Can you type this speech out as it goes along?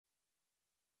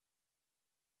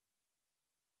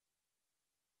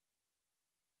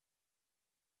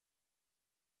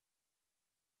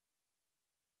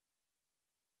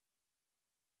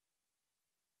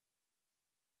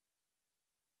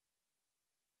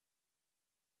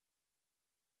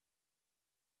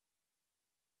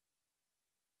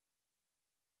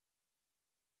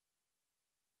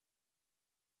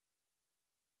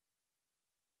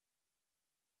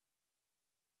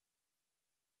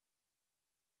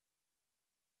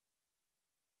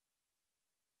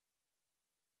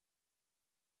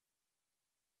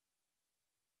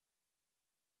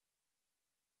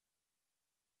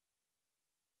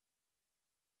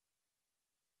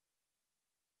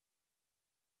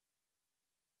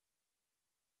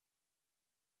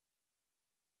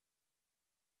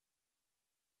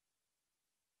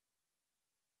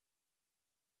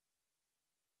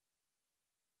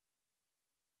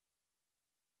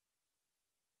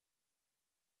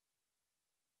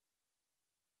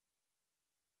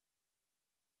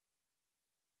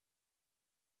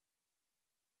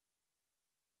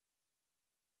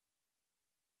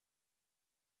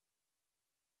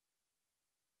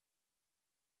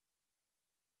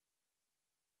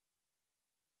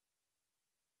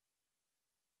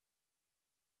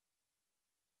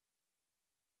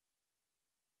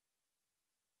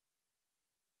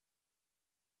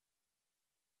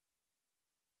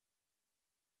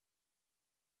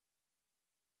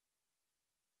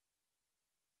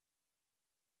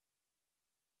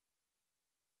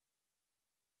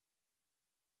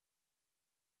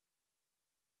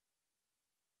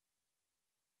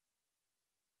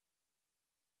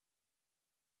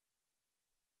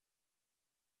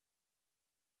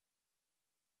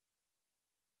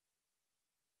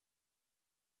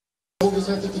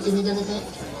विषय किसी नहीं जानी थे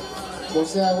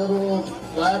वर्षे आगर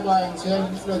प्राय MCL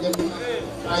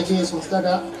आई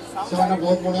संस्थाटा से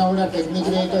बहुत बढ़िया बढ़िया टेक्निक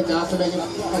चाष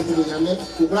लगे जाने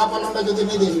कुकड़ा पालन जब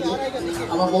नहीं देखते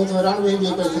आम बहुत हैरान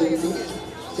भी पार्टी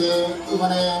से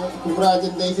मैंने कुकड़ा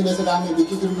जब आम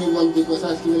बिकिक भी पैसा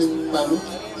पालू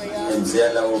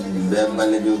MCL बैग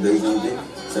वाले जो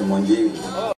से मंजी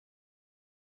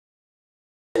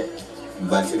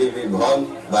बाछड़ी भी भल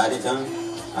बाहरी छन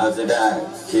आ सेटा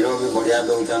क्षीर भी बढ़िया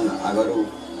दउछन आगरु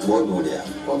बहुत बढ़िया।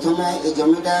 प्रथम ए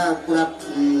जमीटा पूरा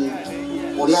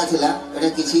बढ़िया थिला एटा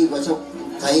किछि गछ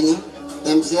थाइनी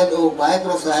MCL ओ बाइक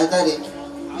रो सहायता रे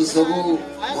ई सब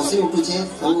बसी उठुछे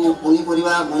सब पुनी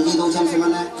परिवा मंजी दउछन से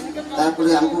माने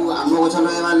तारपरे हमकु आम गछ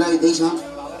लगाइबा लागि दैछन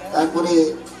तारपरे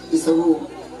ई सब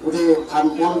उठे फार्म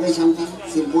कोन दैछंती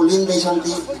सिरपोलिन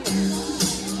दैछंती।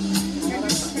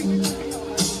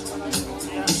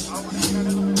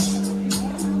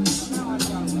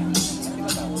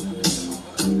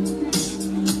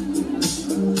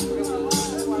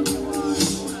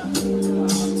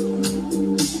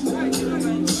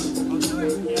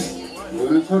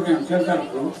 MCL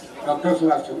डॉक्टर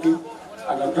सब आसुच्ची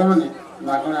आ डॉक्टर मैंने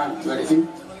मागणा मेडिसिन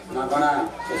मागणा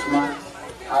चश्मा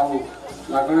आउ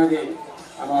मागणा रे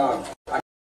आम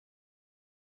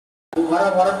घर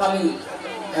घर खाली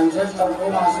MCL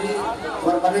तरफ आसी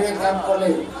घर पानी रे काम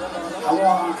कले हम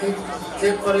आखि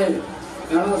चेक कले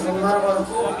तेणु सोमवार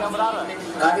को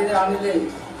गाड़ी रे आनिले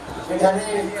एठाने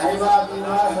खाइबा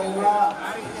पीवा सोइबा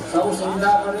सब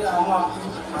सुविधा करे हम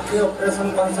आखि ऑपरेशन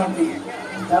करछंती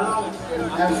तेणु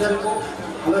MCL को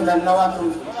हमें धन्यवाद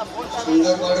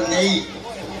सुंदरगढ़ नहीं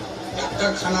डॉक्टर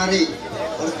खाना रे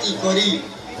भर्ती करी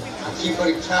आखि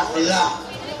परीक्षा होला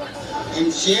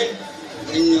MCL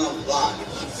धन्यवाद।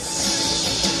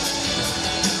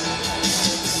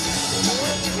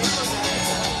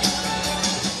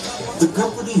 The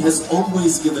company has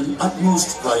always given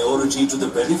utmost priority to the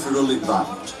peripheral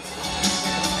environment.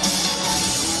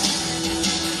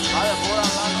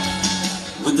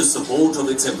 With the support of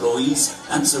its employees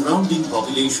and surrounding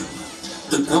population,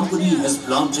 the company has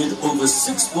planted over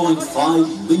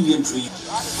 6.5 million trees.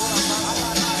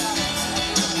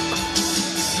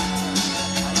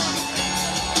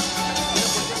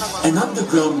 An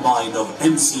underground mine of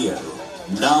MCL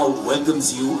now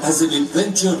welcomes you as an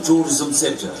adventure tourism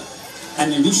center,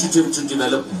 an initiative to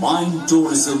develop mine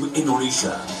tourism in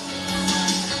Odisha.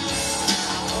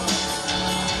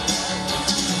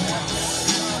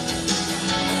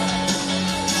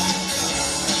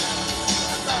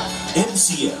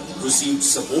 MCL received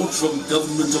support from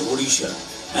Government of Odisha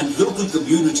and local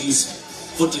communities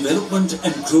for development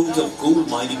and growth of coal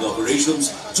mining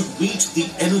operations to meet the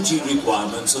energy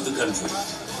requirements of the country.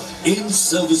 In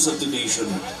service of the nation,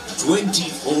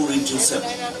 24/7.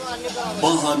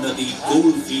 Mahanadi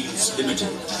Coalfields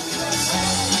Limited.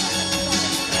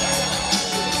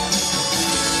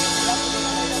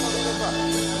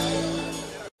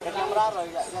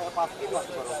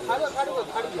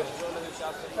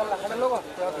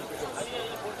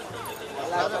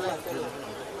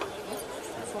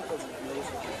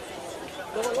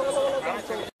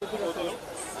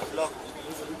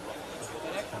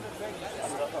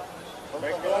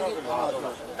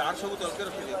 तार सब तलके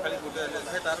रखिए खाली गोटे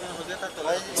तार में हो गया तार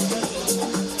तले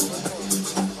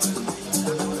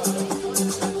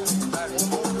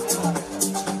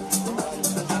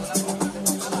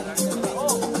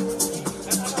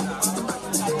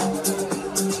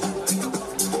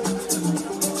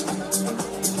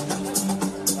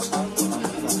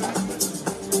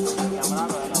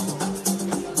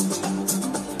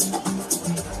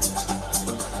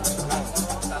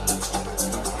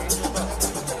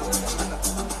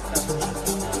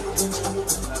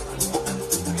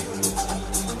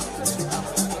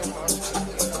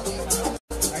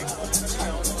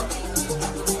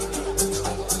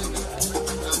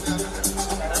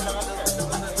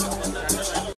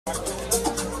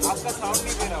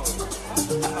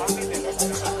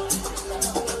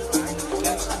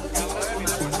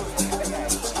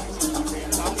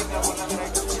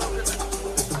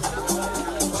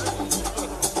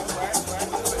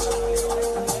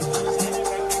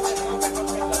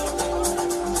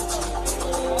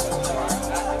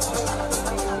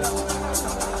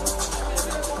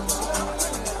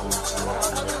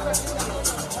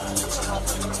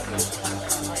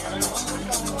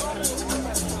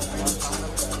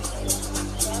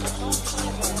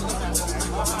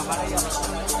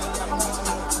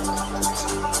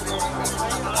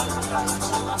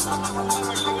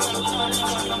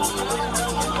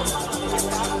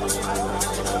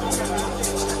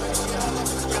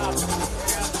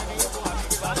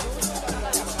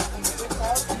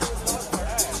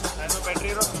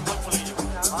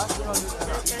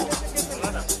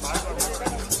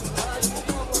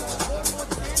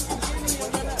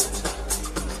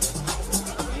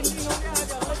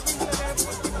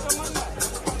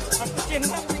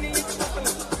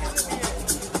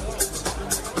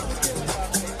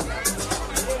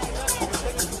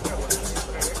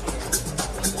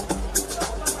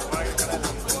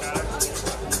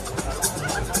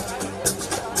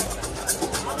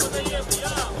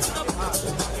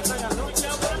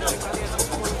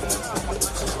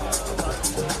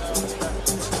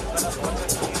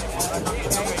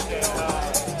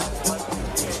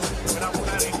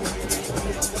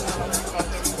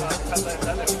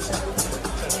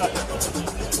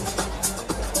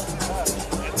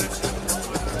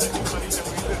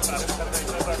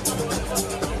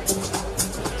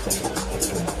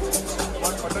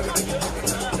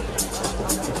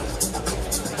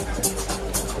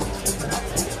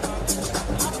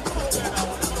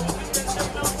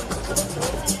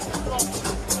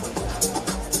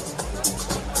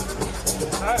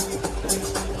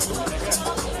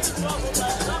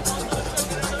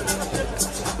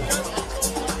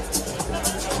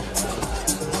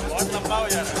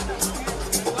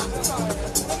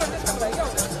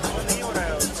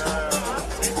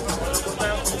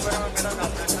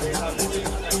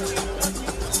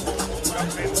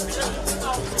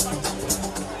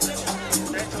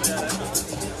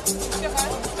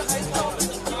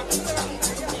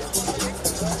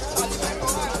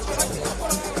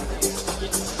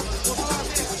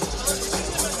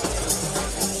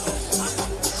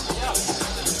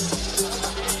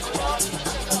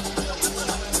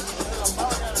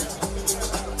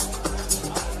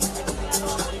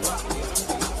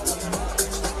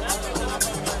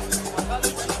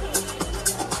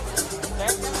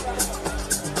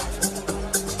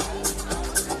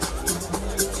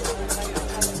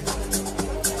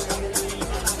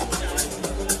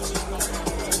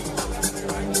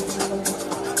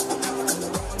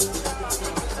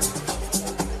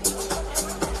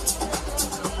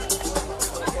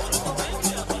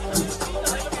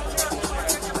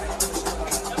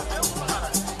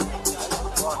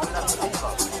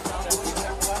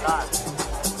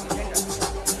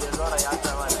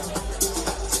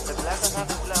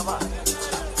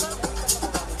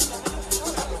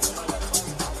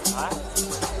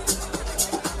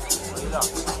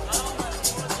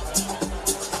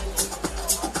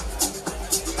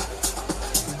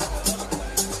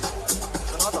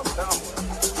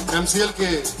MCL के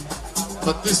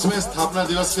 32वें स्थापना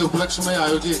दिवस के उपलक्ष्य में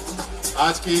आयोजित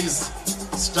आज के इस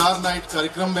स्टार नाइट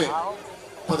कार्यक्रम में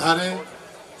पधारे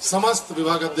समस्त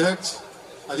विभाग अध्यक्ष,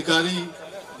 अधिकारी,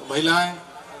 महिलाएं,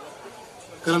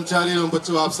 कर्मचारी एवं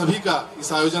बच्चों, आप सभी का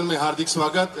इस आयोजन में हार्दिक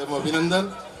स्वागत एवं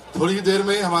अभिनंदन। थोड़ी ही देर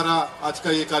में हमारा आज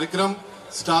का ये कार्यक्रम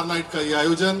स्टार नाइट का ये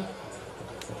आयोजन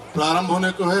प्रारंभ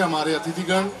होने को है। हमारे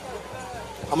अतिथिगण,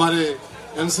 हमारे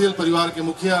MCL परिवार के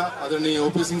मुखिया आदरणीय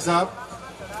OP सिंह साहब,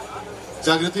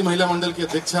 जागृति महिला मंडल की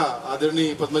अध्यक्षा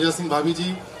आदरणीय पद्मजा सिंह भाभी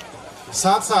जी,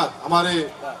 साथ साथ हमारे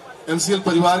MCL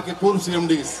परिवार के पूर्व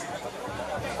CMDs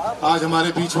आज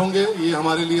हमारे बीच होंगे। ये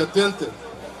हमारे लिए अत्यंत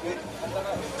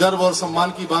गर्व और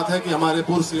सम्मान की बात है कि हमारे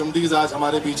पूर्व CMDs आज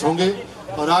हमारे बीच होंगे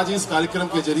और आज इस कार्यक्रम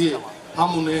के जरिए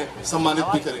हम उन्हें सम्मानित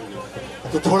भी करेंगे।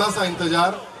 तो थोड़ा सा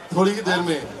इंतजार, थोड़ी ही देर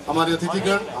में हमारे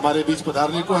अतिथिगण हमारे बीच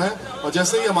पधारने को है और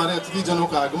जैसे ही हमारे अतिथिजनों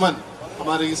का आगमन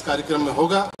हमारे इस कार्यक्रम में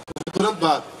होगा तो तुरंत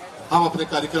बाद हम अपने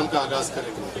कार्यक्रम का आगाज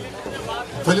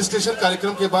करेंगे। फेलिसिटेशन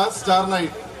कार्यक्रम के बाद स्टार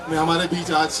नाइट में हमारे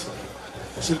बीच आज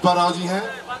शिल्पा राव जी हैं,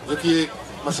 जो कि एक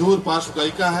मशहूर पार्श्व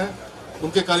गायिका हैं।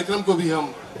 उनके कार्यक्रम को भी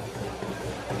हम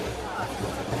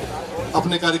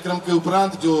अपने कार्यक्रम के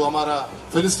उपरांत, जो हमारा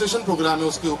फेलिसिटेशन प्रोग्राम है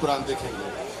उसके उपरांत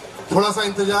देखेंगे। थोड़ा सा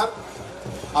इंतजार।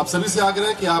 आप सभी से आग्रह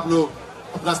है कि आप लोग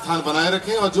अपना स्थान बनाए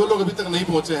रखें और जो लोग अभी तक नहीं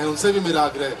पहुंचे हैं उनसे भी मेरा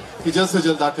आग्रह है कि जल्द से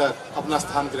जल्द आकर अपना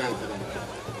स्थान ग्रहण करें।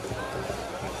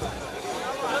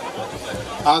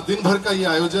 आज दिन भर का ये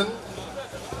आयोजन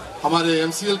हमारे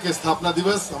MCL के स्थापना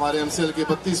दिवस, हमारे MCL के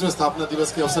 32वें स्थापना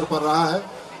दिवस के अवसर पर रहा है।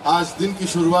 आज दिन की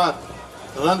शुरुआत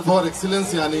रन फॉर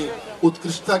एक्सीलेंस यानी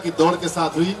उत्कृष्टता की दौड़ के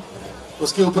साथ हुई।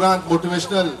 उसके उपरांत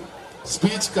मोटिवेशनल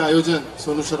स्पीच का आयोजन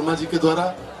सोनू शर्मा जी के द्वारा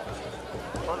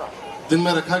दिन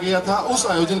में रखा गया था। उस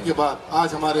आयोजन के बाद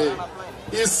आज हमारे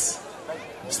इस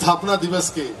स्थापना दिवस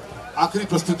के आखिरी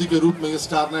प्रस्तुति के रूप में ये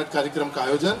स्टार नाइट कार्यक्रम का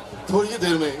आयोजन थोड़ी ही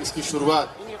देर में इसकी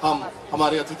शुरुआत हम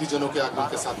हमारे अतिथिजनों के आगमन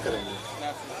के साथ करेंगे।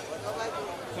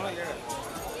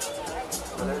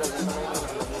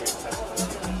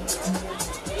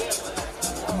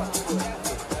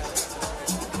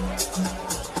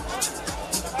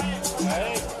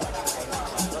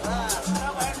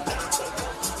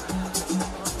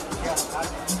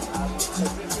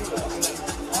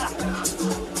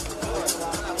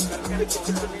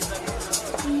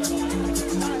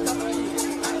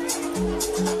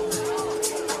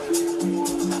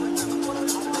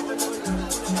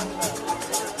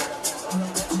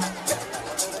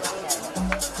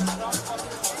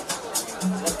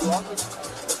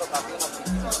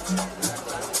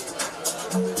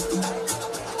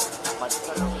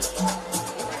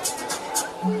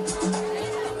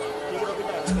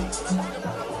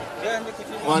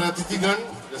 हमारे अतिथिगण,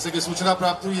 जैसे कि सूचना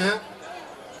प्राप्त हुई है,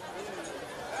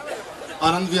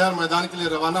 आनंद विहार मैदान के लिए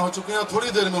रवाना हो चुके हैं और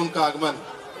थोड़ी देर में उनका आगमन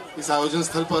इस आयोजन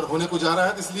स्थल पर होने को जा रहा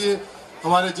है। इसलिए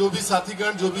हमारे जो भी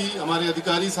साथीगण, जो भी हमारे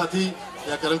अधिकारी साथी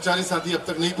या कर्मचारी साथी अब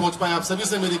तक नहीं पहुंच पाए, आप सभी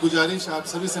से मेरी गुजारिश, आप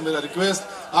सभी से मेरा रिक्वेस्ट,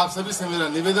 आप सभी से मेरा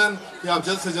निवेदन कि आप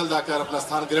जल्द से जल्द आकर अपना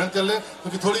स्थान ग्रहण कर लें,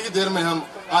 क्योंकि थोड़ी ही देर में हम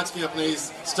आज के अपने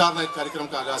इस स्टार नाइट कार्यक्रम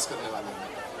का आगाज करने वाले हैं।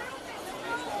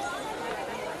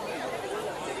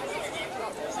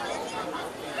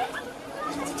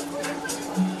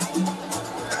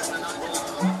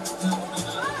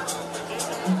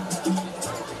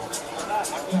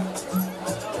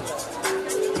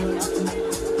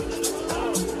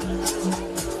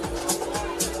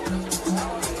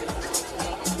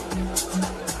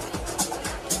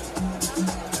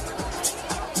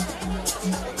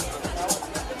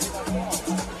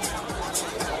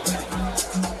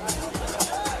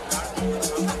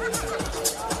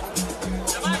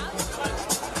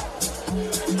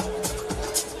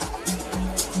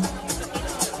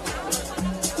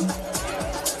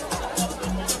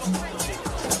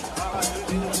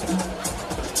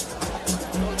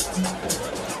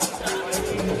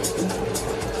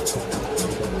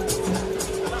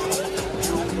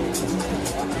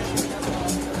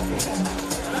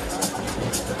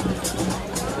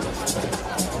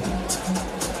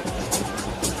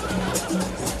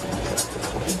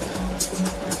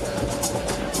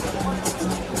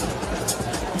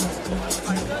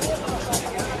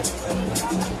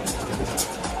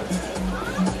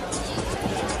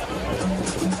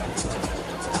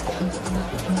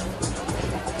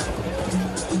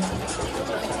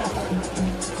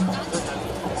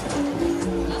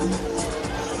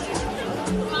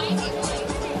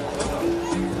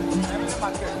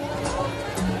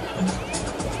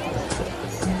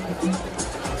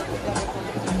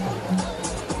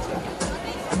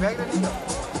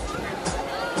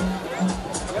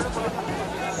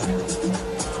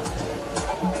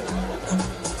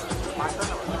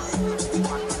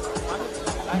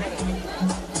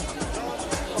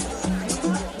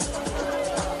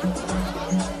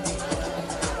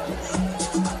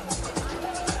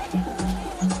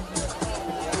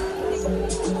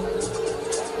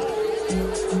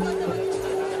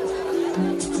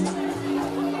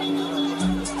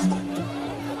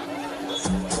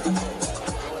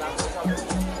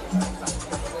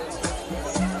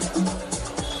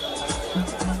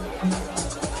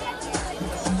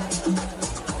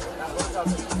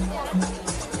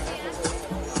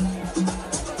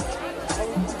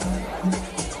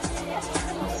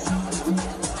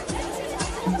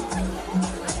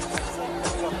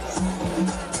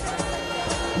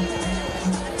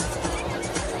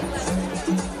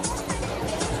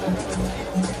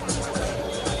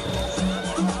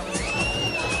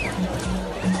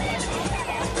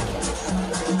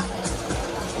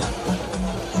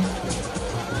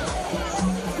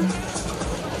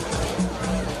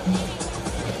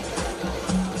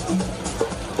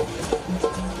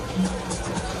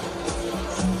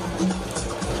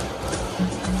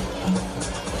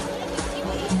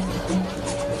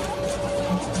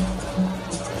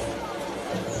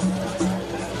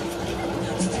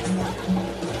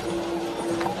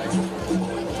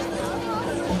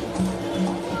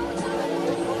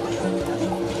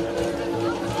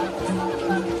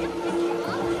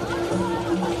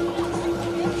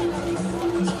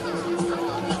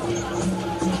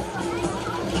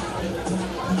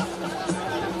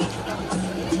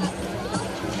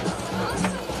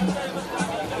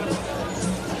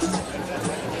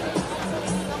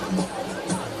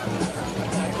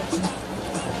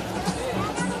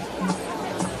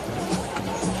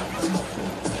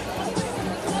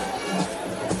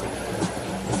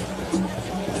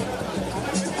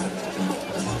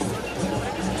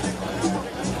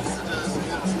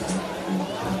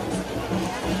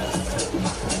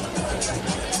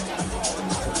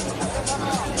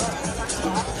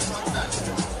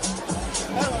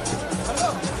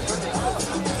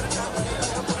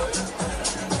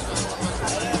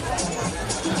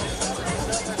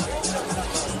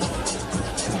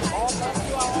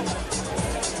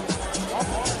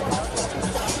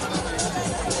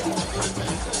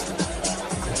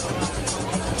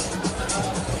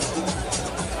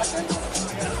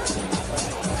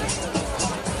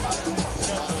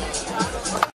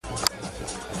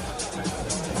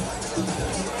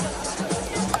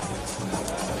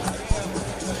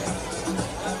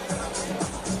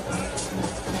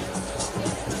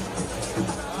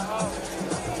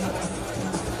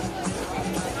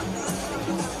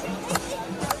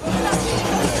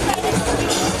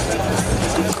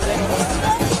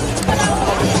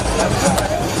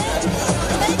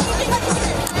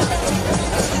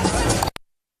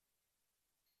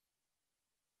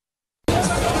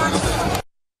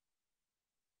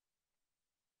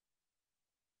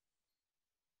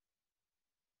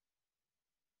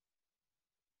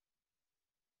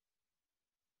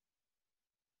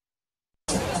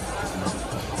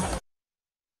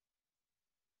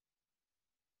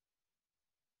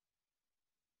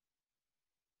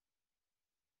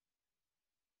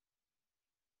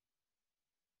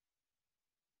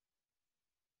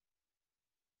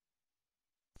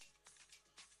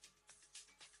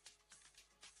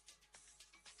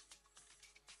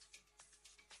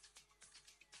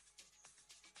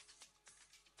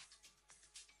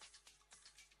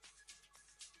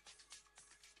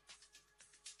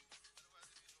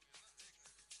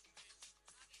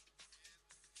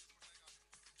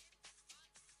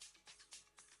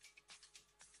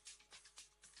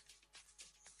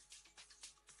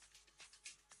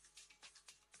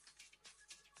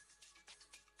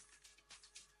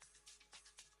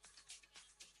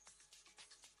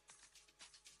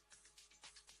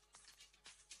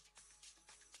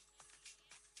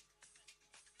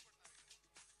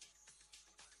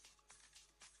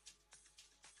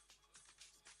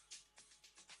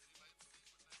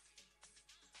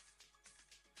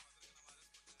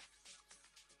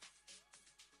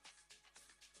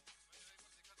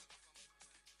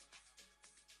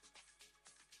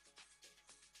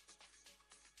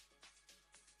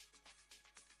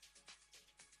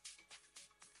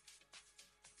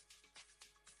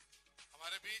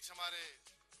 हमारे बीच हमारे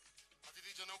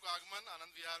अतिथिजनों का आगमन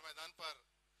आनंद विहार मैदान पर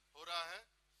हो रहा है।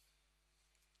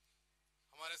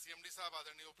 हमारे सीएमडी साहब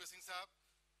आदरणीय ओपी सिंह साहब,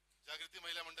 जागृति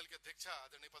महिला मंडल के अध्यक्षा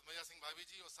आदरणीय पद्मजा सिंह भाभी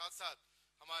जी और साथ साथ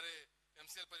हमारे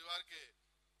MCL परिवार के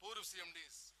पूर्व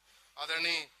CMDs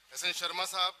आदरणीय SN शर्मा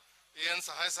साहब, AN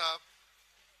सहाय साहब,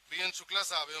 BN शुक्ला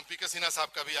साहब एवं PK सिन्हा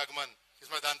साहब का भी आगमन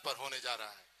इस मैदान पर होने जा रहा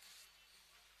है।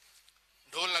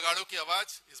 ढोल नगाड़ों की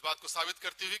आवाज इस बात को साबित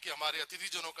करती हुई कि हमारे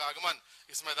अतिथिजनों का आगमन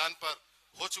इस मैदान पर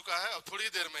हो चुका है और थोड़ी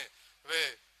देर में वे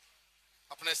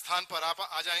अपने स्थान पर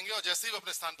आ जाएंगे और जैसे ही वो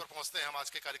अपने स्थान पर पहुंचते हैं हम आज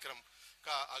के कार्यक्रम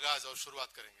का आगाज और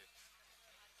शुरुआत करेंगे।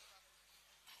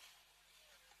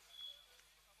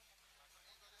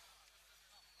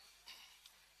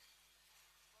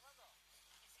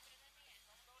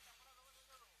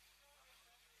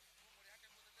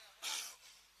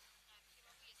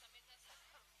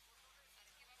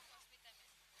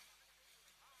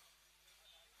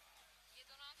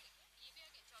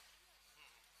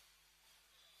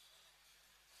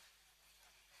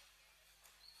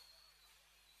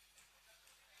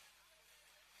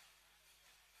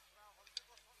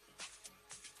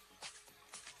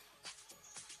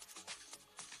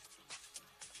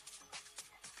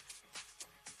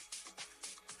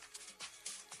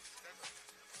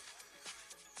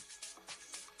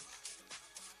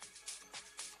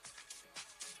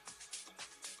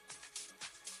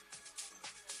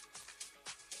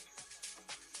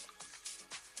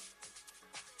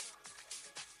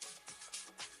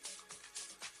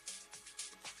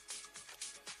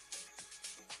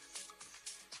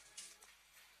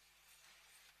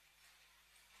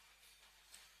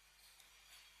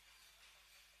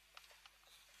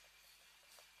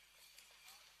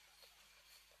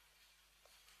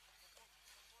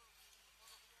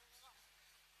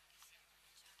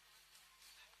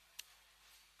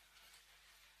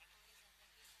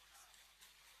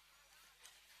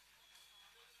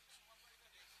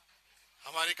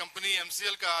 हमारी कंपनी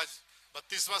MCL का आज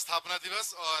 32वां स्थापना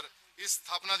दिवस और इस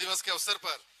स्थापना दिवस के अवसर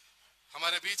पर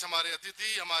हमारे बीच हमारे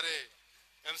अतिथि हमारे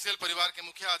MCL परिवार के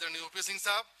मुखिया आदरणीय OP सिंह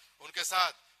साहब, उनके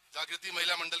साथ जागृति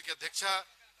महिला मंडल की अध्यक्षा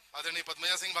आदरणीय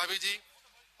पद्मजा सिंह भाभी जी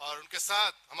और उनके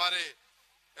साथ हमारे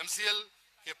MCL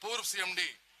के पूर्व CMD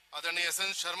आदरणीय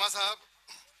SN शर्मा साहब,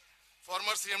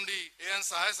 फॉर्मर CMD AN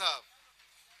सहाय साहब,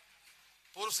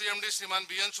 पूर्व CMD श्रीमान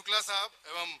BN शुक्ला साहब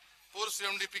एवं पूर्व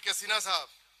CMD PK सिन्हा साहब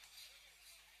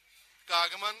का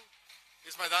आगमन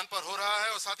इस मैदान पर हो रहा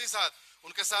है और साथ ही साथ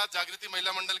उनके साथ जागृति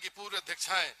महिला मंडल की पूर्व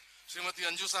अध्यक्षाएं श्रीमती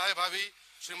अंजू सहाय भाभी,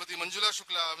 श्रीमती मंजुला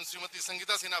शुक्ला एवं श्रीमती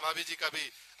संगीता सिन्हा भाभी जी का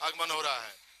भी आगमन हो रहा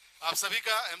है। आप सभी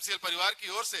का MCL परिवार की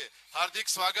ओर से हार्दिक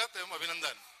स्वागत एवं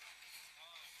अभिनंदन।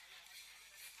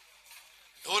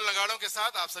 ढोल नगाड़ों के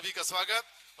साथ आप सभी का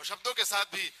स्वागत और शब्दों के साथ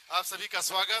भी आप सभी का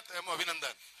स्वागत एवं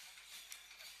अभिनंदन।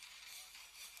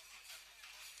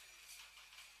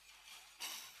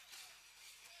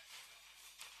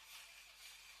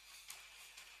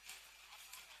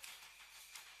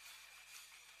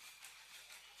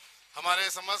 हमारे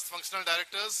समस्त फंक्शनल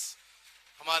डायरेक्टर्स,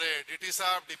 हमारे DT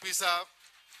साहब, DP साहब,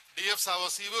 DF साहब और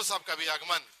CVO साहब का भी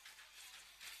आगमन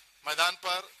मैदान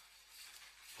पर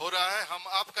हो रहा है। हम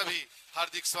आपका भी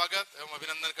हार्दिक स्वागत एवं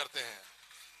अभिनंदन करते हैं।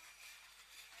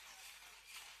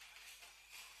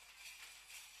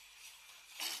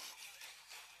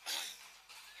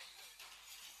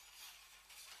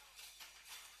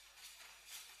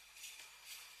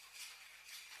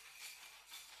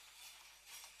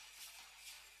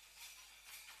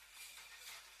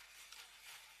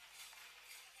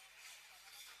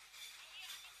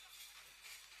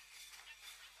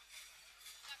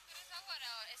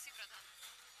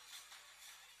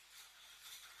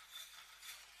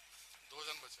 दो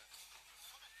जन बचे।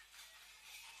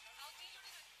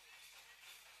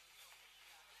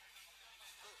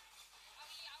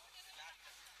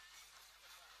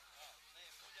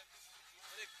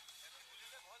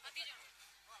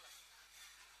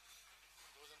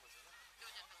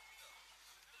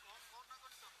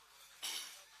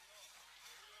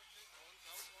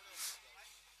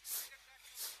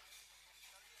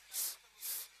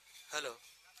 हेलो,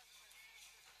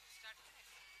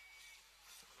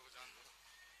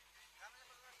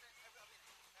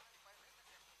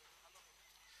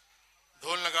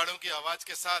 ढोल नगाड़ों की आवाज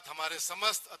के साथ हमारे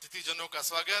समस्त अतिथिजनों का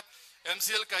स्वागत।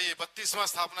 MCL का ये 32वां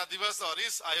स्थापना दिवस और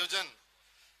इस आयोजन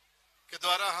के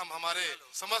द्वारा हम हमारे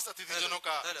समस्त अतिथिजनों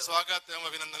का स्वागत एवं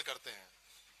अभिनंदन करते हैं।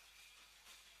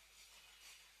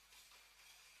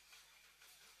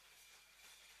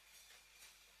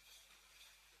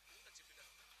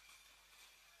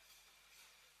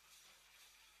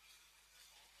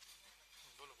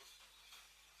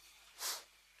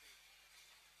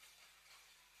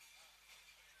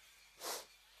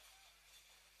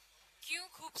 क्यों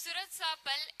खूबसूरत सा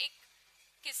पल एक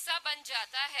किस्सा बन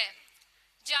जाता है,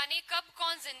 जाने कब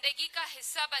कौन जिंदगी का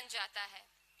हिस्सा बन जाता है।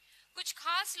 कुछ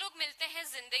खास लोग मिलते हैं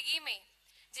जिंदगी में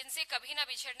जिनसे कभी ना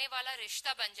बिछड़ने वाला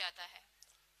रिश्ता बन जाता है।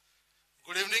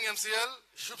 गुड इवनिंग MCL,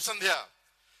 शुभ संध्या।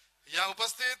 यहाँ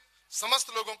उपस्थित समस्त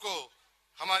लोगों को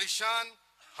हमारी शान,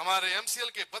 हमारे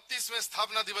MCL के 32वें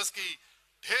स्थापना दिवस की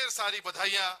ढेर सारी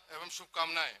बधाइयां एवं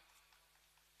शुभकामनाएं।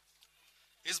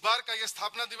 इस बार का यह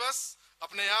स्थापना दिवस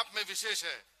अपने आप में विशेष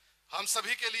है। हम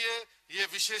सभी के लिए ये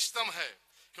विशेषतम है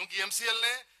क्योंकि MCL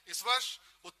ने इस वर्ष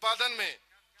उत्पादन में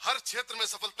हर क्षेत्र में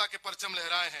सफलता के परचम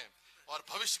लहराए हैं और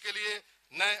भविष्य के लिए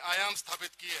नए आयाम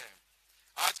स्थापित किए हैं।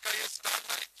 आज का ये star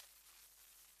night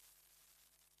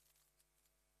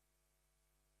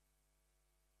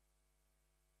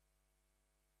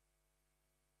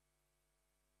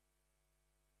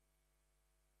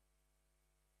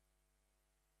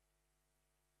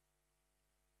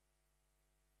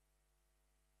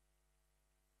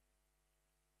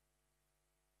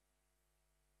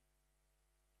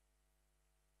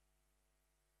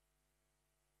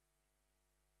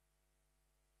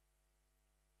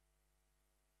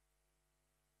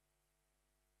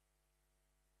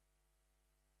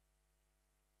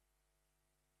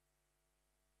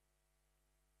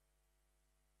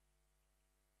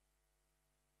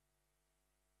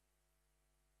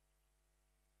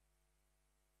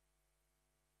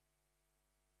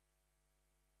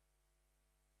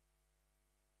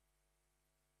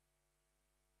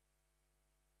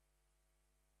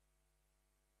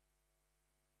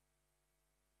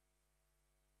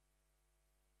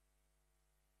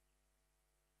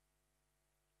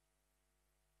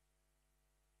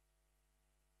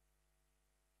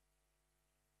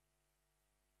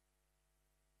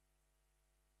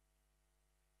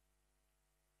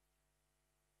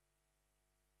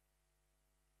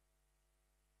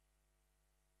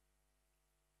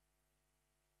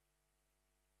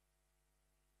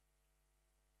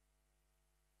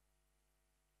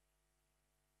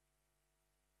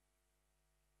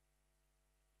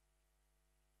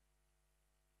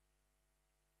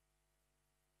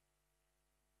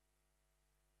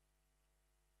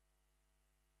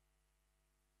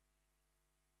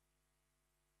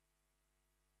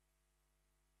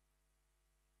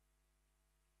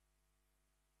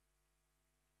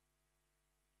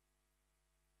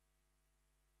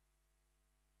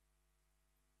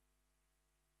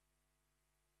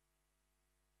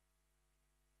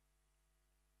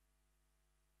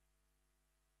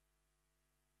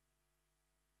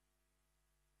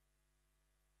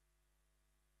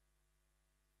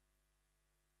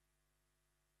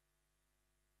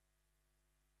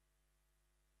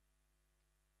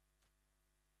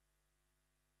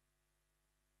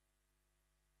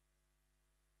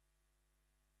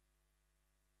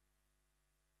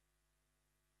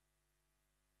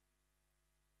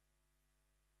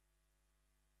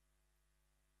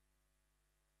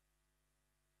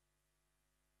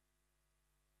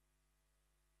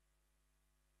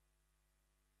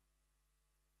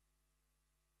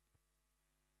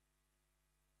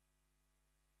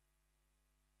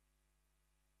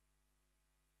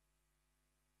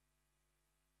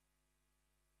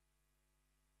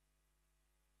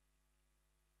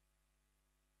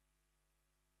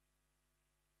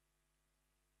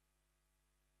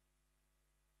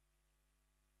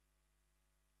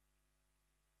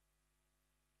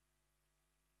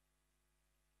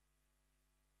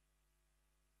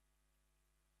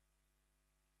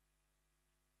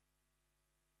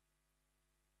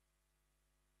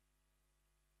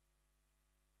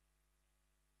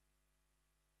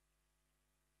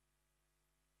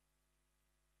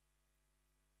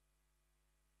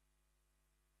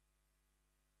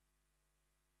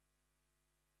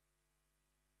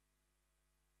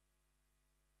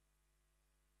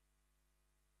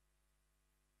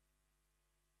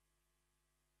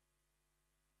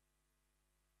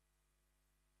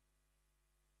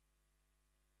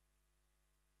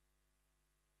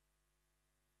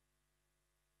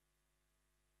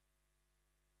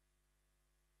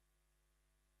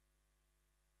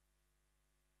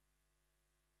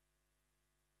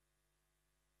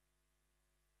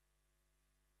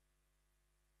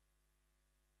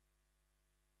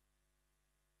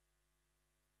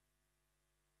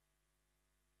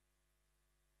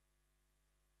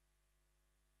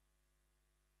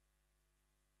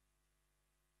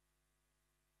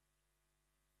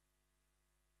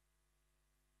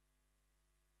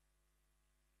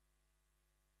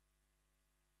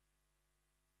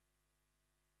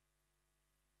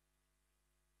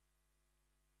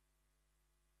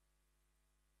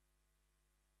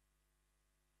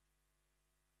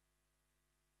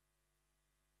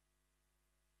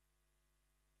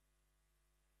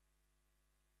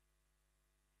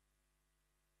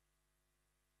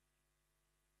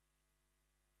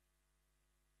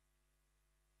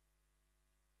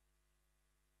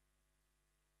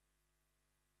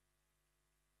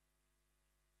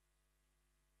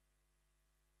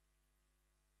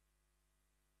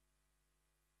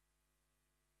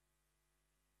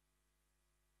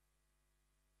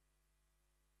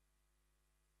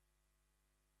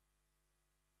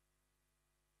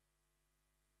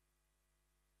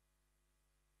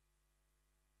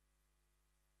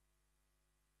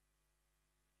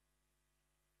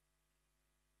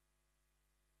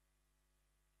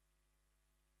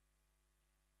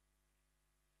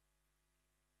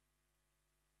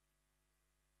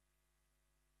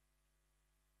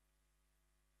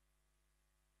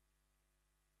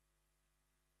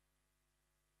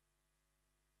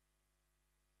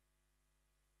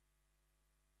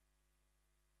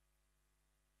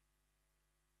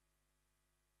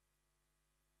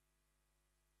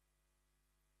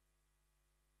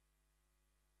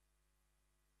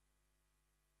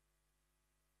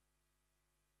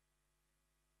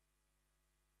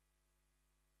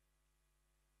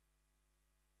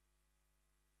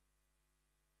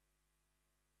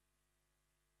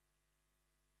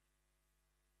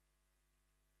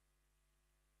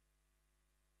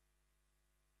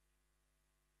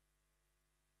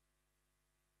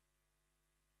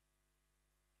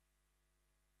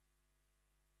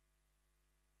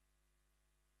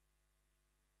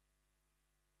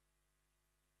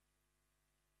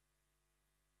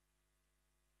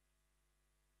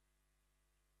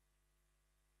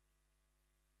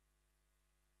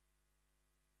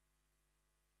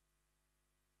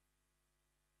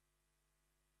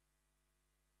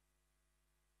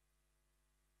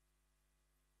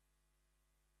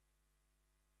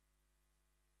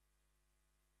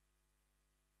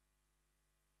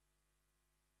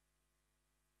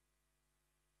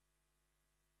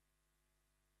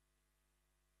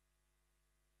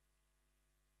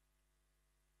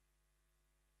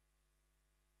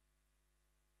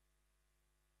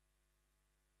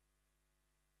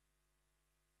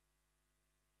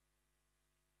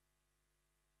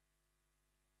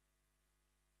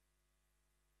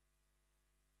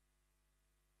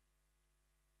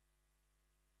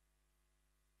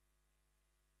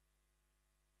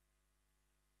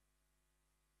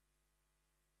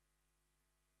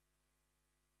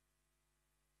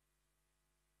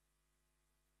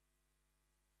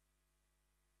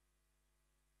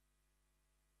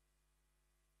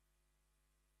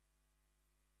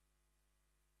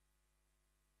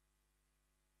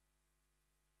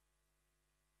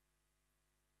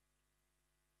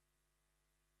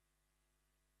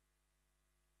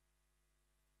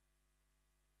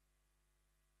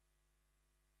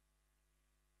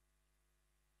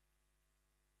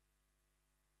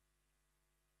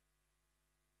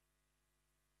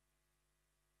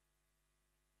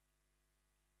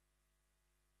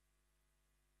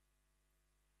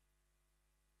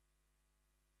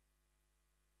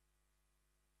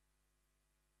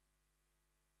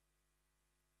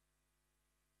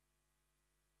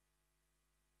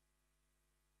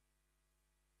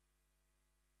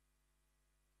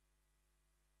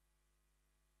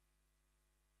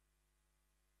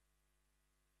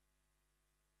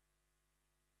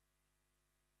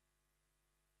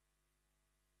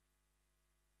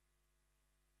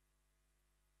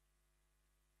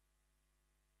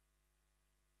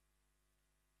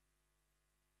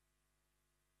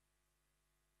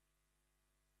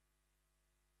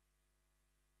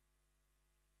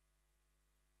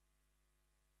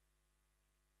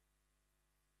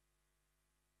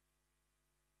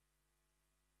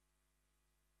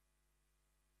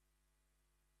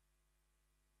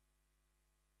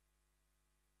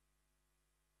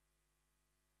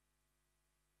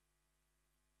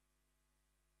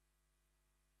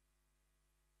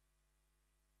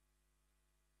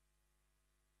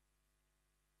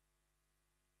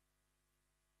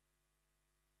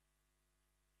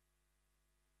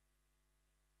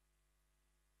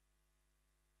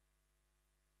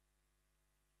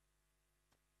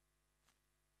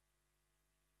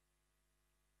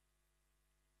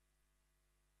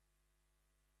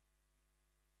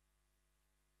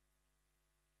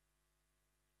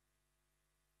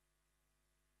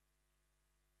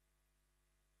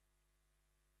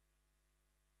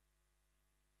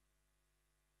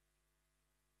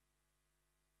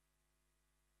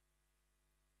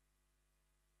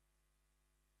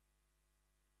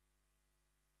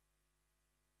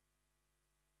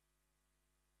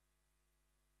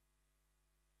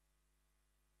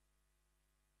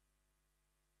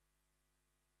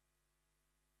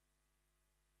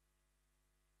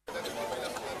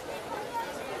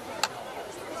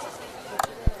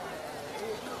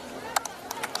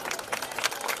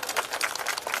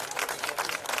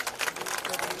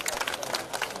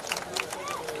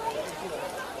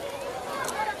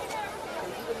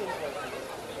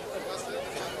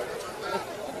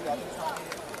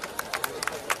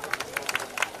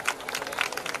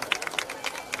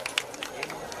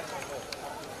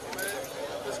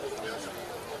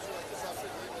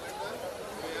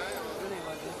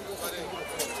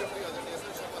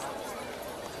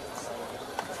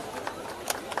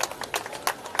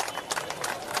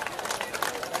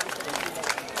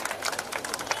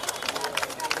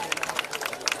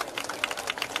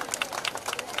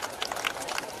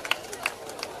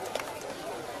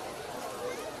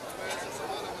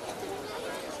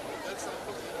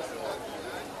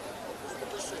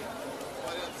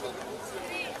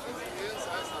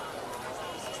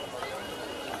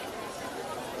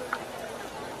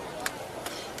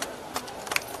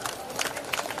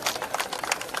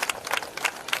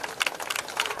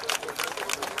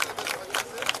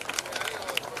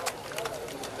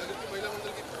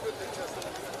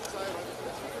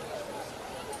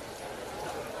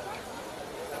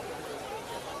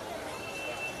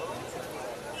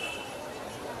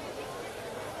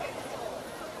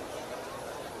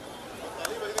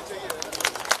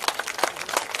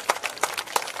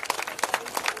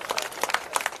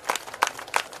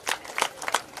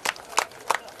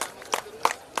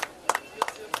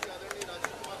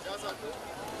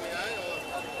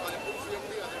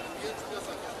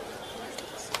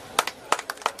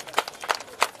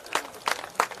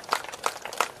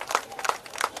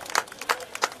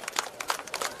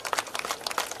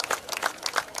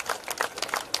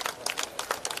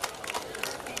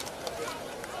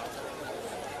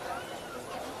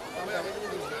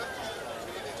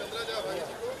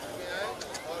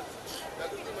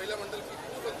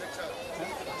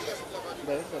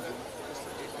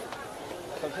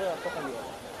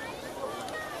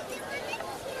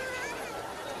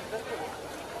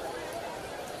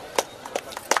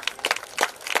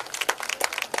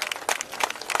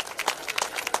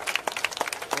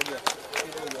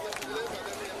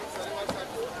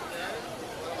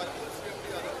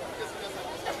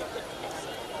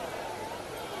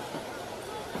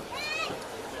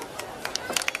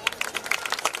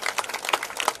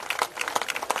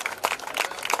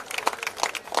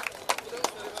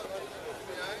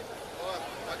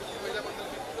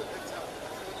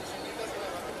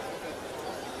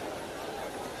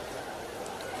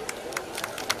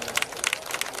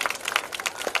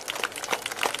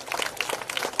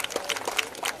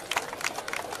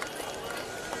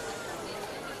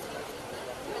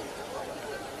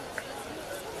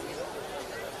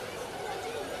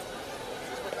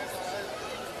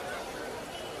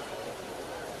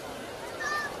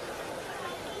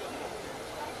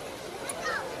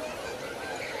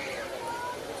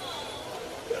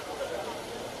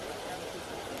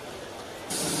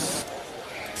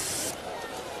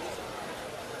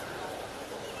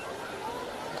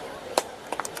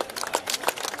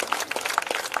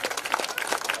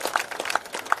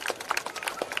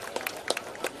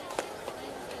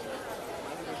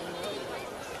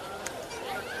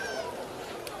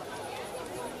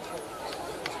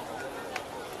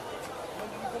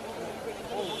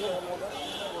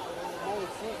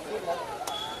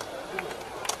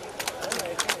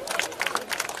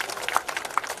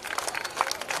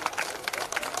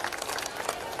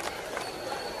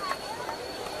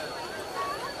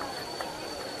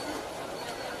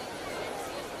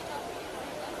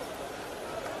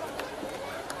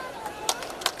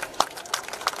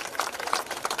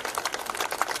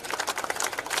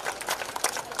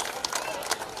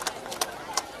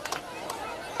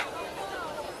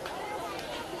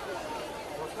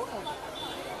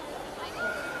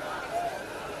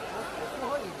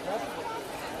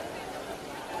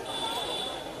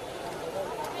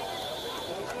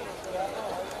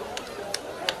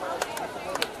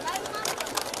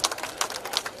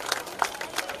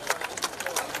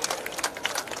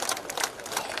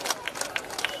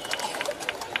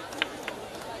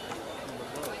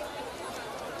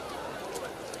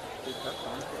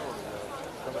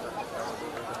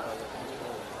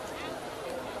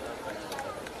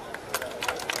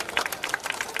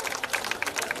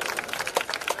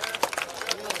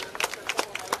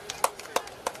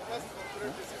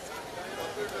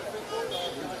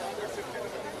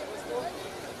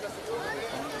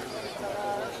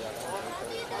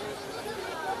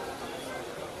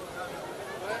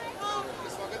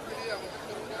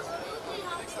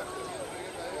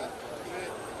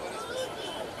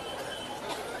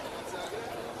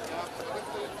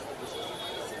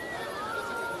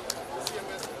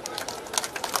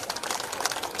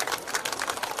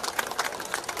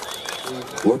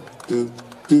 1, 2,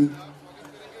 2.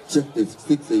 Check this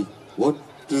 60. 1,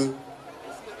 2,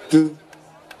 2,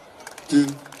 2.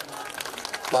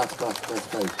 Pass. 1 to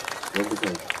 5.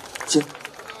 Check.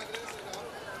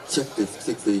 Check this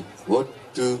 60. 1,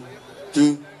 2,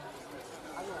 2.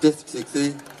 Test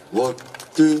 60. 1,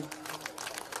 2,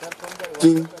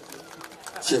 2.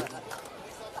 Check.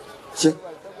 Check.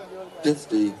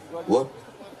 Test 1,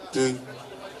 2.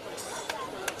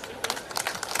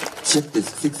 Check this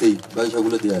 60.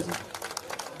 Baishagulo diya আছে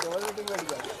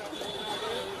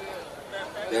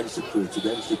ব্যান্ড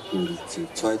শিফট করে দিচ্ছি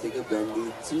 6 থেকে ব্যান্ড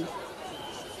দিচ্ছি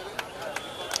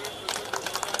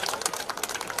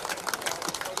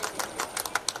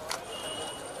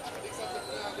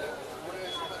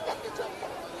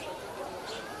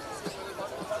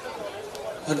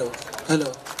হ্যালো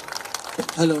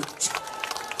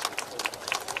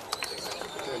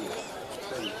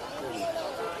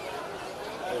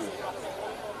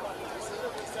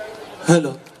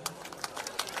Hello.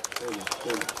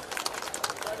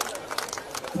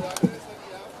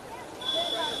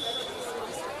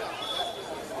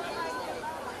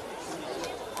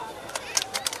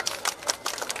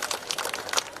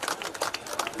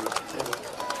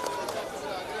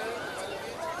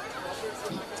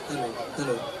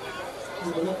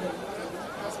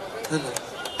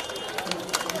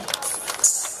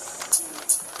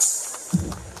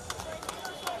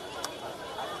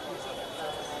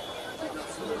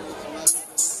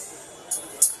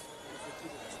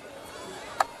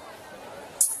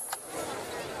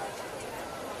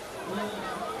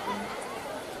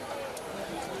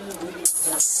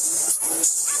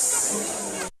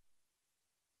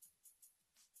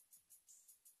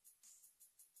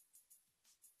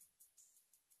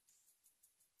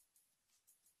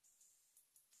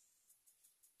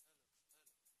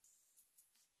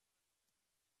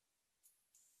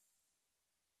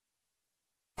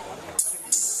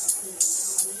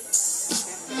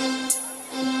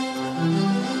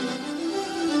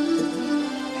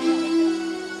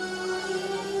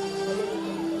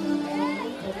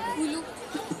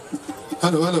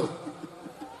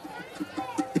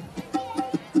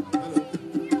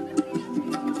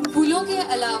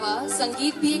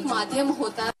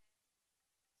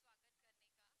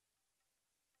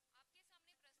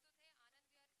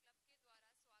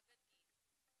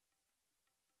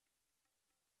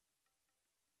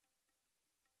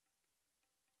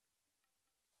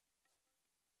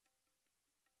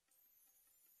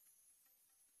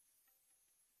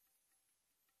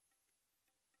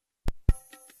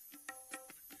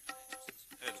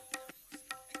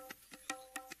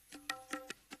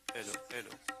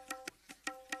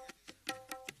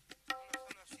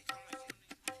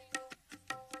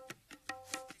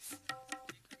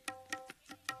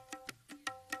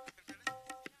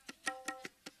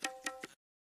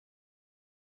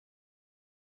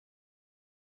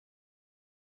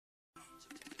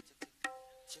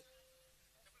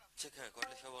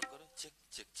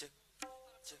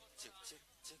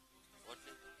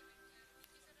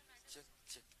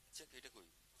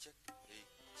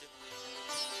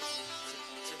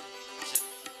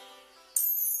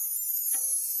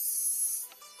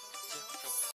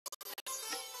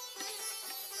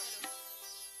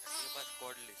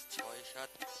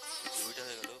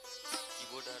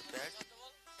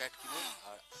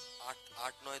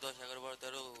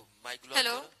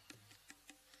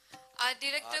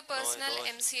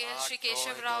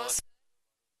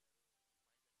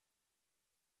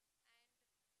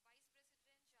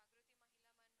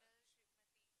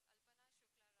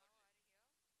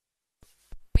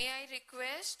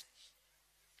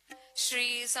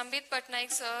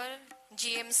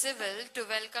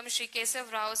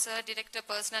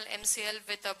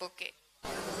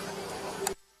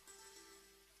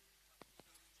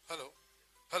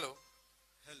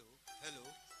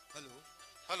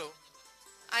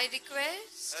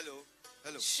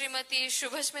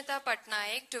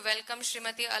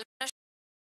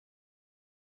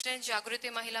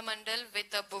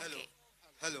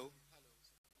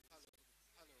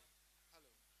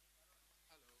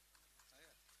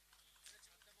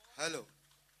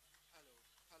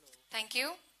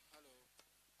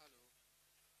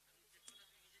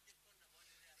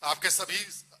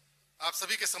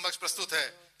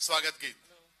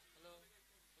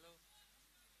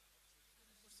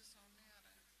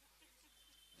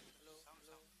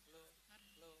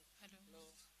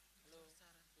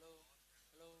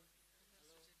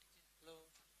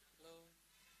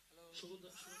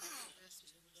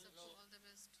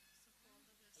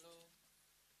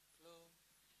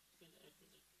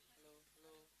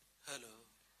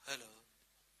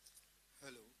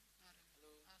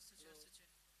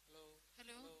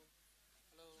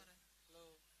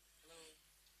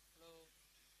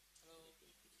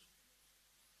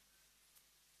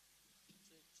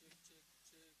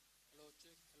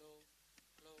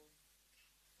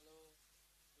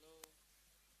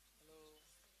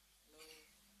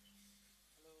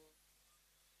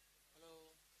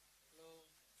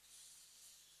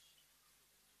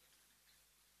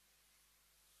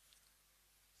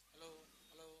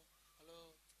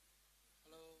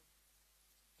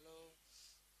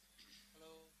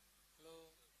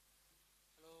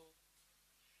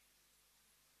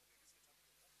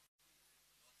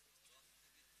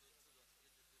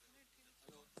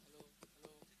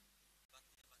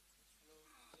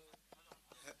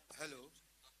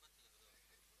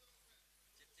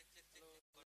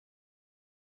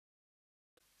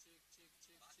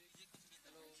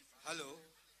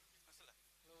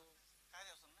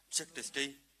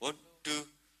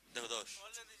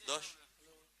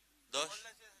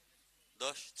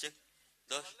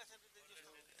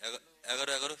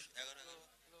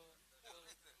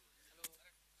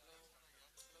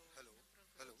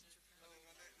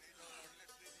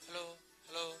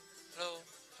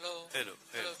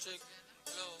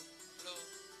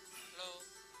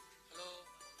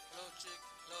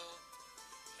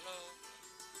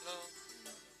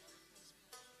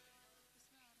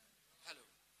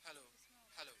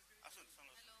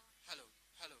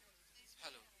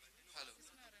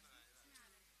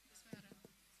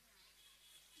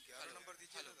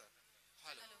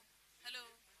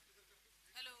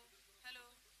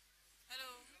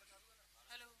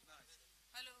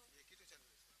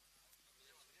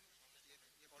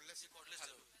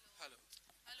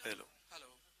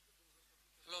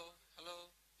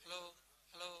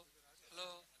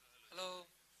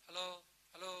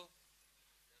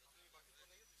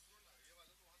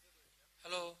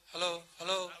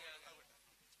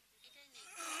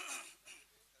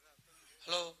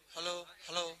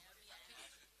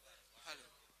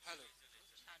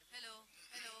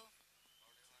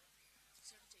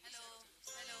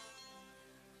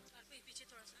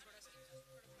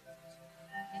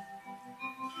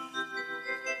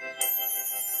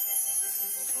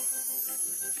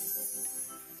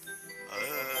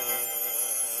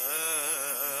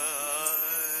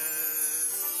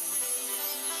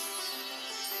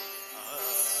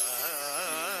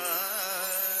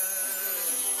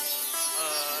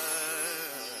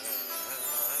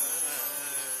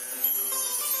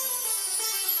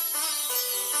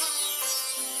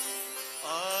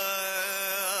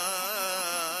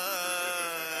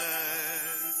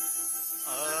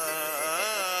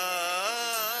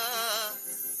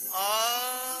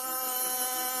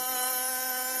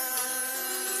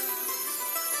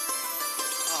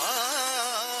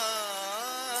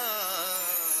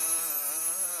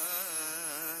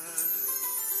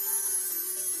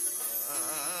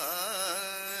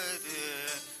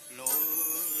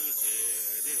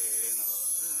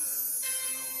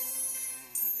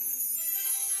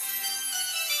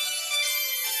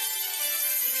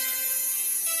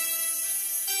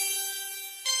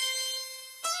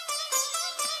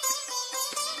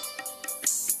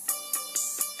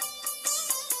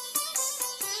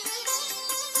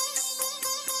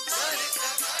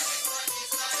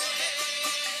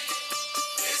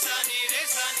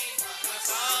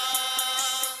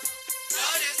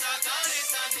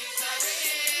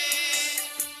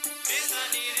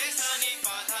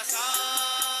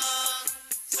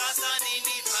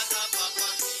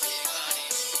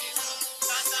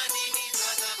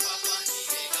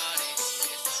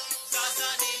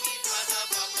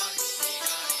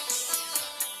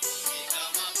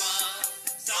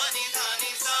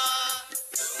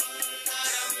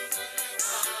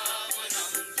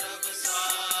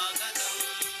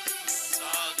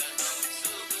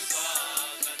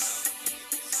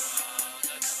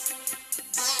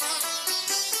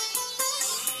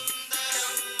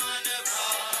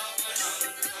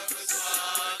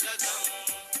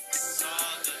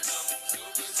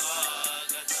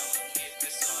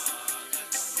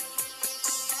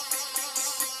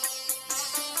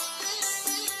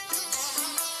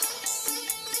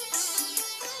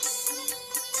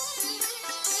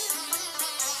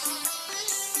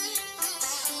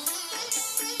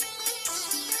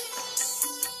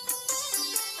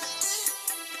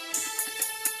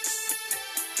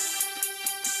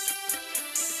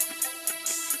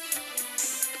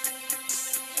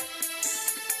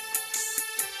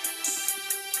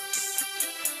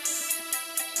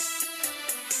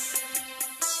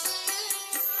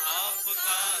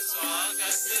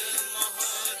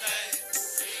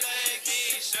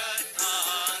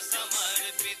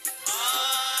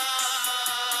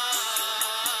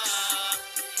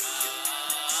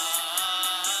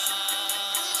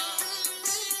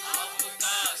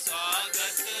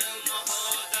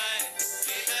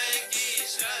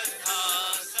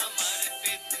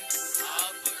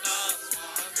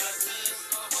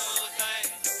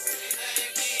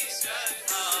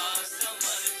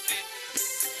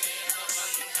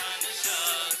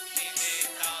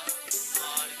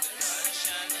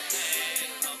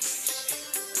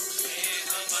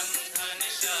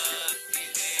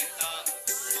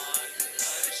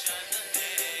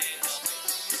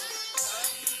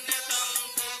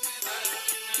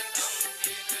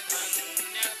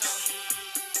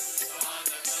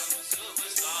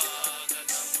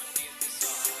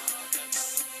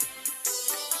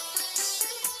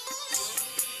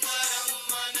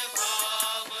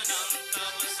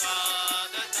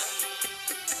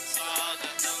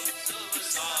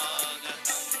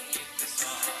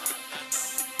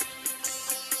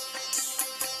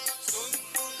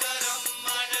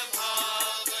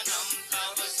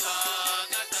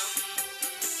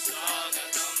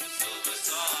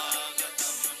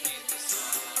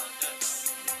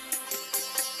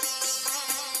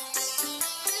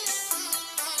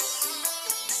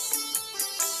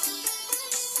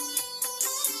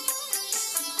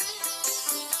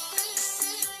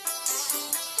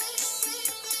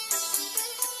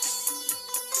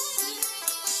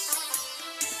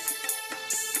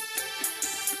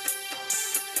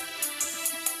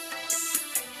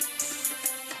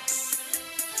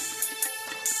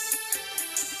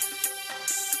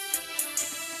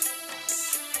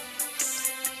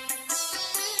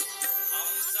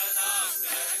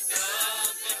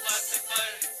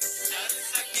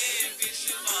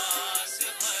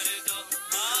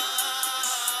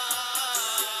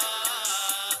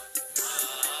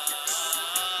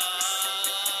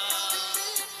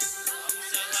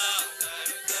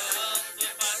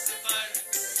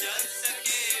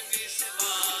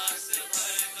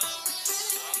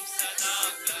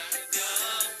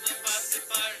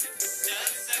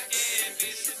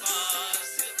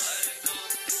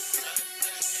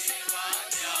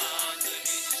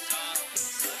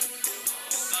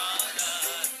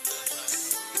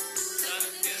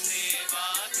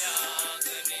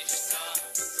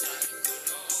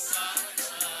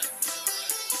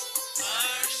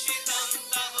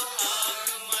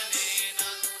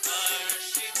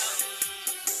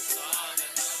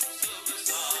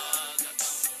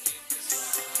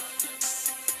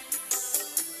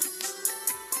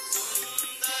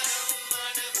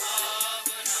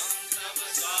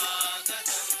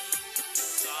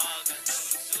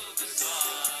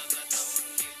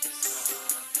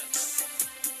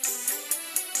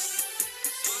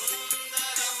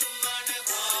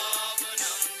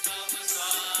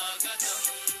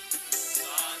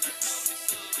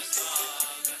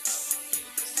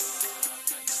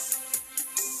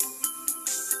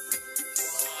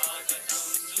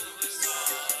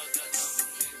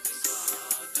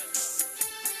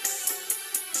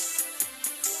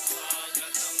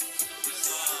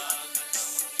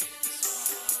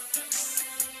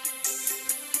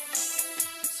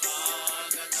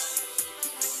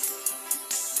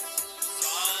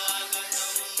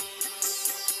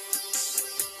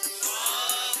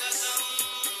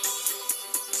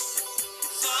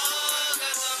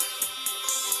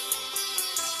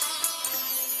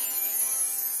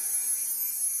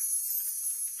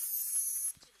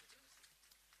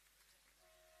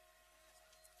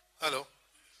 हेलो,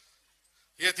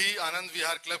 ये थी आनंद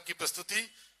विहार क्लब की प्रस्तुति,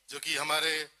 जो कि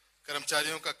हमारे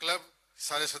कर्मचारियों का क्लब,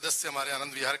 सारे सदस्य हमारे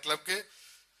आनंद विहार क्लब के।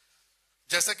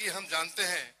 जैसा कि हम जानते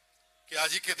हैं कि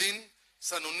आज ही के दिन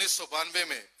सन 1992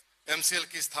 में MCL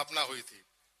की स्थापना हुई थी।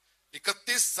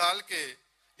 31 साल के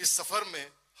इस सफर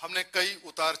में हमने कई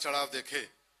उतार चढ़ाव देखे,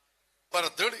 पर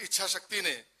दृढ़ इच्छा शक्ति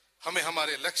ने हमें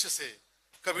हमारे लक्ष्य से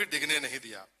कभी डिगने नहीं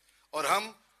दिया और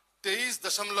हम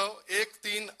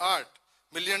 23.138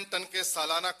 मिलियन टन के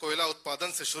सालाना कोयला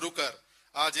उत्पादन से शुरू कर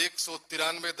आज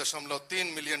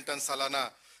 193.3 मिलियन टन सालाना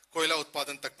कोयला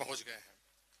उत्पादन तक पहुंच गए हैं।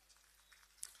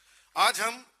 आज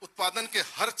हम उत्पादन के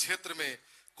हर क्षेत्र में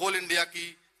कोल इंडिया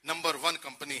की नंबर 1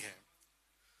 कंपनी है।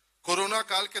 कोरोना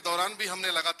काल के दौरान भी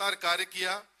हमने लगातार कार्य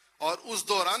किया और उस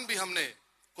दौरान भी हमने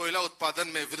कोयला उत्पादन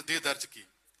में वृद्धि दर्ज की।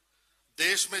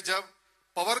 देश में जब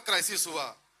पावर क्राइसिस हुआ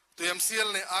तो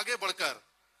MCL ने आगे बढ़कर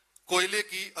कोयले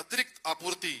की अतिरिक्त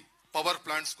आपूर्ति पावर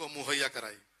प्लांट्स को मुहैया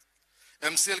कराई।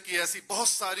 MCL की ऐसी बहुत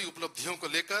सारी उपलब्धियों को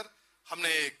लेकर हमने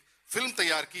एक फिल्म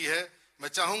तैयार की है। मैं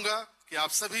चाहूंगा कि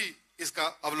आप सभी इसका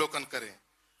अवलोकन करें।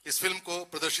 इस फिल्म को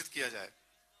प्रदर्शित किया जाए।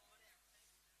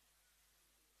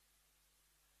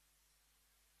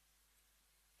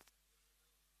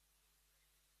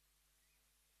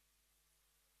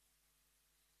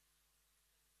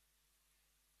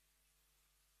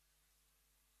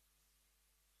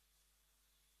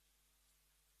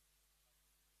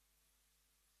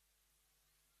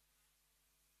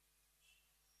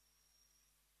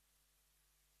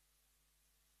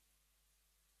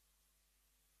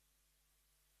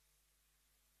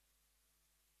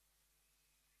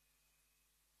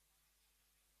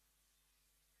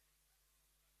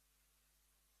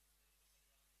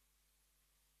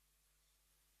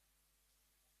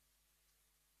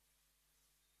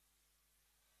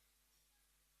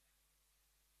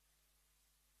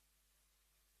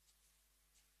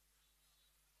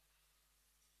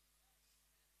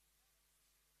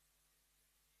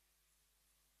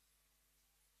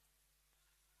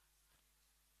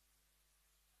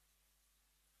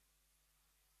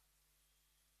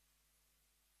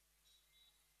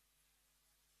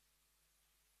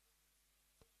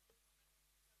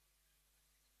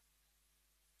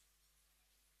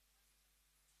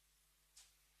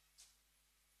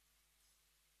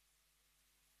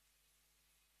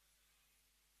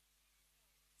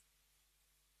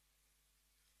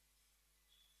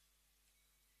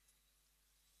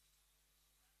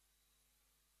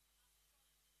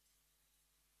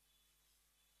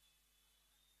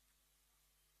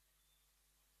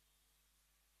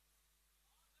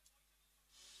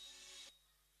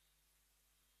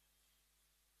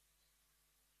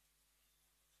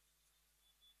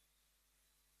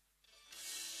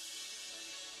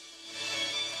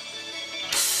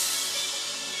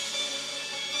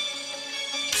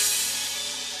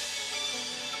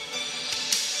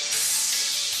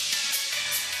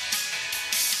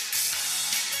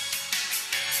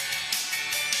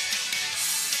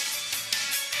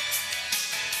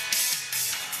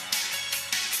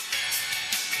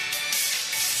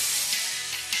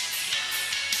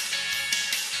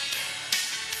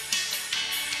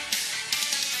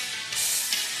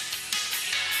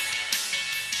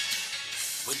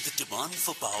 When the demand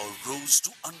for power rose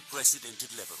to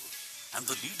unprecedented level and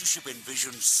the leadership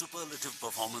envisioned superlative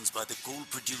performance by the coal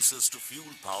producers to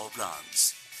fuel power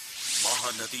plants,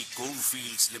 Mahanadi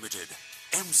Coalfields Limited,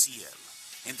 MCL,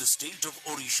 in the state of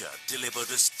Odisha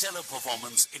delivered a stellar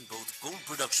performance in both coal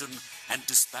production and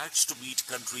dispatch to meet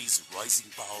country's rising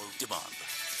power demand.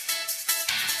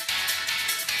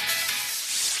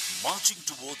 Marching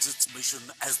towards its mission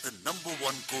as the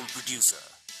 #1 coal producer,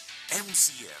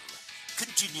 MCL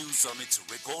continues on its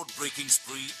record-breaking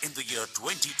spree in the year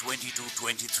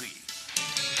 2022-23.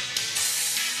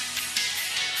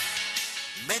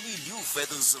 Many new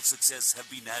feathers of success have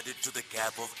been added to the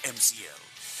cap of MCL.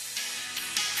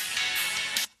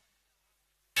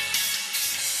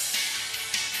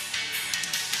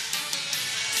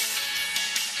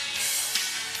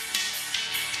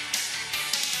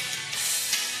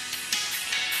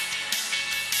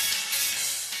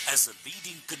 As a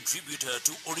leading contributor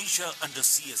to Odisha under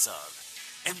CSR,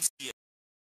 MCL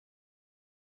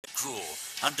grow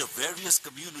under various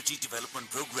community development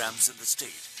programs in the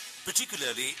state,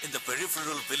 particularly in the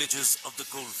peripheral villages of the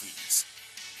coalfields.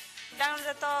 Down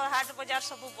the हाट बाजार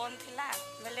सब बंद थिला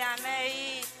बेले आमे ई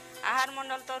आहार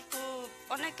मंडल तरफु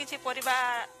अनेक किछि परिवार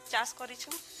चाष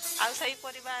करिछु आ सही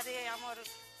परिवार रे हमर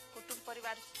कुटुंब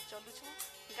परिवार चलुछु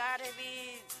गाँ रे भी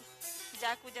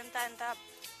जाकु जनता एंता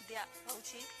दिया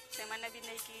होछि से माने भी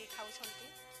नै कि खाउ छंती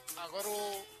अगरो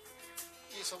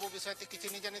ये सब विषय ते किछि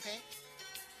नै जानि थे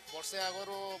वर्षे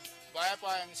आगु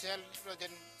बायपा MCL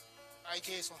जेन आई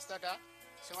संस्थाटा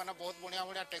से मैंने बहुत बढ़िया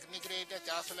बढ़िया टेक्निक रे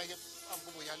चाष लगे आमको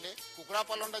बुझाले कुकुड़ा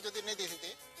पालन जदि नहीं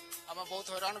देते आम बहुत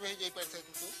हैरान भी जाई पारते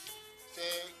किंतु से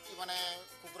माने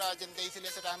कुकुड़ा जेन देइथिले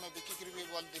सेटा हमें बिकिक भी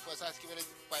बोल दी पैसा आसकी बेले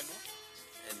पाइलु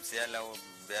MCL और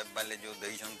वेब वाले जो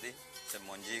देइछंती से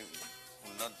मंजी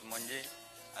उन्नत मंजी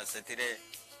आ सेथिरे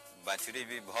बाछुरी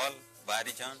भी भल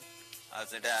बारी छन आ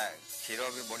सेटा क्षीर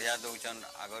भी बढ़िया दउछन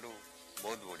आगरु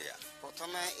बहुत बढ़िया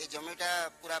प्रथम ए जमीटा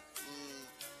पूरा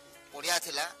बढ़िया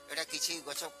थिला एटा किछि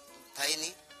गछ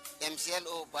थाइनी MCL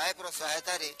और बायक रो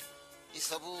सहायता रे ई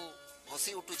सबु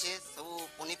भसी उठुचे सबु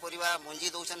पनीपरिया मंजी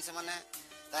दउछन से माने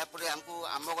तारपरे हमको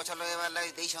आंब गछ लगाइबा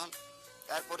लागि देइछन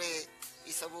तारपरे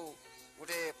ई सबु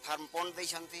गोटे फार्म पॉन्ड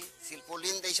देइछंती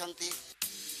सिल्पोलिन देइछंती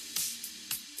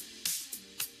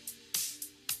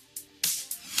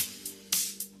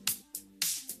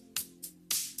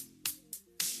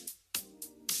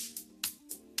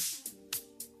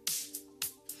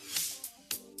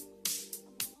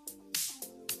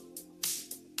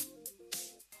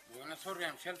भुवनेश्वर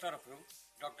MCL तरफ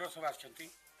डॉक्टर सब आछंती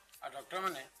आ डॉक्टर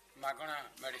माने मागणा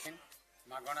मेडिसिन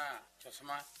मागणा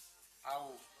चश्मा आउ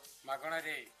मागणा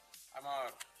रे हमर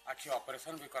आखि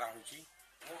ऑपरेशन भी करा होची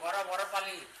वो घर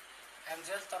बरपाली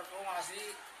MCL तरफ आसी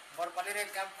बरपाली रे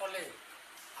कैंप कले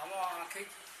हम आखि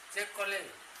चेक कले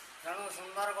जणो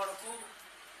सुंदरगढ़ को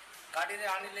गाड़ी रे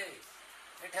आनिले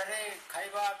एठारे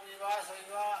खाइबा पीवा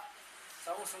सोइबा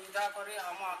सब सुविधा करे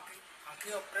हम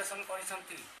आखि ऑपरेशन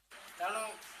करिसंती तेणु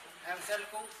MCL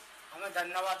को हमें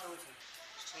धन्यवाद दूँ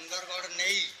सुंदरगढ़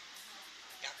नहीं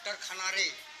डॉक्टर खाना रे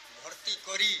भर्ती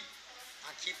करी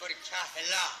आखि परीक्षा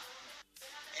हैला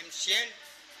MCL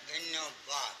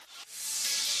धन्यवाद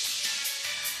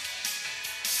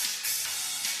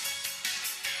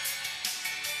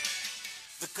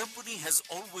The company has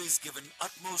always given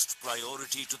utmost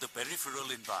priority to the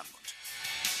peripheral environment.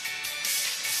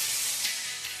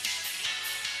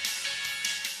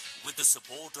 With the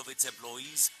support of its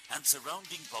employees and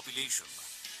surrounding population,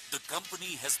 the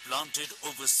company has planted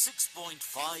over 6.5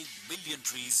 million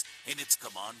trees in its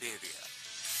command area.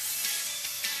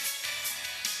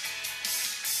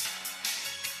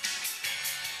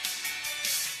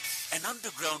 An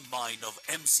underground mine of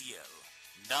MCL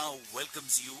now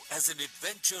welcomes you as an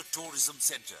adventure tourism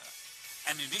center,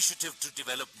 an initiative to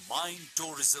develop mine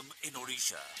tourism in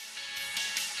Odisha.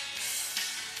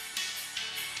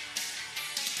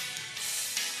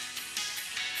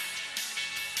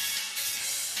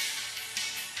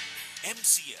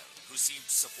 MCL received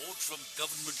support from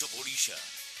Government of Odisha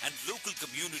and local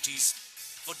communities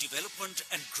for development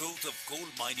and growth of coal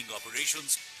mining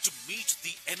operations to meet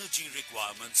the energy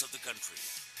requirements of the country.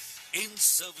 In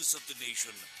service of the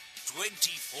nation,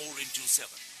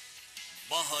 24/7.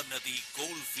 Mahanadi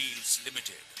Coalfields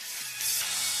Limited.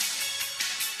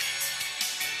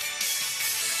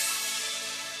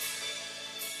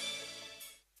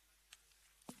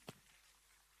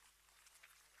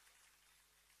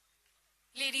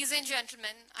 Ladies and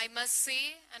gentlemen, I must say,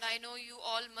 and I know you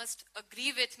all must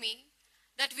agree with me,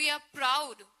 that we are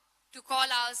proud to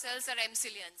call ourselves our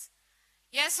MCLians.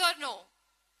 Yes or no?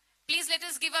 Please let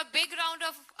us give a big round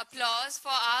of applause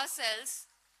for ourselves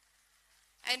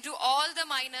and to all the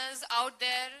miners out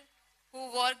there who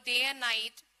work day and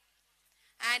night.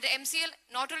 And MCL,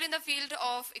 not only in the field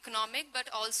of economic, but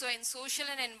also in social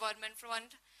and environment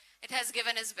front, it has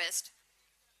given its best.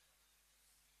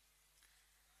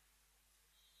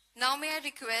 Now may I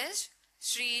request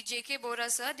Shri J.K. Bora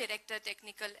Sir, Director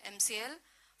Technical MCL,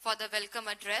 for the welcome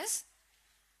address.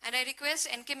 And I request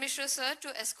N.K. Mishra Sir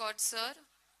to escort Sir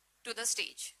to the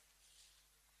stage.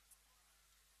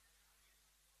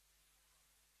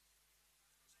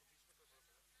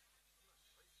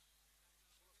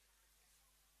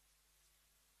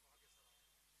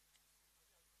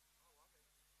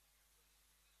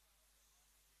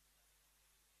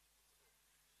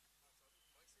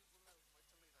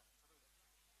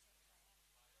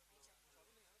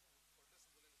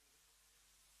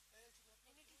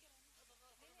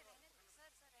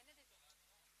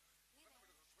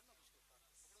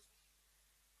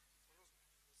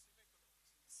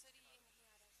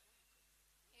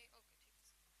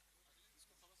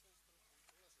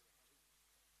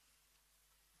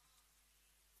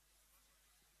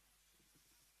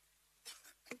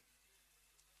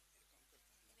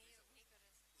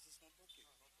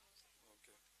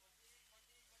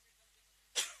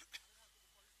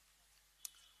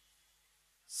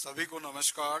 सभी को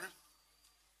नमस्कार,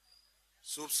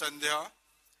 शुभ संध्या,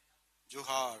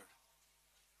 जोहार।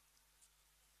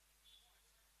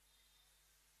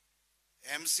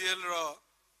 MCL रा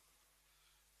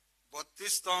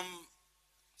 32तम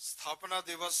स्थापना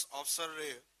दिवस अवसर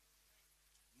रे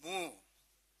मु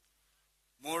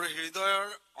मोर हृदय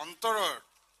अंतर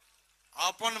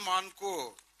आपन मान को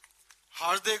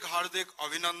हार्दिक हार्दिक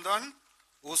अभिनंदन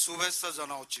और शुभेच्छा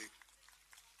जनाऊची।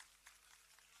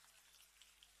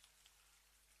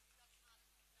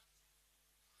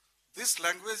 This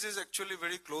language is actually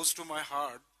very close to my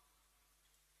heart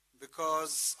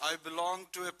because I belong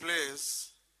to a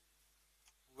place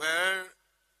where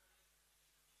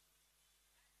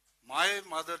my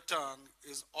mother tongue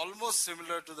is almost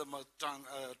similar to the mother tongue,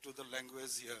 to the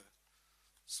language here.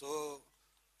 So,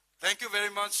 thank you very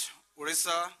much,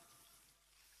 Odisha.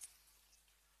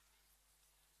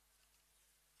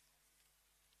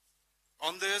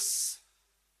 On this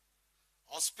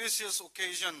auspicious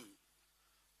occasion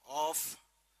of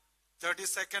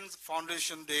 32nd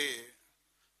Foundation Day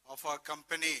of our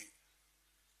company,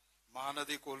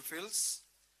 Mahanadi Coalfields,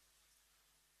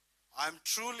 I am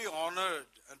truly honored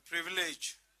and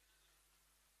privileged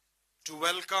to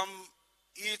welcome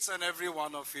each and every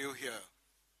one of you here.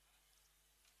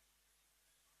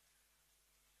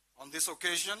 On this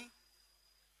occasion,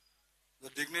 the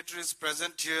dignitaries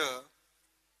present here,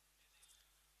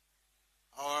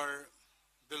 our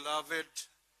beloved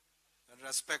and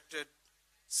respected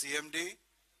CMD,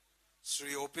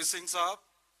 Sri O.P. Singh Sahab,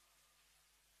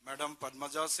 Madam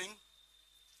Padmaja Singh,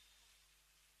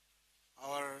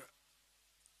 our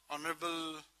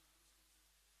Honorable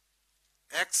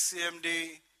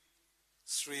ex-CMD,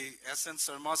 Sri S.N.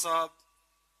 Sarma Sahab,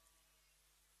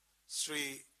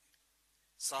 Sri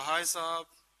Sahai Sahab,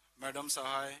 Madam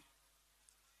Sahai,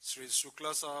 Sri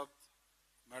Shukla Sahab,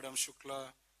 Madam Shukla,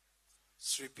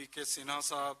 Sri P.K. Sinha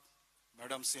Sahab,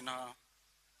 Madam Sinha,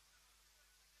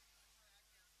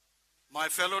 my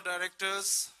fellow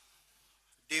directors,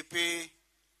 DP,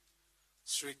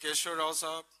 Sri Shilpa Rao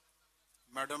Sahab,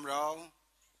 Madam Rao,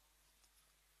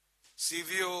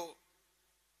 CVO,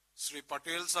 Sri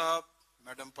Patel Sahab,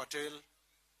 Madam Patel,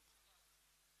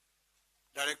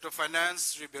 Director of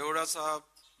Finance, Sri Behura Sahab,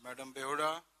 Madam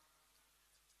Behura,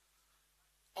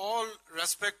 all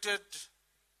respected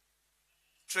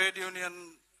trade union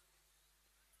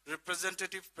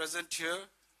representative present here,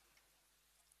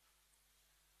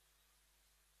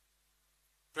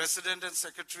 President and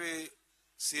Secretary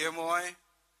CMOI,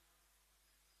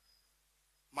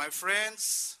 my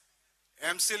friends,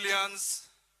 MCLians,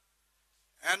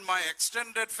 and my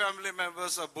extended family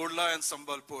members of Burla and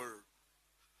Sambalpur.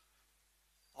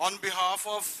 On behalf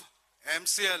of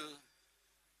MCL,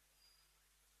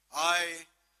 I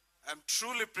am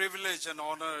truly privileged and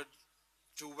honored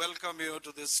to welcome you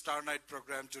to this Star Night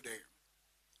program today.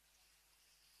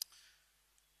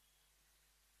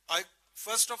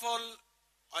 First of all,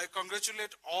 I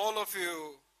congratulate all of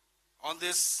you on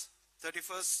this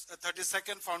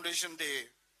 32nd Foundation Day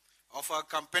of our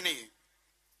company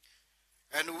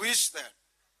and wish that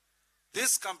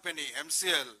this company,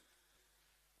 MCL,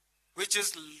 which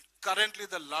is currently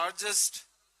the largest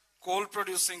coal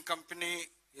producing company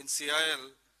in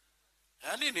CIL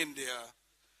and in India,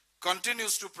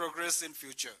 continues to progress in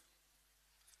future.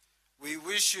 We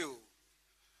wish you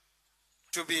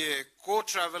to be a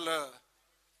co-traveler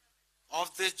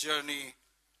of this journey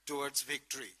towards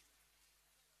victory.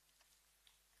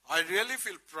 I really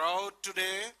feel proud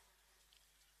today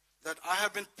that I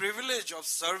have been privileged of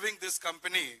serving this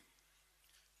company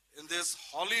in this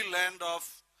holy land of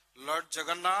Lord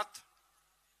Jagannath.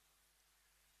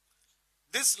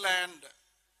 This land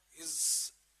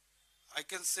is, I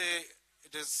can say,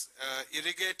 it is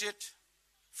irrigated,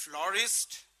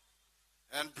 flourished,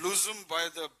 and blossomed by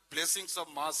the blessings of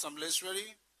Ma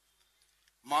Samleshwari,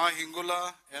 Ma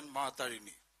Hingula, and Ma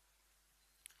Tarini.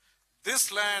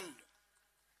 This land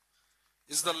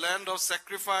is the land of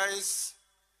sacrifice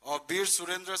of Bir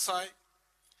Surendra Sai.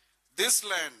 This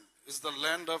land is the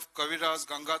land of Kaviraj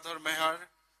Gangadhar Mehar,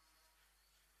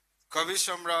 Kavi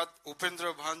Shamrat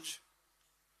Upendra Bhanj,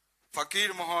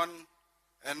 Fakir Mohan,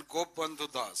 and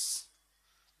Gopbandhu Das.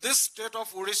 This state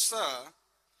of Odisha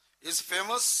is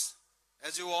famous,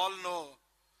 as you all know,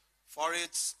 for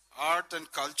its art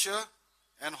and culture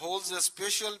and holds a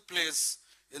special place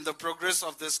in the progress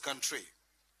of this country.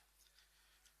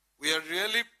 We are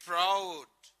really proud,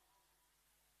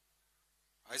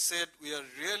 I said we are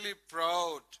really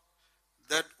proud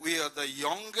that we are the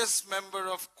youngest member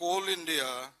of Coal India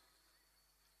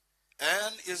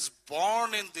and is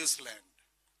born in this land.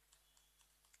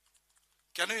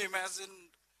 Can you imagine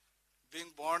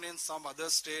being born in some other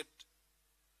state?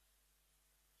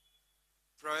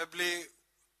 Probably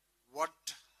what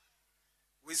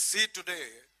we see today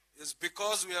is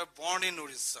because we are born in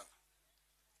Odisha.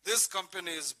 This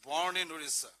company is born in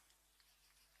Odisha.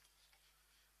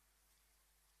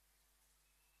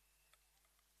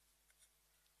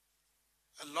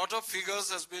 A lot of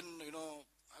figures has been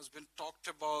talked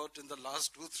about in the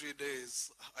last 2-3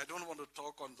 days. I don't want to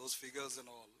talk on those figures and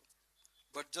all,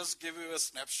 but just give you a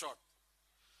snapshot.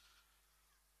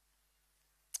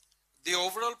 The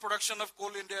overall production of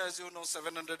Coal India, as you know,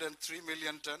 703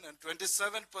 million ton, and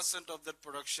 27% of that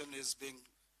production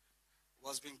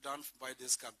was being done by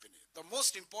this company. The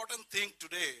most important thing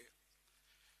today,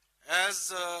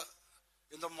 as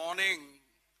in the morning,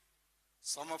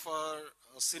 some of our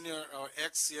senior or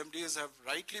ex-CMDs have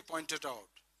rightly pointed out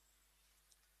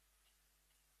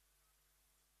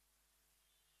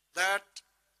that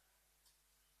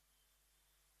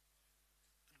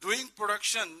doing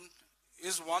production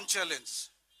is one challenge,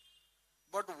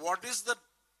 but what is the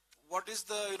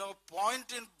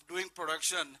point in doing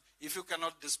production if you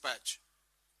cannot dispatch?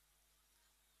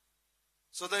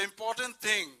 So the important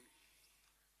thing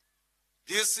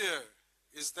this year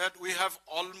is that we have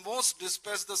almost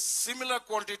dispatched the similar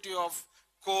quantity of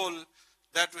coal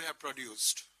that we have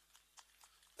produced.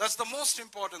 That's the most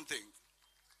important thing.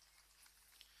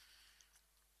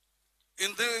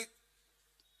 In the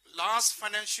last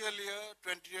financial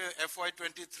year,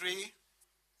 FY23,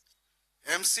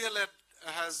 MCL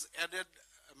has added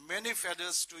many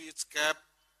feathers to its cap.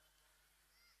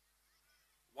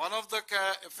 One of the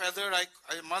feather,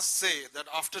 I must say that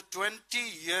after 20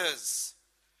 years,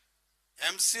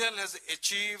 MCL has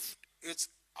achieved its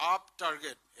ARP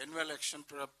target, annual action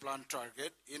plan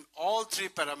target, in all 3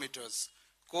 parameters,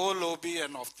 coal, OB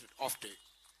and offtake.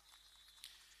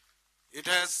 It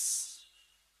has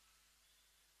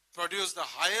produced the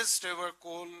highest ever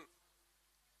coal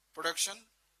production.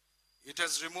 It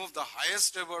has removed the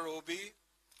highest ever OB.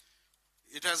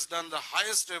 It has done the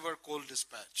highest ever coal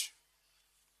dispatch.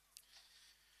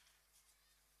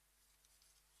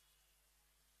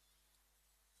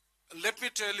 Let me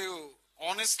tell you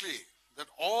honestly that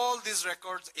all these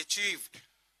records achieved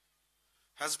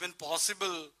has been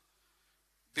possible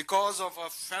because of our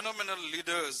phenomenal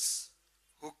leaders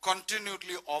who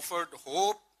continually offered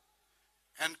hope,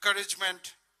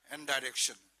 encouragement and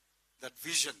direction, that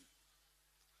vision.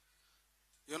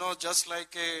 You know, just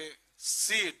like a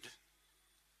seed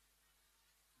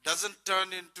doesn't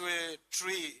turn into a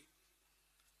tree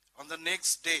on the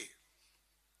next day.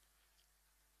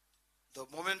 The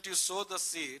moment you sow the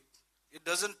seed, it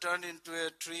doesn't turn into a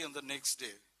tree on the next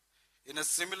day. In a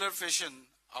similar fashion,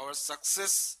 our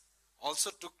success also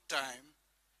took time,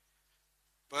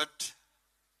 but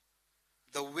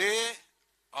the way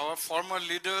our former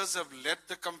leaders have led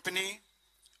the company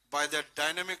by their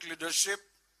dynamic leadership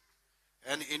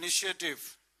and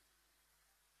initiative,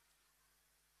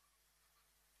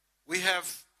 we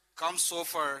have come so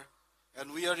far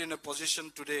and we are in a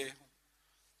position today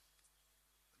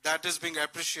that is being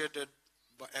appreciated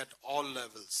at all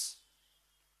levels.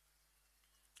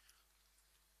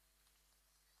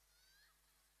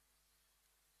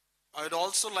 I'd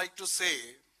also like to say,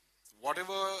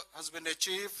 whatever has been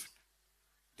achieved,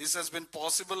 this has been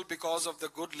possible because of the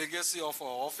good legacy of our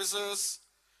officers,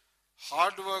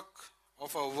 hard work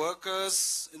of our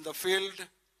workers in the field,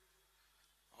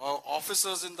 our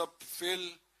officers in the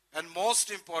field, and most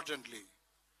importantly,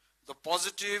 the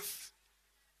positive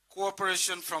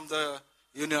cooperation from the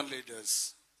union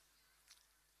leaders.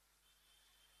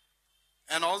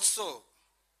 And also,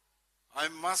 I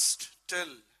must tell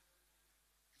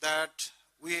that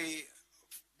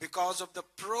because of the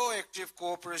proactive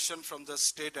cooperation from the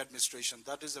state administration,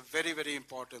 that is a very, very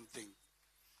important thing.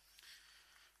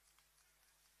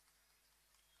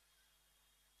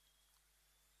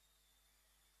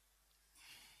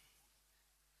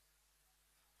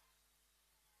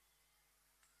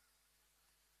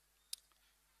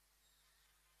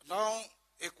 Now,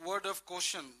 a word of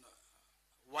caution.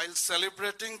 While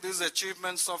celebrating these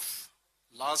achievements of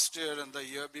last year and the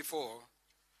year before,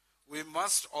 we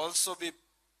must also be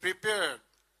prepared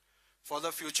for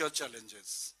the future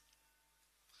challenges.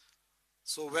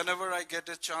 So whenever I get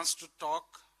a chance to talk,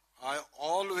 I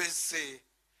always say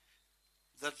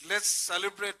that let's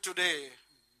celebrate today,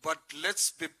 but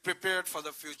let's be prepared for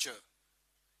the future.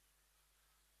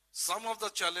 Some of the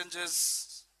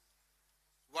challenges,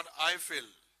 what I feel,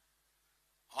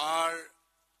 are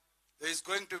there is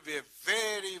going to be a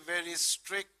very, very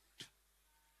strict,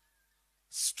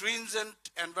 stringent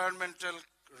environmental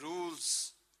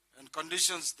rules and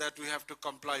conditions that we have to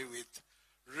comply with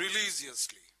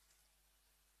religiously.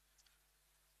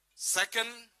 Second,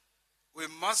 we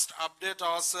must update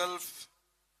ourselves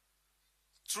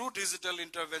through digital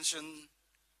intervention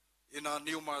in our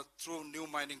through new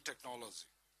mining technology.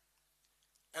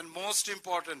 And most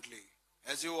importantly,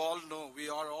 as you all know, we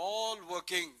are all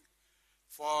working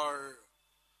for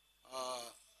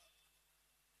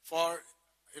for,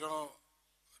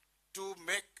 to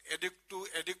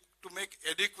make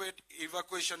adequate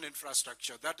evacuation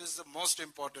infrastructure. That is the most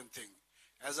important thing.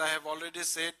 As I have already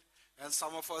said, and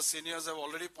some of our seniors have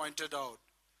already pointed out,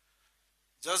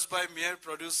 just by mere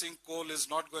producing coal is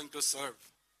not going to serve.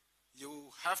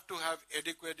 You have to have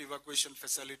adequate evacuation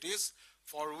facilities,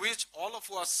 for which all of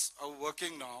us are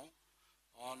working now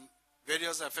on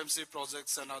various FMC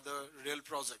projects and other rail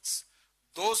projects.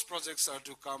 Those projects are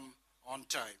to come on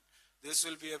time. This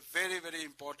will be a very, very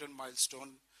important milestone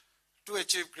to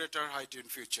achieve greater height in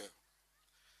future.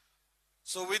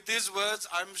 So with these words,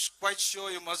 I'm quite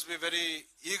sure you must be very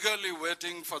eagerly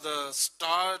waiting for the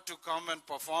star to come and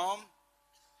perform.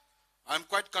 I'm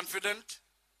quite confident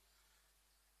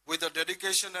with the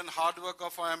dedication and hard work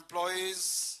of our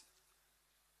employees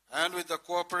and with the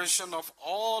cooperation of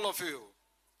all of you,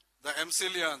 the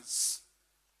MCLians,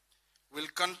 will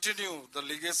continue the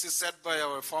legacy set by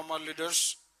our former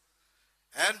leaders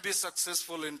and be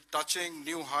successful in touching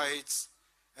new heights,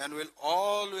 and will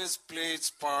always play its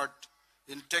part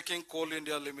in taking Coal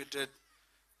India Limited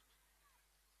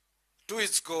to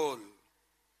its goal,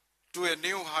 to a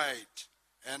new height,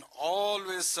 and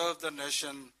always serve the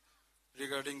nation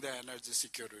regarding the energy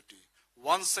security.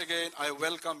 Once again, I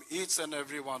welcome each and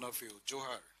every one of you.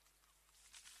 Johar.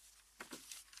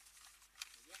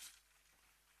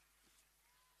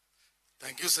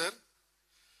 Thank you sir.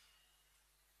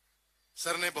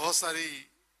 Sir ने बहुत सारी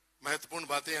महत्वपूर्ण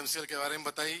बातें MCL के बारे में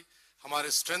बताई,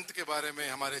 हमारे स्ट्रेंथ के बारे में,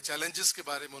 हमारे चैलेंजेस के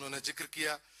बारे में उन्होंने जिक्र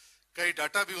किया, कई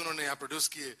डाटा भी उन्होंने यहाँ प्रोड्यूस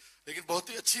किए. लेकिन बहुत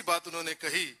ही अच्छी बात उन्होंने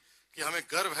कही कि हमें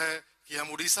गर्व है कि हम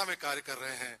उड़ीसा में कार्य कर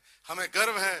रहे हैं, हमें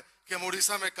गर्व है कि हम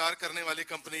उड़ीसा में कार्य करने वाली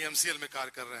कंपनी एमसीएल में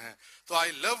कार्य कर रहे हैं. तो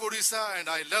I love Orissa and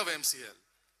I love MCL.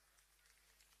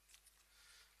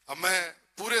 अब मैं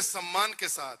पूरे सम्मान के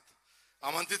साथ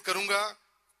आमंत्रित करूंगा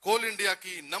कोल इंडिया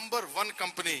की नंबर 1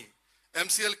 कंपनी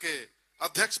एमसीएल के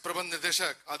अध्यक्ष प्रबंध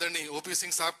निदेशक आदरणीय ओपी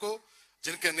सिंह साहब को,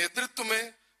 जिनके नेतृत्व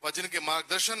में व जिनके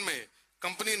मार्गदर्शन में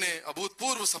कंपनी ने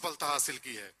अभूतपूर्व सफलता हासिल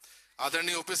की है.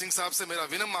 आदरणीय ओपी सिंह साहब से मेरा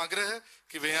विनम्र आग्रह है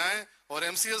कि वे आए और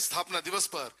एमसीएल स्थापना दिवस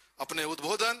पर अपने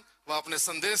उद्बोधन व अपने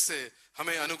संदेश से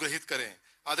हमें अनुग्रहित करें.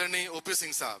 आदरणीय ओपी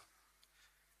सिंह साहब,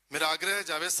 मेरा आग्रह है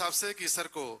जावेद साहब से कि सर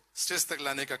को स्टेज तक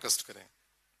लाने का कष्ट करें.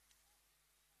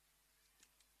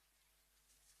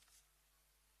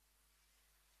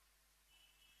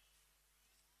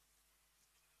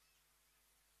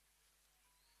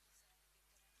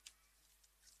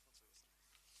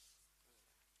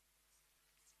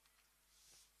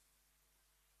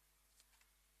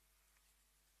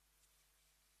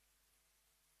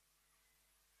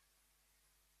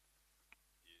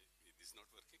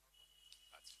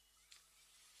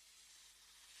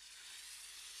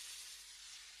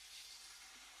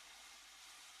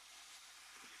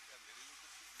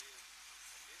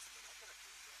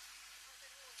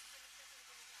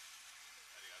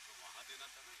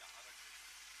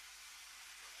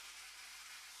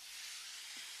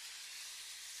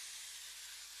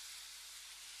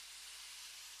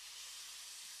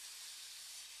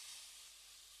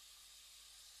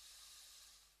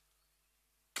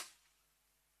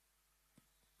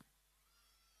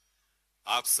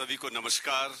 आप सभी को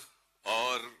नमस्कार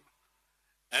और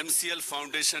एमसीएल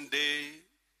फाउंडेशन डे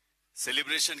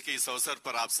सेलिब्रेशन के इस अवसर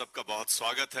पर आप सबका बहुत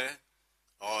स्वागत है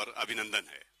और अभिनंदन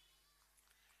है.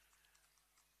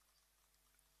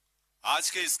 आज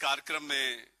के इस कार्यक्रम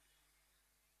में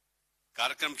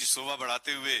कार्यक्रम की शोभा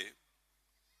बढ़ाते हुए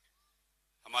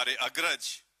हमारे अग्रज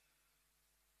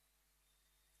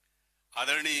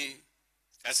आदरणीय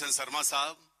एसएन शर्मा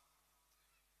साहब,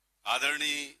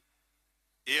 आदरणीय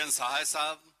एएन सहाय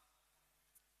साहब,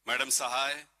 मैडम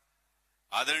सहाय,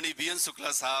 आदरणीय बीएन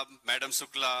शुक्ला साहब, मैडम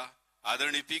शुक्ला,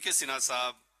 आदरणीय पीके सिन्हा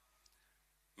साहब,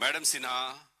 मैडम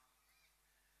सिन्हा,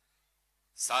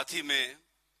 साथ ही में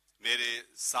मेरे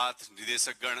साथ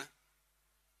निदेशकगण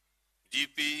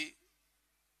डीपी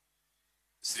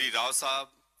श्री राव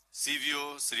साहब,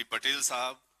 सीवीओ श्री पटेल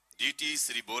साहब, डीटी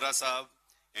श्री बोरा साहब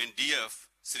एंड डीएफ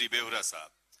श्री बेहुरा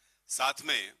साहब, साथ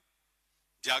में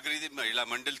जागृति महिला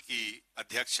मंडल की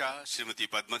अध्यक्षा श्रीमती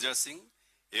पद्मजा सिंह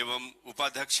एवं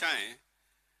उपाध्यक्षाएं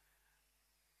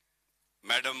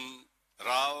madam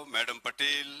Rao, madam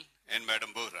Patel and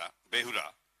madam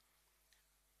Behura.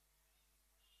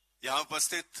 यहां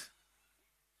उपस्थित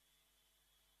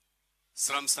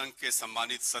श्रम संघ के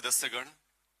सम्मानित सदस्यगण,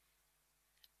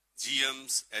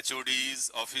 जीएम्स,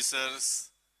 HODs, officers,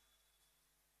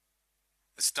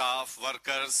 staff,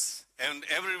 workers and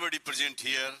everybody present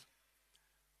here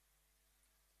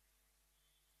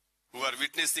who are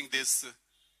witnessing this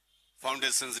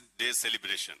Foundation's Day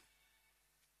celebration.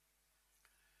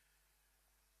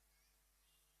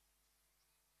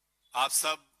 आप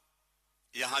सब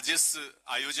यहाँ जिस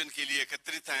आयोजन के लिए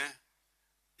एकत्रित हैं,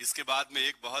 इसके बाद में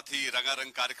एक बहुत ही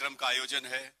रंगारंग कार्यक्रम का आयोजन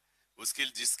है,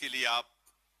 जिसके लिए आप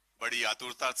बड़ी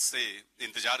आतुरता से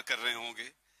इंतजार कर रहे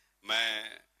होंगे।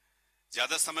 मैं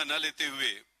ज्यादा समय न लेते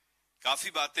हुए,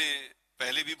 काफी बातें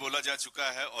पहले भी बोला जा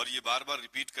चुका है और ये बार बार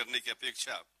रिपीट करने की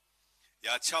अपेक्षा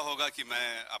यह अच्छा होगा कि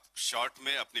मैं अब शॉर्ट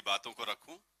में अपनी बातों को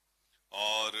रखूं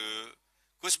और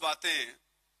कुछ बातें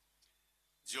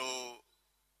जो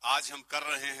आज हम कर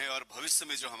रहे हैं और भविष्य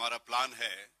में जो हमारा प्लान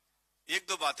है, एक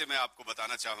दो बातें मैं आपको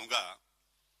बताना चाहूंगा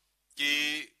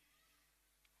कि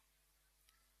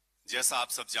जैसा आप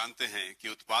सब जानते हैं कि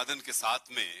उत्पादन के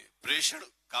साथ में प्रेषण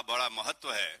का बड़ा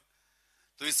महत्व है।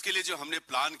 तो इसके लिए जो हमने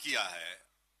प्लान किया है,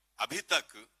 अभी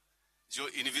तक जो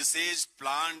इनविसेज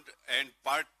plan and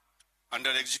part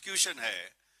under execution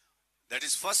है, that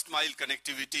is first mile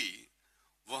connectivity,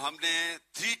 वो हमने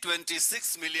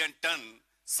 326 million ton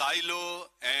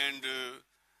silo and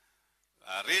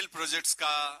rail projects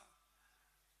का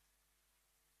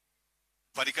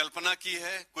परिकल्पना की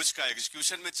है। कुछ का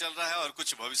एग्जीक्यूशन में चल रहा है और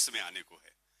कुछ भविष्य में आने को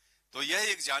है। तो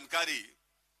यह एक जानकारी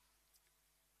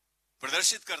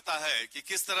प्रदर्शित करता है कि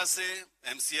किस तरह से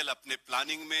एमसीएल अपने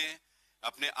प्लानिंग में,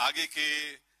 अपने आगे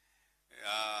के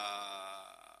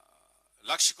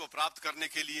लक्ष्य को प्राप्त करने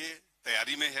के लिए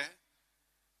तैयारी में है।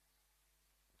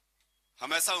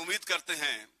 हम ऐसा उम्मीद करते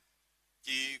हैं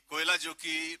कि कोयला, जो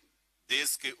कि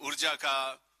देश के ऊर्जा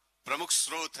का प्रमुख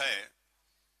स्रोत है,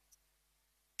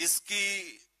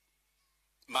 इसकी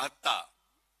महत्ता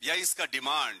या इसका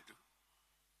डिमांड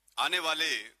आने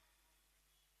वाले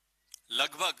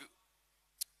लगभग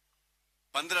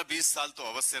 15-20 साल तो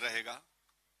अवश्य रहेगा।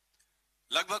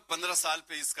 लगभग 15 साल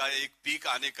पे इसका एक पीक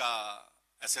आने का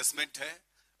असेसमेंट है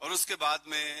और उसके बाद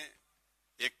में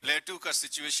एक प्लेटू का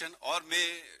सिचुएशन और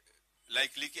में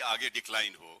लाइकली कि आगे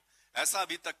डिक्लाइन हो, ऐसा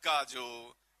अभी तक का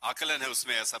जो आकलन है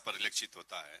उसमें ऐसा परिलक्षित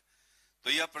होता है। तो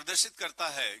यह प्रदर्शित करता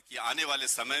है कि आने वाले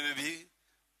समय में भी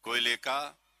कोयले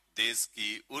का देश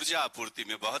की ऊर्जा आपूर्ति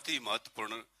में बहुत ही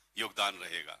महत्वपूर्ण योगदान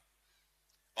रहेगा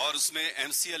और उसमें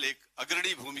एमसीएल एक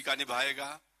अग्रणी भूमिका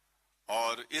निभाएगा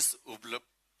और इस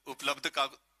उपलब्धता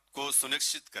को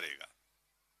सुनिश्चित करेगा।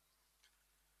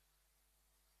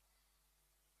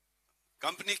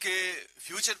 कंपनी के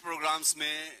फ्यूचर प्रोग्राम्स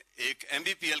में एक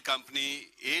MBPL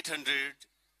company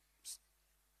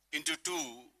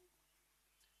 800x2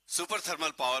 super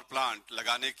thermal power plant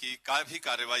लगाने की भी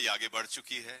कार्यवाही आगे बढ़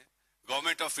चुकी है।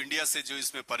 गवर्नमेंट ऑफ इंडिया से जो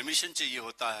इसमें परमिशन चाहिए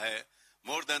होता है,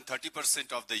 more than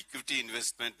 30% of the equity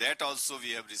investment, that also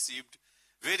we have received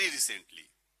very recently.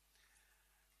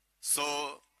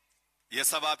 So यह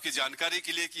सब आपकी जानकारी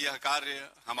के लिए कि यह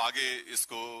कार्य हम आगे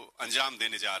इसको अंजाम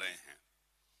देने जा रहे हैं।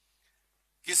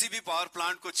 किसी भी पावर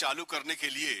प्लांट को चालू करने के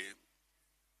लिए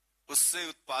उससे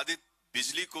उत्पादित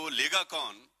बिजली को लेगा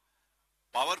कौन,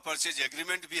 पावर परचेज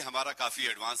एग्रीमेंट भी हमारा काफी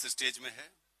एडवांस स्टेज में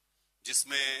है,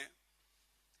 जिसमें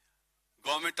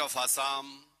government of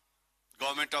Assam,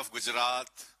 government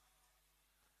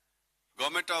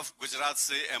of Gujarat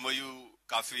से एमओयू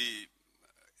काफी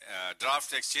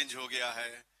ड्राफ्ट एक्सचेंज हो गया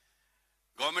है।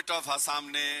 गवर्नमेंट ऑफ आसाम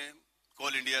ने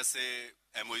कोल इंडिया से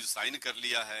एमओयू साइन कर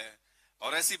लिया है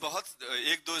और ऐसी बहुत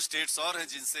एक दो स्टेट्स और हैं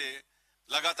जिनसे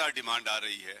लगातार डिमांड आ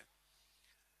रही है।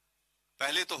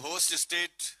 पहले तो होस्ट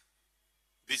स्टेट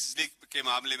बिजली के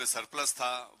मामले में सरप्लस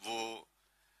था, वो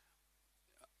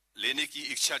लेने की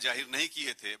इच्छा जाहिर नहीं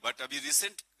किए थे, बट अभी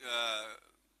रिसेंट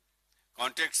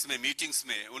कॉन्टेक्ट्स में, मीटिंग्स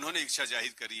में उन्होंने इच्छा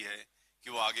जाहिर करी है कि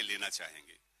वो आगे लेना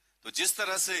चाहेंगे। तो जिस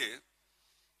तरह से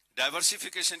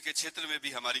डाइवर्सिफिकेशन के क्षेत्र में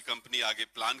भी हमारी कंपनी आगे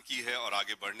प्लान की है और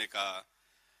आगे बढ़ने का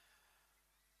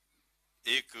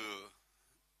एक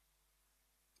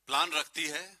प्लान रखती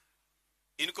है,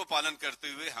 इनको पालन करते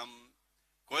हुए हम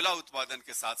कोयला उत्पादन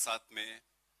के साथ साथ में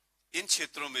इन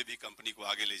क्षेत्रों में भी कंपनी को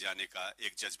आगे ले जाने का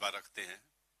एक जज्बा रखते हैं।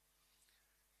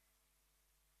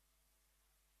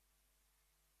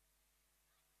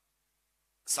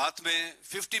 साथ में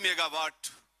 50 मेगावाट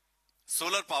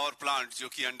सोलर पावर प्लांट जो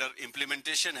कि अंडर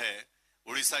इंप्लीमेंटेशन है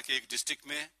उड़ीसा के एक डिस्ट्रिक्ट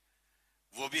में,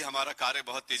 वो भी हमारा कार्य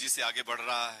बहुत तेजी से आगे बढ़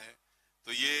रहा है।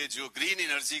 तो ये जो ग्रीन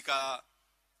एनर्जी का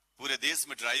पूरे देश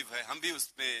में ड्राइव है, हम भी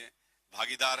उसमें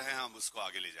भागीदार हैं, हम उसको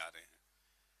आगे ले जा रहे हैं।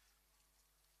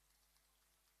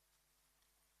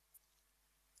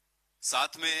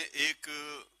 साथ में एक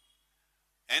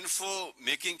एनफो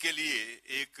मेकिंग के लिए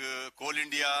एक कोल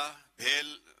इंडिया,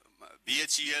 भेल,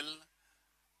 बीएचईएल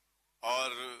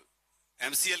और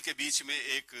एमसीएल के बीच में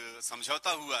एक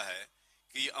समझौता हुआ है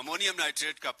कि अमोनियम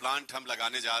नाइट्रेट का प्लांट हम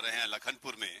लगाने जा रहे हैं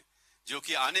लखनपुर में, जो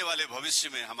कि आने वाले भविष्य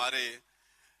में हमारे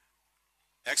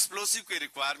एक्सप्लोसिव के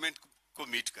रिक्वायरमेंट को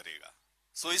मीट करेगा।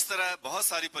 सो इस तरह बहुत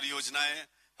सारी परियोजनाएं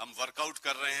हम वर्कआउट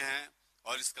कर रहे हैं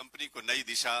और इस कंपनी को नई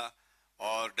दिशा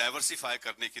और डाइवर्सिफाई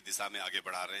करने की दिशा में आगे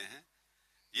बढ़ा रहे हैं।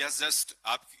 यस, जस्ट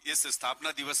आप इस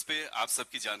स्थापना दिवस पे आप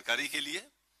सबकी जानकारी के लिए,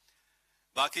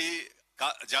 बाकी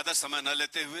ज्यादा समय न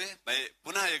लेते हुए मैं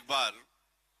पुनः एक बार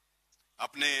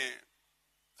अपने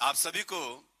आप सभी को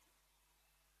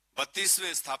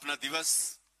 32वें स्थापना दिवस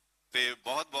पे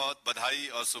बहुत बहुत बधाई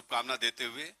और शुभकामना देते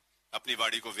हुए अपनी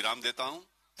वाणी को विराम देता हूं।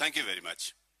 Thank you very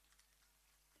much.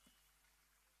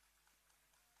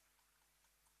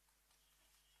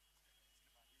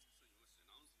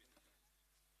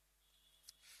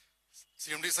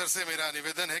 CMD sir से मेरा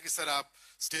निवेदन है कि सर आप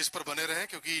स्टेज पर बने रहें,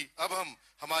 क्योंकि अब हम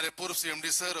हमारे पूर्व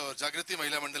सीएमडी सर और जागृति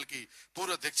महिला मंडल की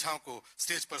पूर्व अध्यक्षाओं को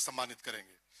स्टेज पर सम्मानित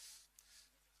करेंगे।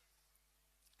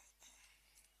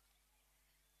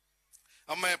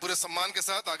 अब मैं पूरे सम्मान के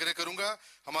साथ आग्रह करूंगा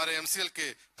हमारे एमसीएल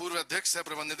के पूर्व अध्यक्ष सह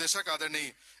प्रबंध निदेशक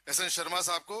आदरणीय एसएन शर्मा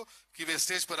साहब को कि वे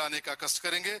स्टेज पर आने का कष्ट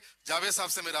करेंगे। जावेद साहब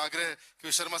से मेरा आग्रह है कि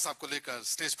वे शर्मा साहब को लेकर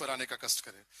स्टेज पर आने का कष्ट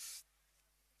करें।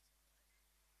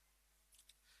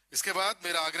 इसके बाद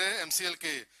मेरा आग्रह एमसीएल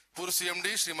के पूर्व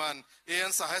सीएमडी श्रीमान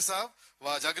एएन सहाय साहब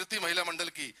व जागृति महिला मंडल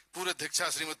की पूर्व अध्यक्षा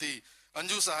श्रीमती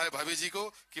अंजू सहाय भाभी जी को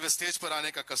कि वे स्टेज पर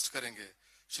आने का कष्ट करेंगे।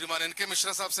 श्रीमान एनके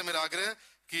मिश्रा साहब से मेरा आग्रह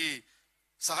कि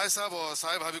सहाय साहब और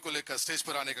सहाय भाभी को लेकर स्टेज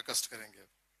पर आने का कष्ट करेंगे।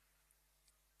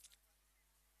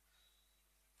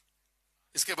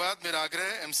 इसके बाद मेरा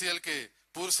आग्रह एमसीएल के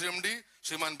पूर्व सीएमडी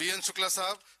श्रीमान बीएन शुक्ला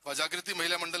साहब व जागृति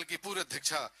महिला मंडल की पूर्व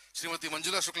अध्यक्षा श्रीमती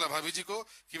मंजुला शुक्ला भाभी जी को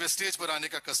कि वे स्टेज पर आने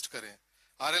का कष्ट करें।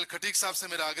 आरएल खटीक साहब से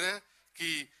मेरा आग्रह कि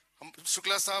हम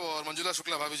शुक्ला साहब और मंजुला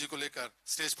शुक्ला भाभी जी को लेकर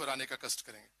स्टेज पर आने का कष्ट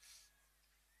करेंगे।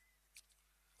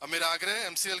 अब मेरा आग्रह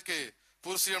एमसीएल के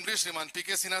पूर्व सीएमडी श्रीमान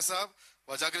पीके सिन्हा साहब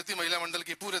व जागृति महिला मंडल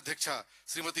की पूर्व अध्यक्षा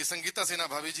श्रीमती संगीता सिन्हा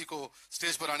भाभी जी को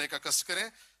स्टेज पर आने का कष्ट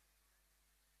करें।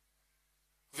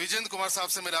 विजेंद्र कुमार साहब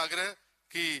से मेरा आग्रह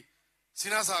कि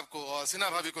सिन्हा साहब को और सिन्हा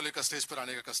भाभी को लेकर स्टेज पर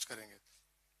आने का कष्ट करेंगे।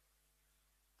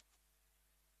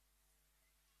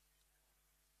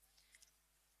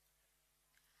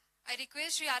 I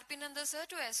request Shri R.P. Nanda sir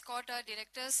to escort our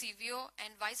Director, CVO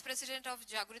and Vice President of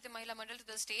Jagriti Mahila Mandal to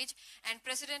the stage, and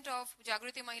President of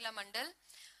Jagriti Mahila Mandal,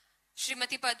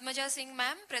 Srimati Padmaja Singh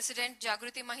ma'am, President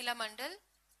Jagriti Mahila Mandal.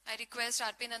 I request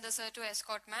R.P. Nanda sir to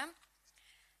escort ma'am.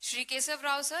 Shri Kesav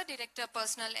Rao sir, Director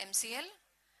Personal MCL.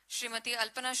 Srimati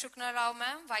Alpana Shukna Rao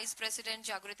ma'am, Vice President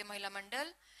Jagriti Mahila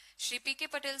Mandal. Shri P.K.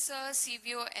 Patel sir,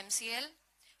 CVO MCL.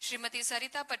 Srimati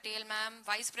Sarita Patel ma'am,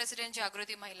 Vice President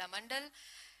Jagriti Mahila Mandal.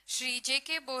 Shri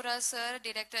J.K. Bora sir,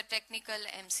 Director Technical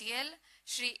MCL.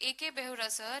 Shri A.K. Behura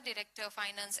sir, Director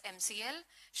Finance MCL.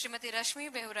 Srimati Rashmi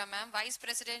Behura ma'am, Vice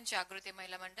President Jagriti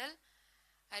Mahila Mandal.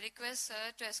 I request sir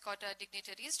to escort our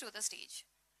dignitaries to the stage.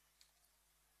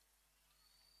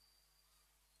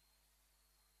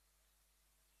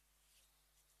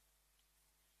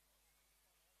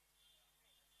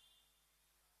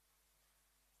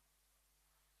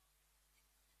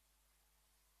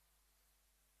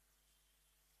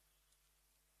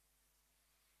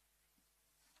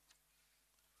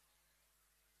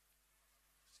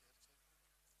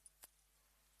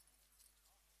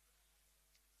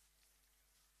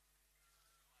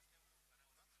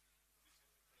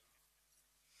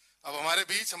 अब हमारे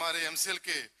बीच हमारे MCL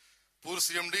के पूर्व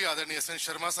CMD आदरणीय SN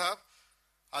Sharma साहब,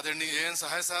 आदरणीय an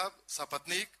सहाय साहब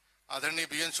सपत्नीक, आदरणीय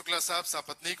बीएन शुक्ला साहब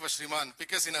सपत्नीक व श्रीमान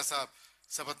पीके सिन्हा साहब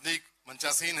सपत्नीक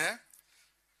मंचासीन हैं।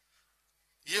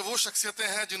 ये वो शख्सियतें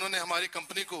हैं जिन्होंने हमारी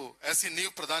कंपनी को ऐसी नींव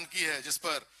प्रदान की है जिस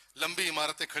पर लंबी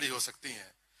इमारतें खड़ी हो सकती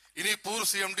हैं। इन्हीं पूर्व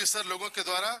सीएमडी सर लोगों के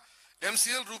द्वारा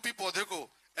एमसीएल रूपी पौधे को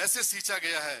ऐसे सींचा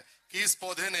गया है कि इस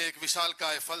पौधे ने एक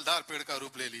विशालकाय फलदार पेड़ का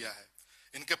रूप ले लिया है।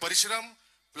 इनके परिश्रम,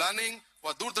 प्लानिंग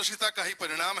व दूरदर्शिता का ही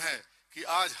परिणाम है कि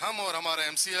आज हम और हमारा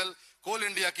एमसीएल कोल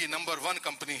इंडिया की नंबर 1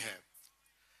 कंपनी है।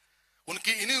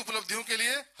 उनकी इन्हीं उपलब्धियों के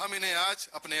लिए हम इन्हें आज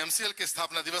अपने एमसीएल के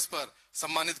स्थापना दिवस पर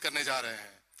सम्मानित करने जा रहे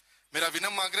हैं। मेरा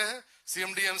विनम्र आग्रह है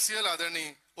सीएमडी एमसीएल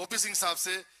आदरणीय ओपी सिंह साहब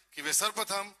से कि वे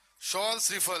सर्वप्रथम शॉल,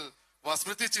 श्रीफल व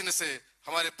स्मृति चिन्ह से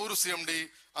हमारे पूर्व सीएमडी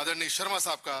आदरणीय शर्मा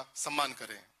साहब का सम्मान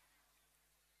करें।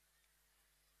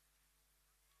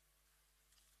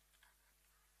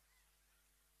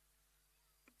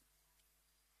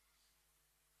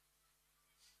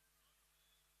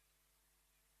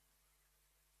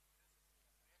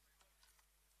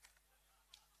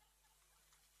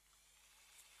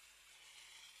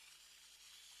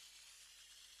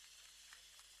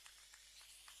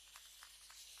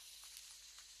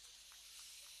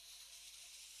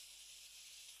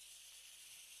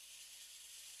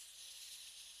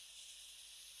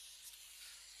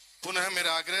 पुनः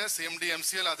मेरा आग्रह सीएमडी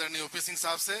एमसीएल आदरणीय ओपी सिंह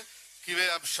साहब से कि वे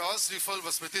अब शॉल, श्रीफल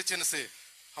व स्मृति चिन्ह से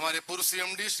हमारे पूर्व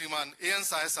सीएमडी श्रीमान एएन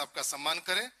साहे साहब का सम्मान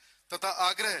करें तथा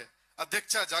आग्रह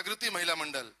अध्यक्षा जागृति महिला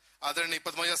मंडल आदरणीय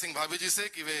पद्मजा सिंह भाभी जी से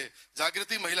कि वे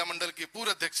जागृति महिला मंडल की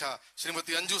पूर्व अध्यक्षा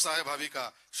श्रीमती अंजू साहे भाभी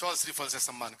का शॉल श्रीफल से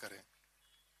सम्मान करें।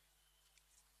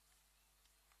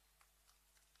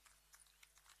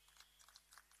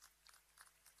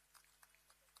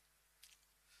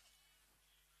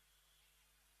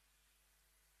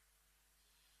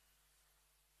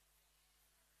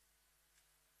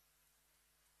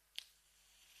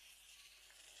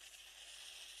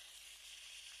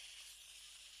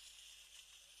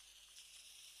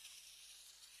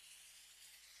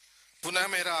 पुनः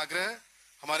मेरा आग्रह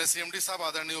हमारे सीएमडी साहब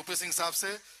आदरणीय ओपी सिंह साहब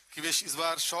से कि वे इस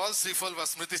बार शॉल श्रीफल व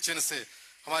स्मृति चिन्ह से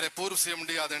हमारे पूर्व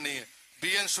सीएमडी आदरणीय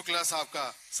बीएन शुक्ला साहब का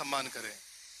सम्मान करें।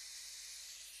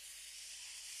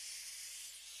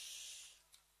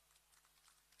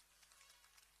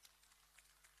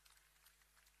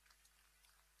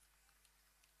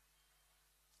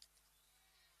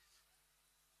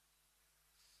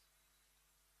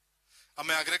 अब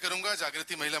मैं आग्रह करूंगा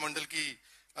जागृति महिला मंडल की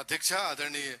अध्यक्षा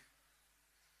आदरणीय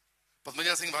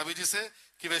पद्मजा सिंह भाभी जी से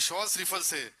कि वे शॉल श्रीफल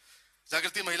से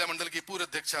जागृति महिला मंडल की पूर्व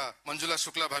अध्यक्षा मंजुला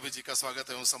शुक्ला भाभी जी का स्वागत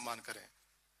एवं सम्मान करें।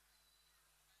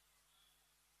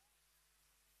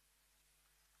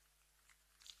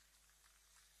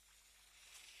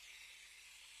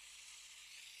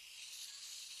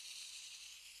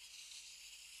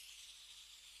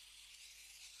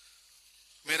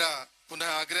 मेरा पुनः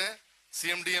आग्रह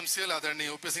सीएमडी एमसीएल आदरणीय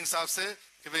ओपी सिंह साहब से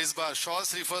कि वे इस बार शॉल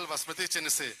श्रीफल व स्मृति चिन्ह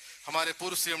से हमारे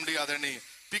पूर्व सीएमडी आदरणीय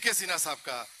पीके सिन्हा साहब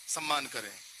का सम्मान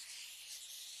करें।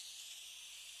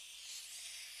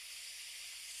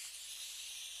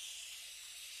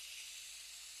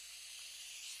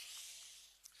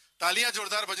 तालियां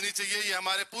जोरदार बजनी चाहिए, ये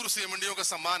हमारे पूर्व सीएमडीओं का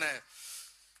सम्मान है।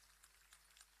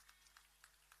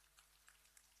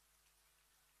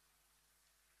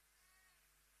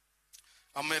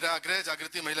 अब मेरा आग्रह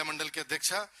जागृति महिला मंडल के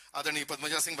अध्यक्षा आदरणीय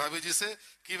पद्मजा सिंह भाभी जी से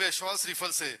कि वे शॉल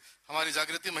श्रीफल से हमारी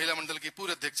जागृति महिला मंडल की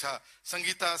पूर्व अध्यक्षा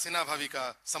संगीता सिन्हा भाभी का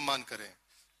सम्मान करें।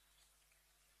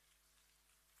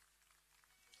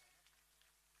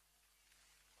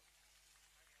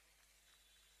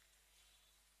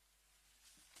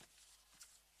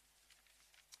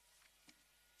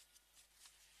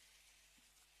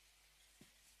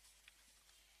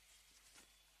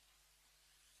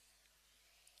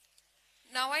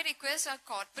 Now I request our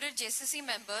corporate JCC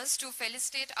members to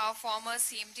felicitate our former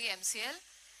CMD MCL.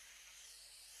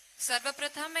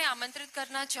 सर्वप्रथम मैं आमंत्रित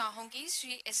करना चाहूंगी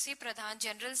श्री एससी प्रधान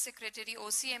जनरल सेक्रेटरी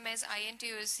OCMS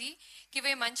INTOC कि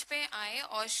वे मंच पे आए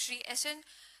और श्री SN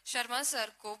शर्मा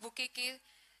सर को बुके के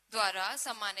द्वारा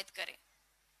सम्मानित करें।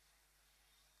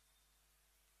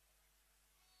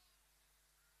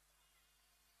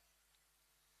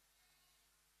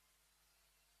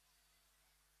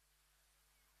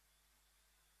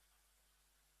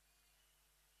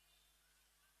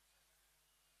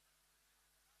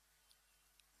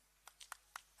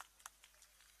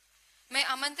 मैं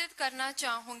आमंत्रित करना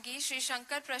चाहूंगी Shri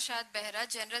Shankar Prasad Behera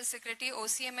general secretary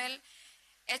OCML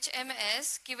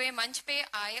HMS कि वे मंच पे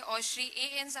आए और श्री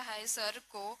AN सहाय सर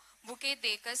को बुके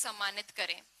देकर सम्मानित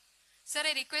करें। Sir,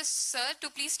 I request sir to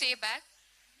please stay back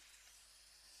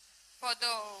for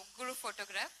the group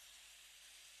photograph.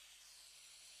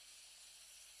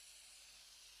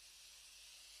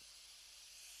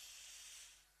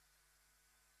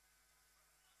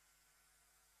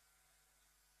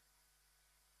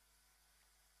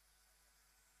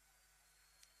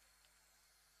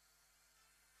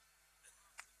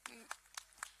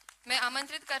 मैं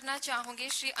आमंत्रित करना चाहूंगी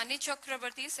श्री अनिल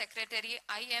चक्रवर्ती सेक्रेटरी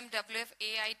IMWF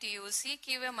AITOC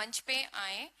कि वे मंच पे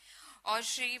आए और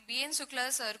श्री BN शुक्ला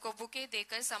सर को बुके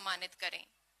देकर सम्मानित करें।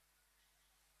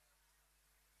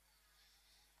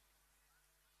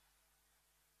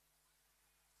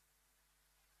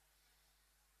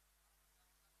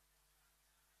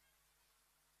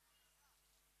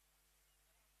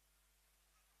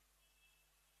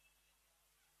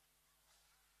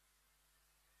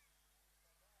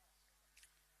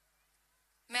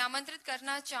 मैं आमंत्रित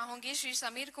करना चाहूंगी श्री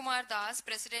समीर कुमार दास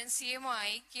प्रेसिडेंट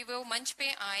CMI कि वो मंच पे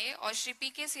आए और श्री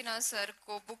PK सिन्हा सर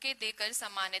को बुके देकर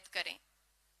सम्मानित करें।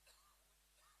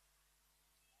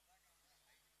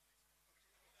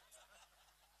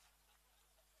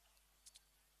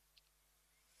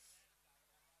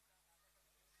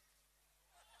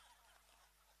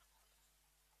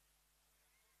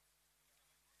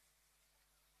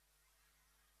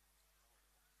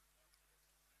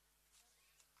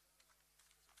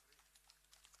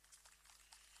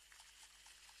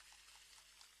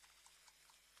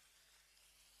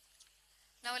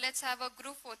 Now let's have a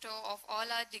group photo of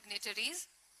all our dignitaries.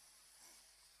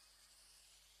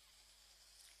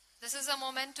 This is a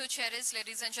moment to cherish,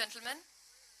 ladies and gentlemen,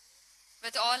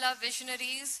 with all our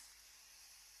visionaries.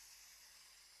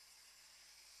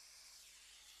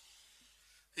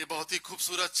 ये बहुत ही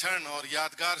खूबसूरत क्षण और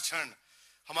यादगार क्षण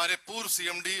हमारे पूर्व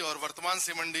सीएमडी और वर्तमान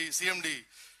सीएमडी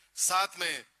साथ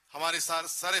में हमारे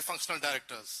सारे फंक्शनल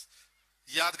डायरेक्टर्स,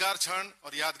 यादगार क्षण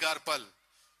और यादगार पल।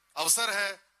 अवसर है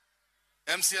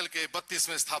एमसीएल के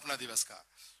 32वें स्थापना दिवस का।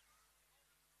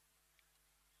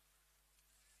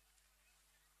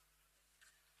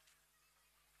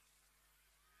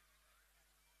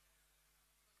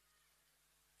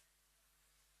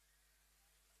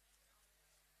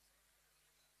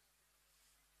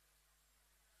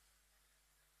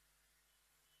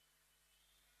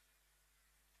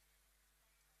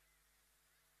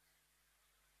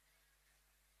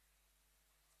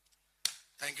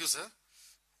 Thank you sir.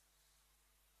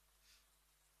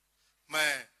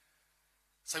 मैं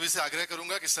सभी से आग्रह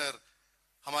करूंगा कि सर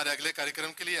हमारे अगले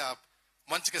कार्यक्रम के लिए आप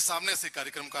मंच के सामने से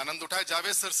कार्यक्रम का आनंद उठाएं।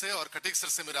 जावेद सर से और खटीक सर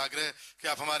से मेरा आग्रह कि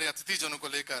आप हमारे अतिथिजनों को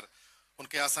लेकर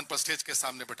उनके आसन पर स्टेज के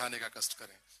सामने बैठाने का कष्ट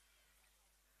करें।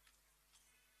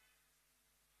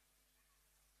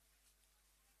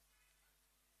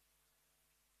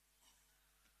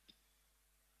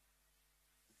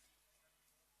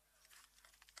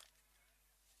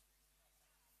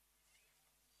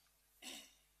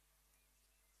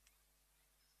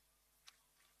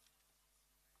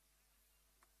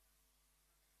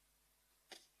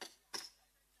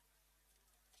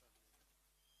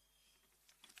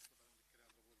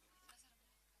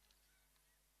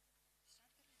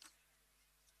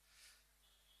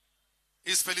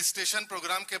 इस फेलिसिटेशन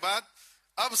प्रोग्राम के बाद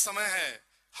अब समय है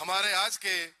हमारे आज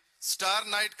के स्टार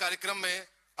नाइट कार्यक्रम में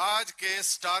आज के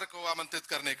स्टार को आमंत्रित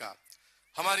करने का।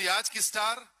 हमारी आज की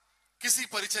स्टार किसी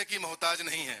परिचय की मोहताज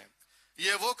नहीं है।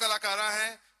 ये वो कलाकारा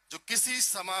हैं जो किसी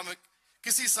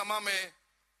समा में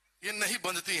ये नहीं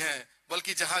बंधती हैं,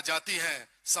 बल्कि जहां जाती हैं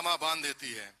समा बांध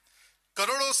देती है।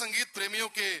 करोड़ों संगीत प्रेमियों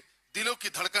के दिलों की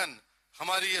धड़कन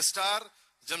हमारी ये स्टार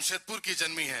जमशेदपुर की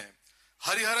जन्मी है।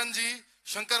 हरिहरन जी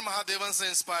शंकर महादेवन से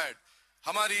इंस्पायर्ड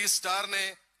हमारी इस स्टार ने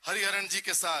हरिहरन जी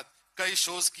के साथ कई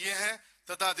शोज किए हैं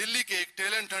तथा दिल्ली के एक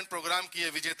टैलेंट हंट प्रोग्राम की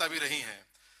विजेता भी रही हैं।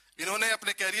 इन्होंने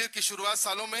अपने कैरियर की शुरुआत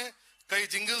सालों में कई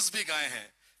जिंगल्स भी गाए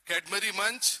हैं। कैडबरी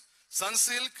मंच,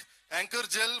 सनसिल्क, एंकर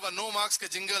जेल व नो मार्क्स के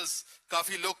जिंगल्स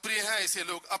काफी लोकप्रिय हैं, इसे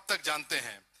लोग अब तक जानते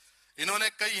हैं। इन्होंने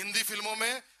कई हिंदी फिल्मों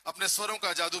में अपने स्वरों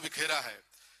का जादू बिखेरा है।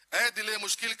 ए दिले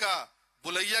मुश्किल का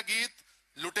बुलैया गीत,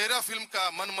 लुटेरा फिल्म का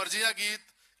मन मर्जिया गीत,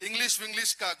 इंग्लिश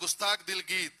विंग्लिश का गुस्ताख दिल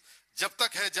गीत, जब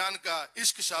तक है जान का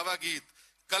इश्क शावा गीत,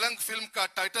 कलंक फिल्म का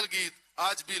टाइटल गीत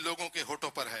आज भी लोगों के होठों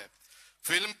पर है।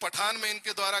 फिल्म पठान में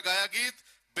इनके द्वारा गाया गीत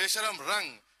बेशरम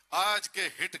रंग आज के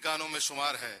हिट गानों में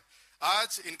शुमार है।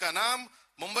 आज इनका नाम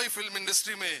मुंबई फिल्म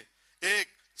इंडस्ट्री में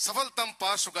एक सफलतम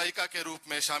पार्श्व गायिका के रूप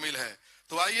में शामिल है।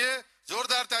 तो आइए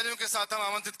जोरदार तालियों के साथ हम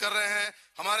आमंत्रित कर रहे हैं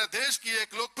हमारे देश की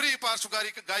एक लोकप्रिय पार्श्व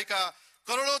गायिका,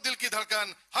 करोड़ों दिल की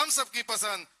धड़कन, हम सबकी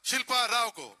पसंद शिल्पा राव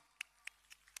को।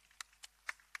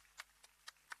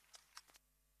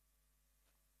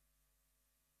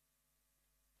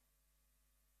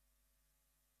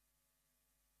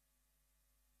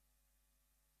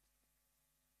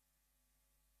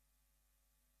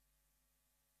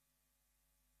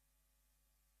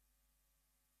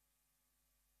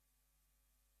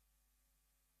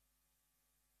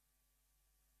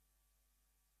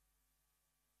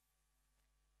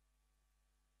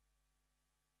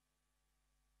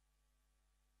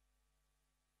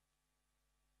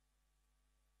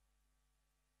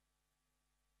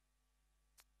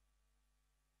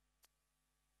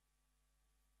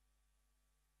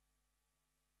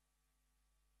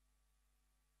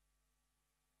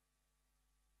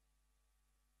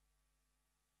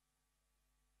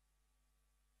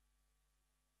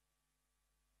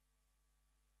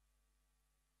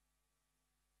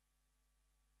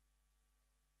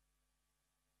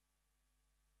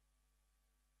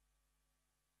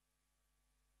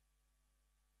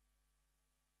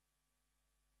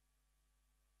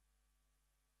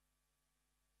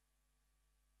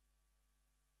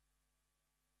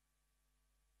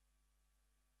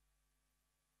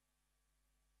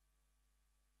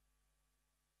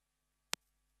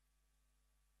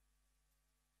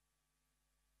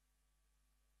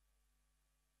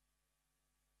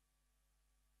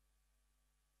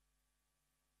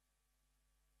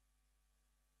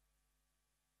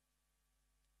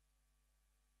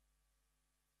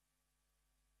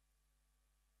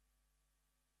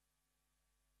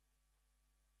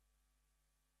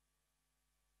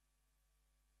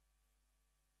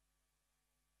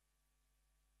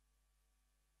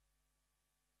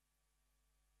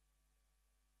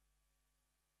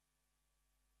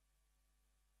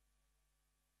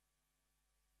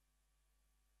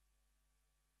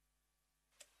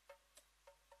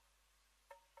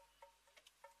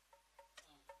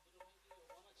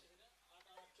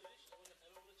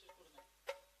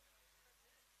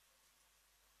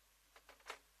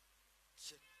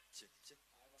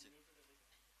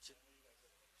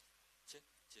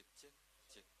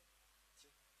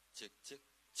 check, check,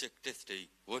 check, test,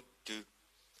 1, 2,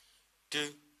 2,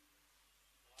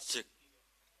 check,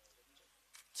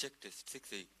 check, test,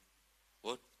 6,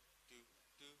 1, 2,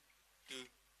 2,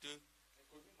 2, 2,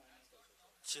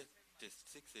 check,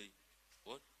 test, 6,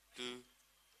 1, 2,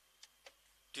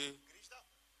 2.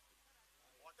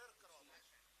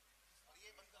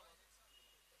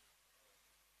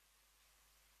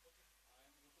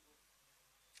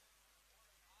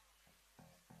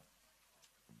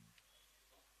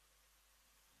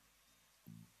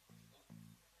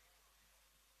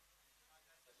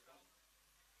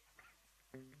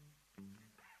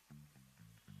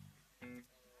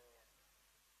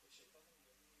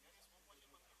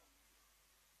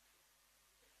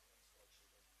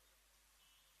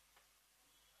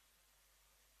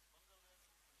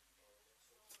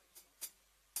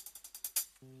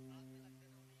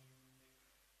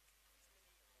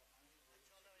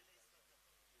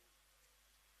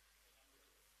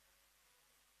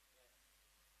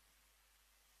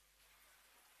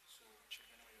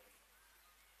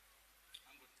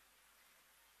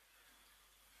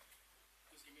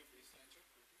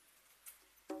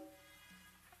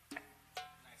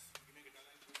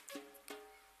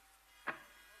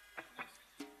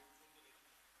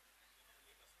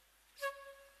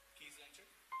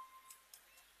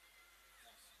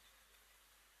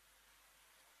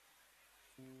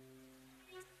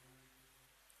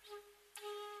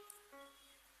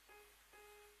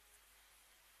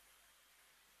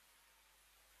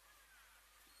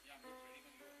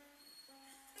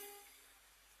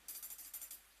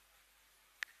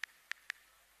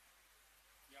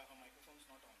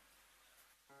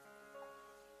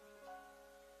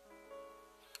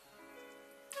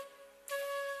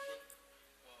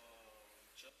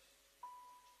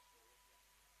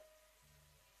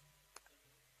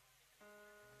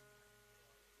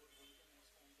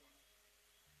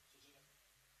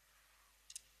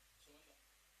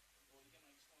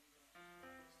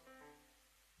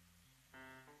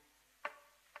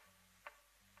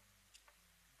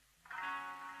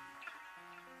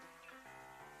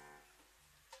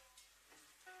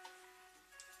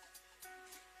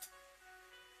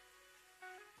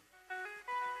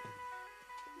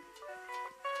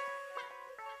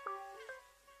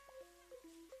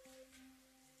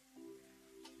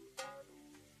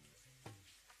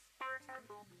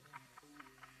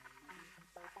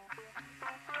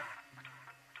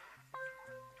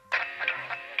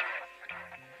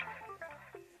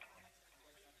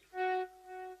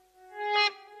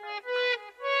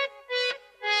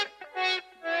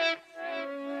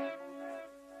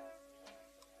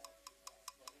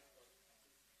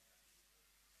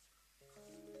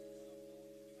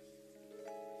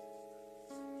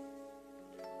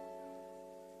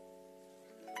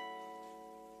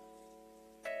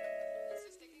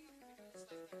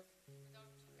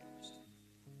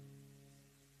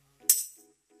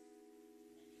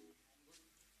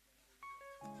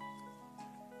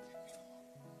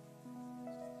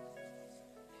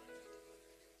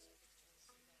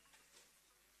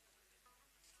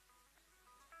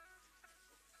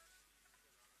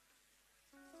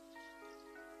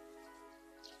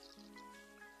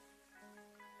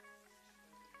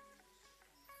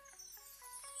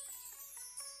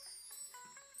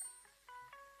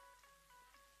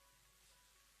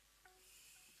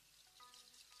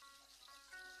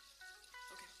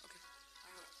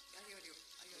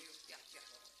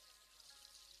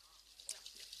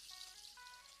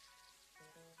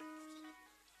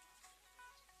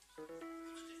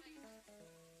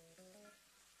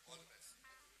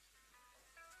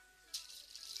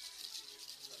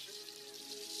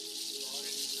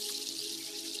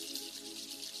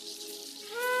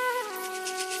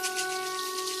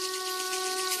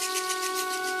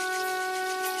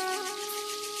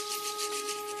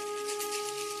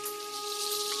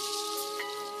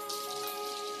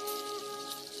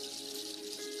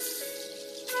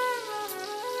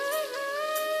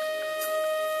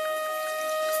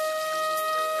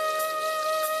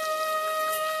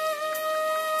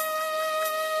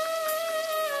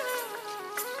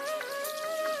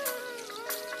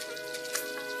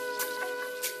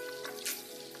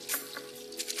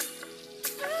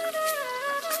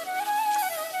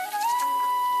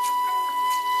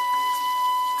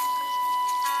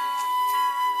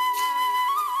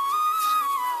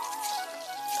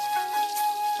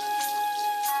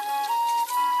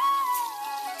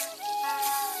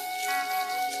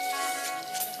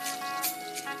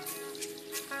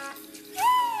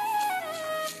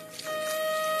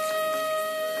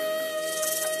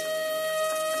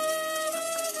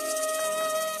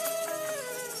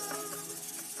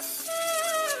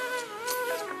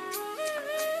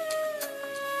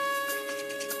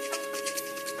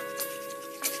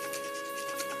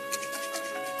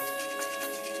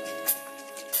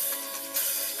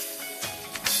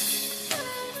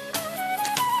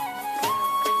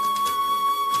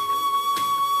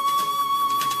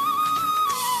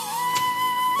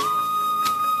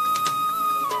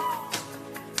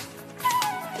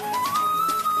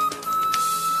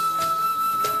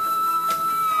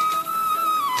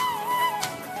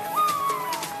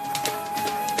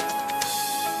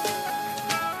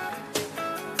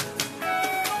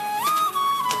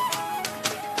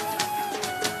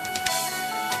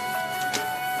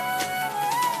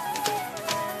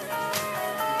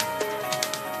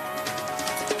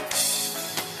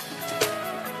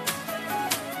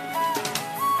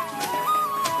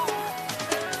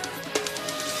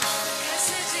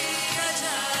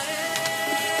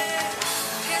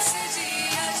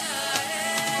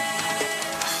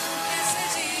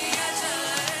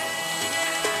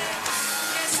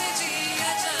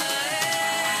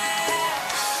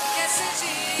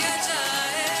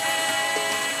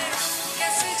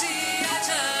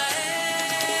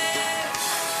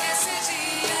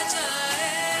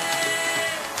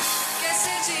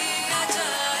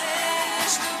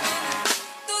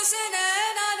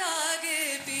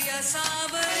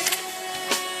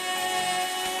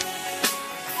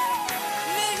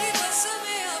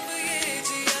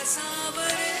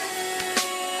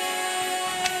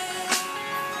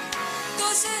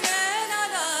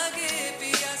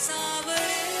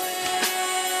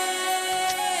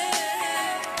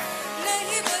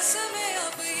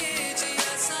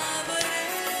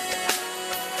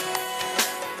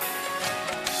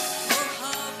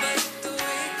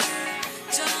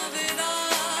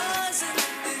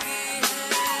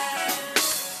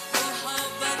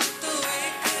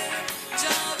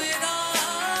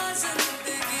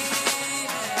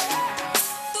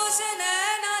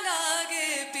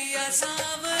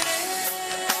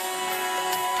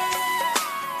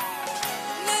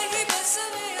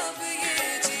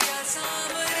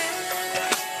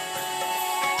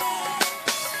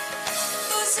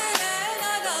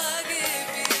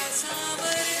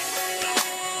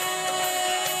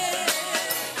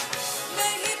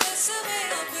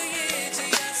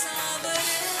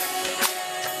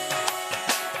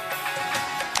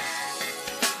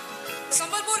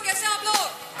 Sambalpur कैसे हैं आप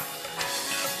लोग?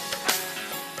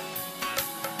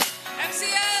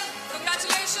 MCL,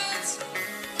 congratulations.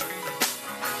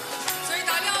 So ये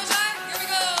तालियां हो जाए. Here we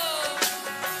go.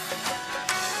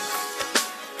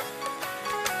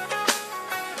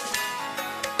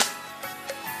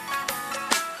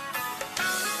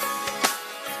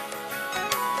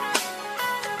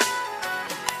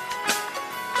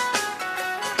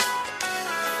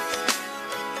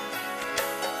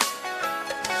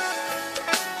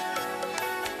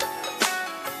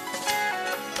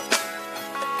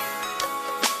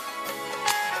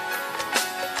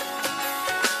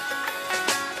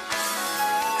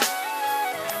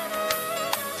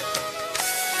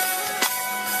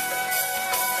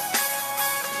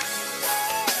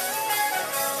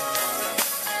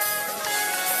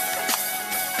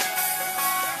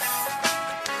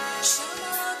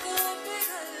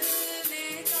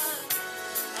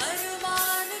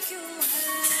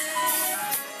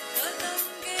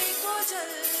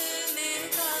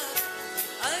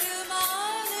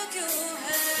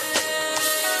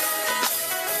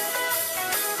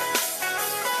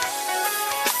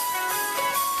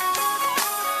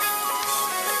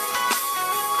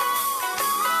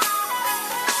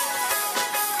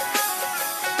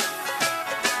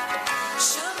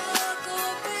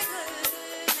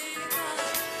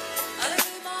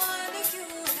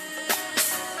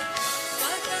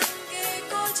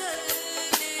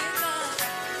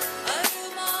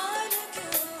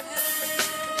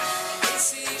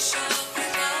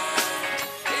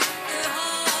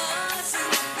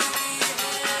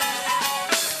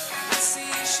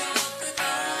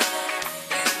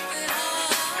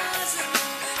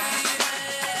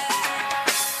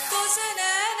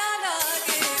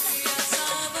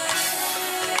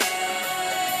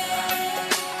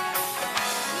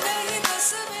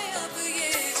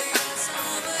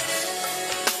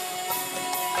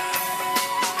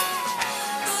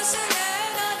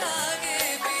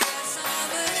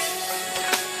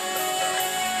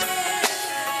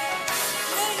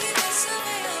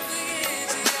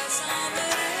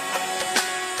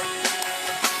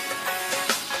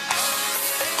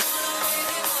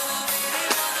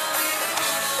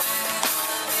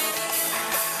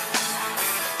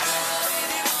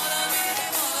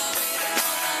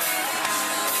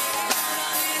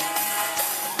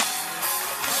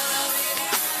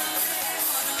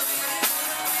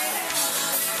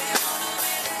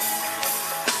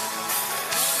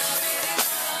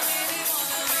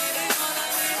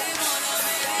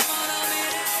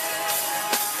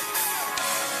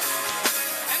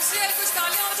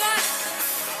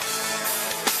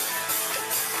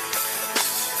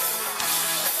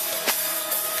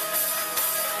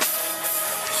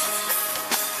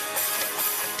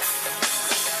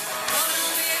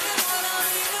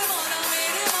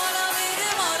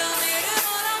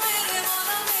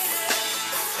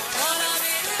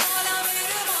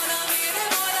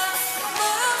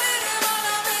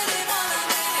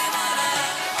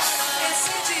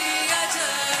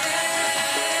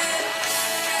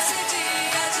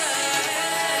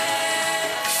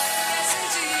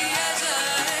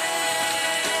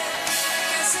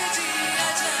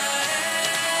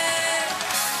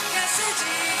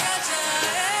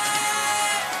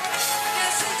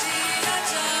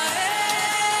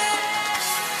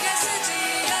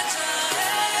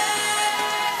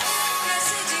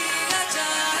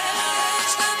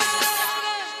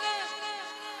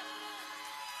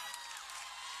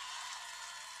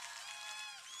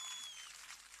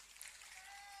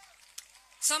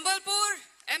 Sambalpur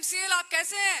MCL आप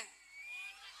कैसे हैं?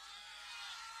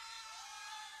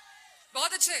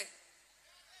 बहुत अच्छे.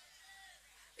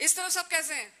 इस तरफ सब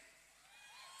कैसे हैं?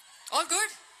 All good?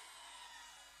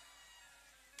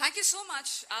 Thank you so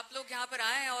much. आप लोग यहाँ पर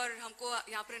आए और हमको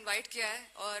यहाँ पर इनवाइट किया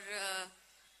है और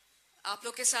आप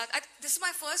लोग के साथ. This is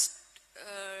my first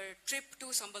trip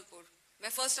to Sambalpur. मैं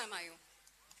फर्स्ट टाइम आई हूँ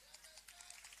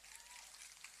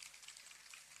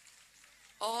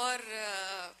और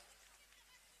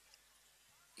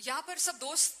यहाँ पर सब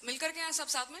दोस्त मिलकर के हैं, सब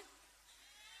साथ में.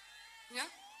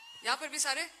 यहाँ पर भी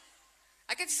सारे.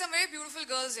 I can see some very beautiful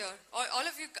girls here. All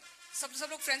of you, सब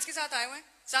लोग फ्रेंड्स के साथ आए हुए हैं.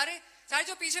 सारे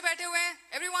जो पीछे बैठे हुए हैं.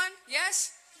 Everyone,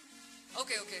 yes?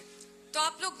 Okay. तो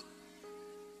आप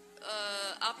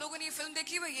लोगों ने ये फिल्म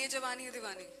देखी है, ये जवानी है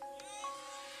दीवानी.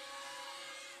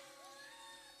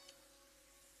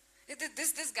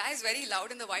 This guy is very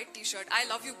loud in the white t-shirt. I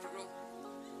love you, bro.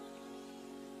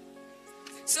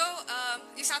 So,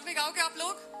 ये साथ में गाओगे आप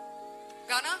लोग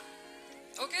गाना?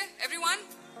 Okay, everyone?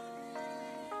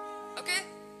 Okay,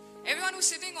 everyone who's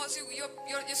sitting also,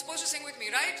 you're supposed to sing with me,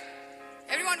 right?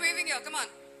 Everyone waving here, come on.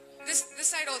 This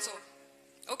side also.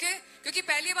 Okay क्योंकि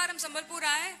पहली बार हम संबलपुर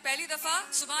आए, पहली दफा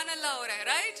सुभान अल्लाह हो रहा है,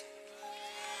 right?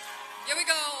 Here we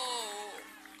go.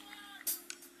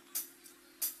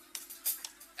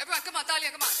 Everyone, come on,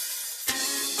 Talia, come on.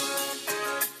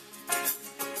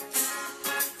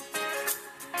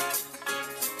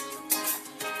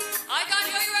 I can't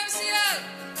hear you, MCL.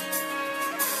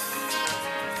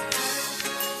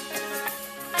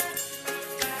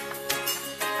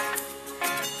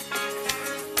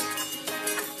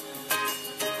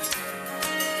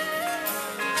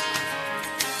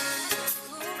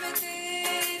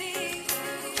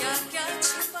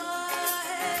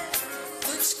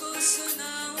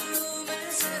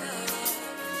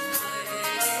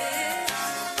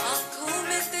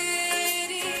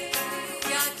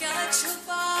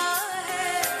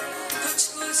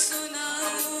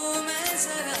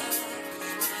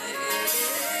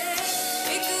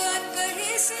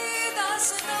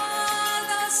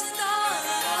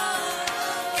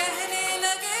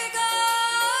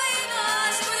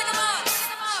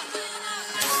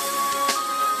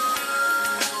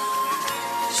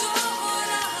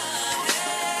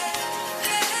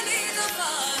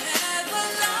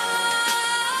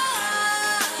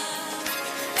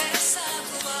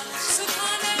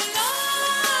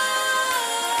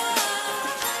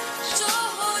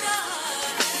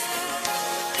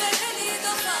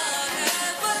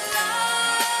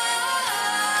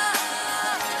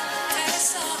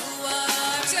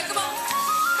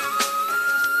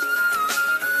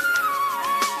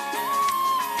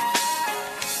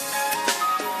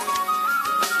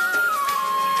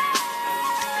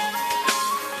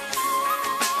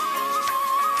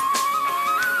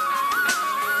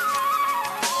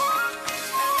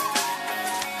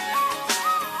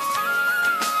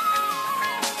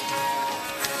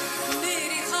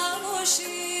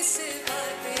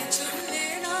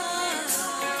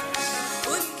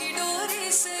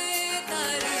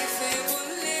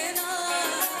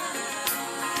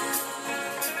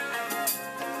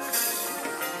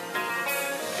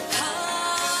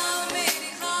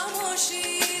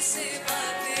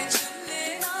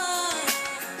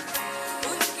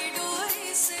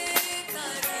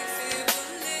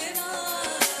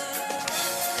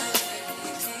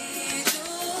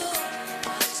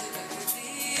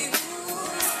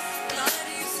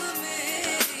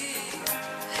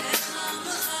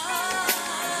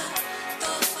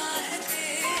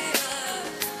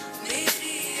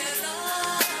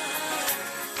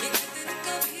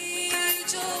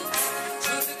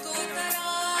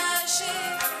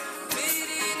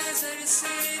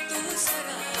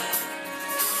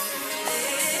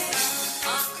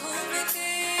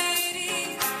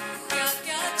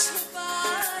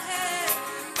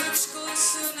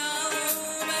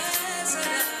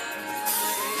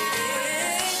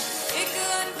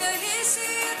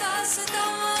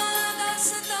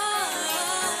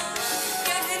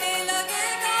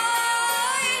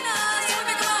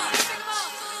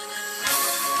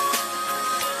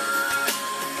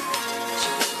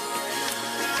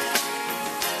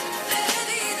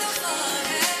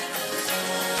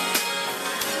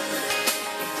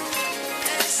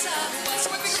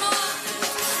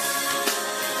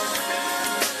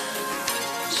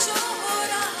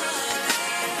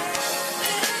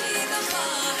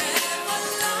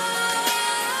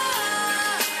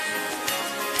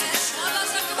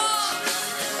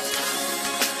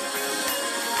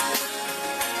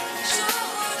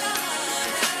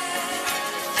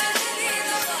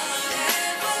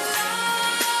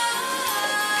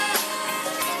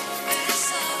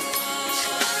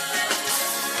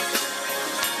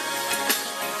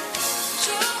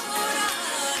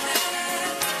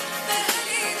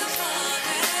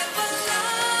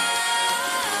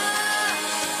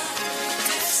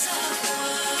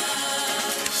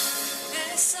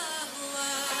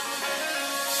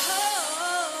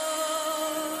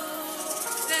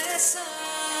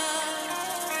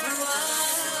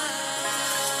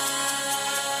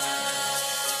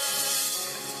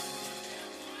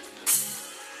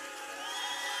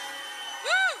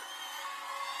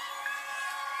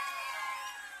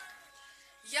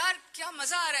 यार क्या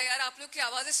मजा आ रहा है यार आप लोग की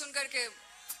आवाजें सुन करके.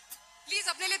 प्लीज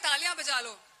अपने लिए तालियां बजा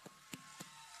लो.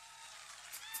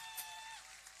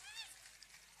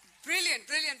 Brilliant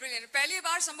brilliant brilliant. पहली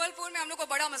बार संबलपुर में हम लोग को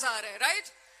बड़ा मजा आ रहा है, राइट?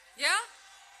 या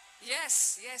yes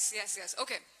yes yes yes.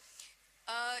 Okay,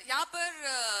 यहाँ पर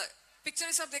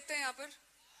पिक्चर सब देखते हैं. यहाँ पर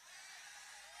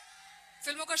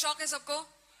फिल्मों का शौक है सबको,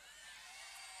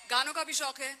 गानों का भी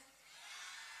शौक है.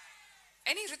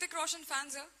 एनी ऋतिक रोशन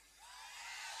फैंस है?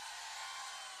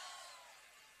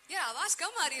 यार आवाज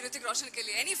कम आ रही है ऋतिक रोशन के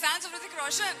लिए. Any fans of Hrithik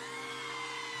Roshan?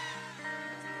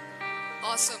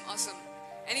 Awesome awesome.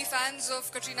 Any fans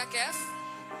of Katrina Kaif?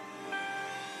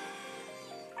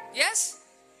 Yes?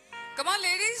 Come on,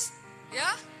 ladies.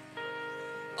 Yeah?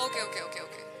 Okay.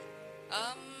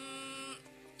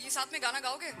 ये साथ में गाना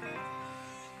गाओगे?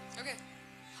 Okay.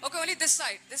 Okay, only this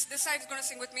side. This side is going to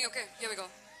sing with me. Okay, here we go.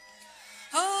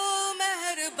 Oh,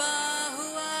 मेहरबान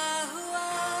हुआ.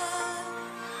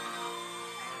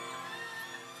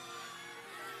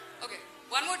 Okay,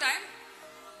 one more time.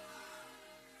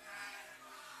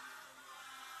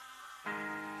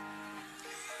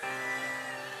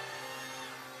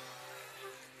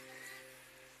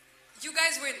 You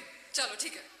guys win. Chalo,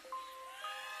 theek hai.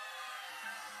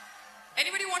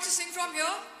 Anybody wants to sing from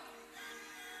here?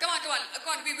 Come on.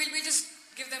 We'll just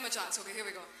give them a chance. Okay, here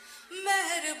we go.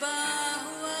 Mehrban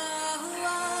hua.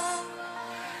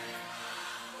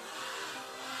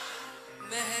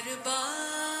 Mehrban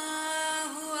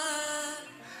hua.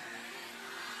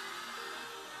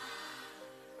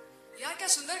 यार क्या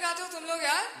सुंदर गाते हो तुम लोग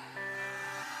यार.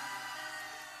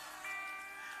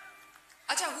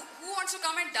 अच्छा, who wants to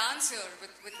come and dance here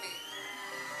with me?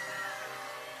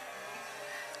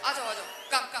 Aajao.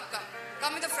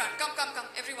 Come in the front. Come,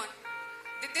 everyone.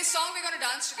 This song we're going to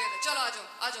dance together. Chalo,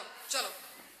 aajao. Chalo.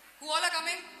 Who all are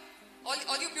coming?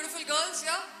 All you beautiful girls,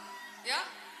 yeah? Yeah?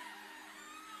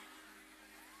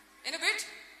 In a bit?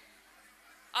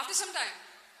 After some time?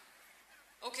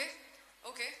 Okay.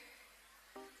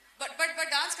 But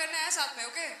dance karna hai saath mein,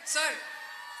 okay? Sir?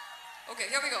 Okay,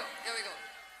 here we go.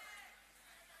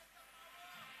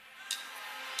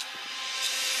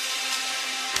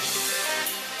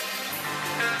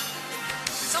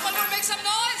 Someone will make some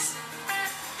noise.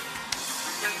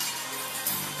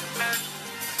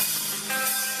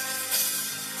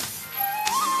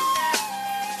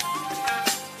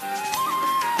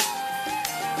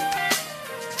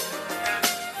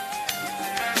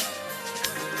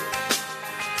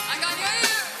 I can't hear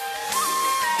you.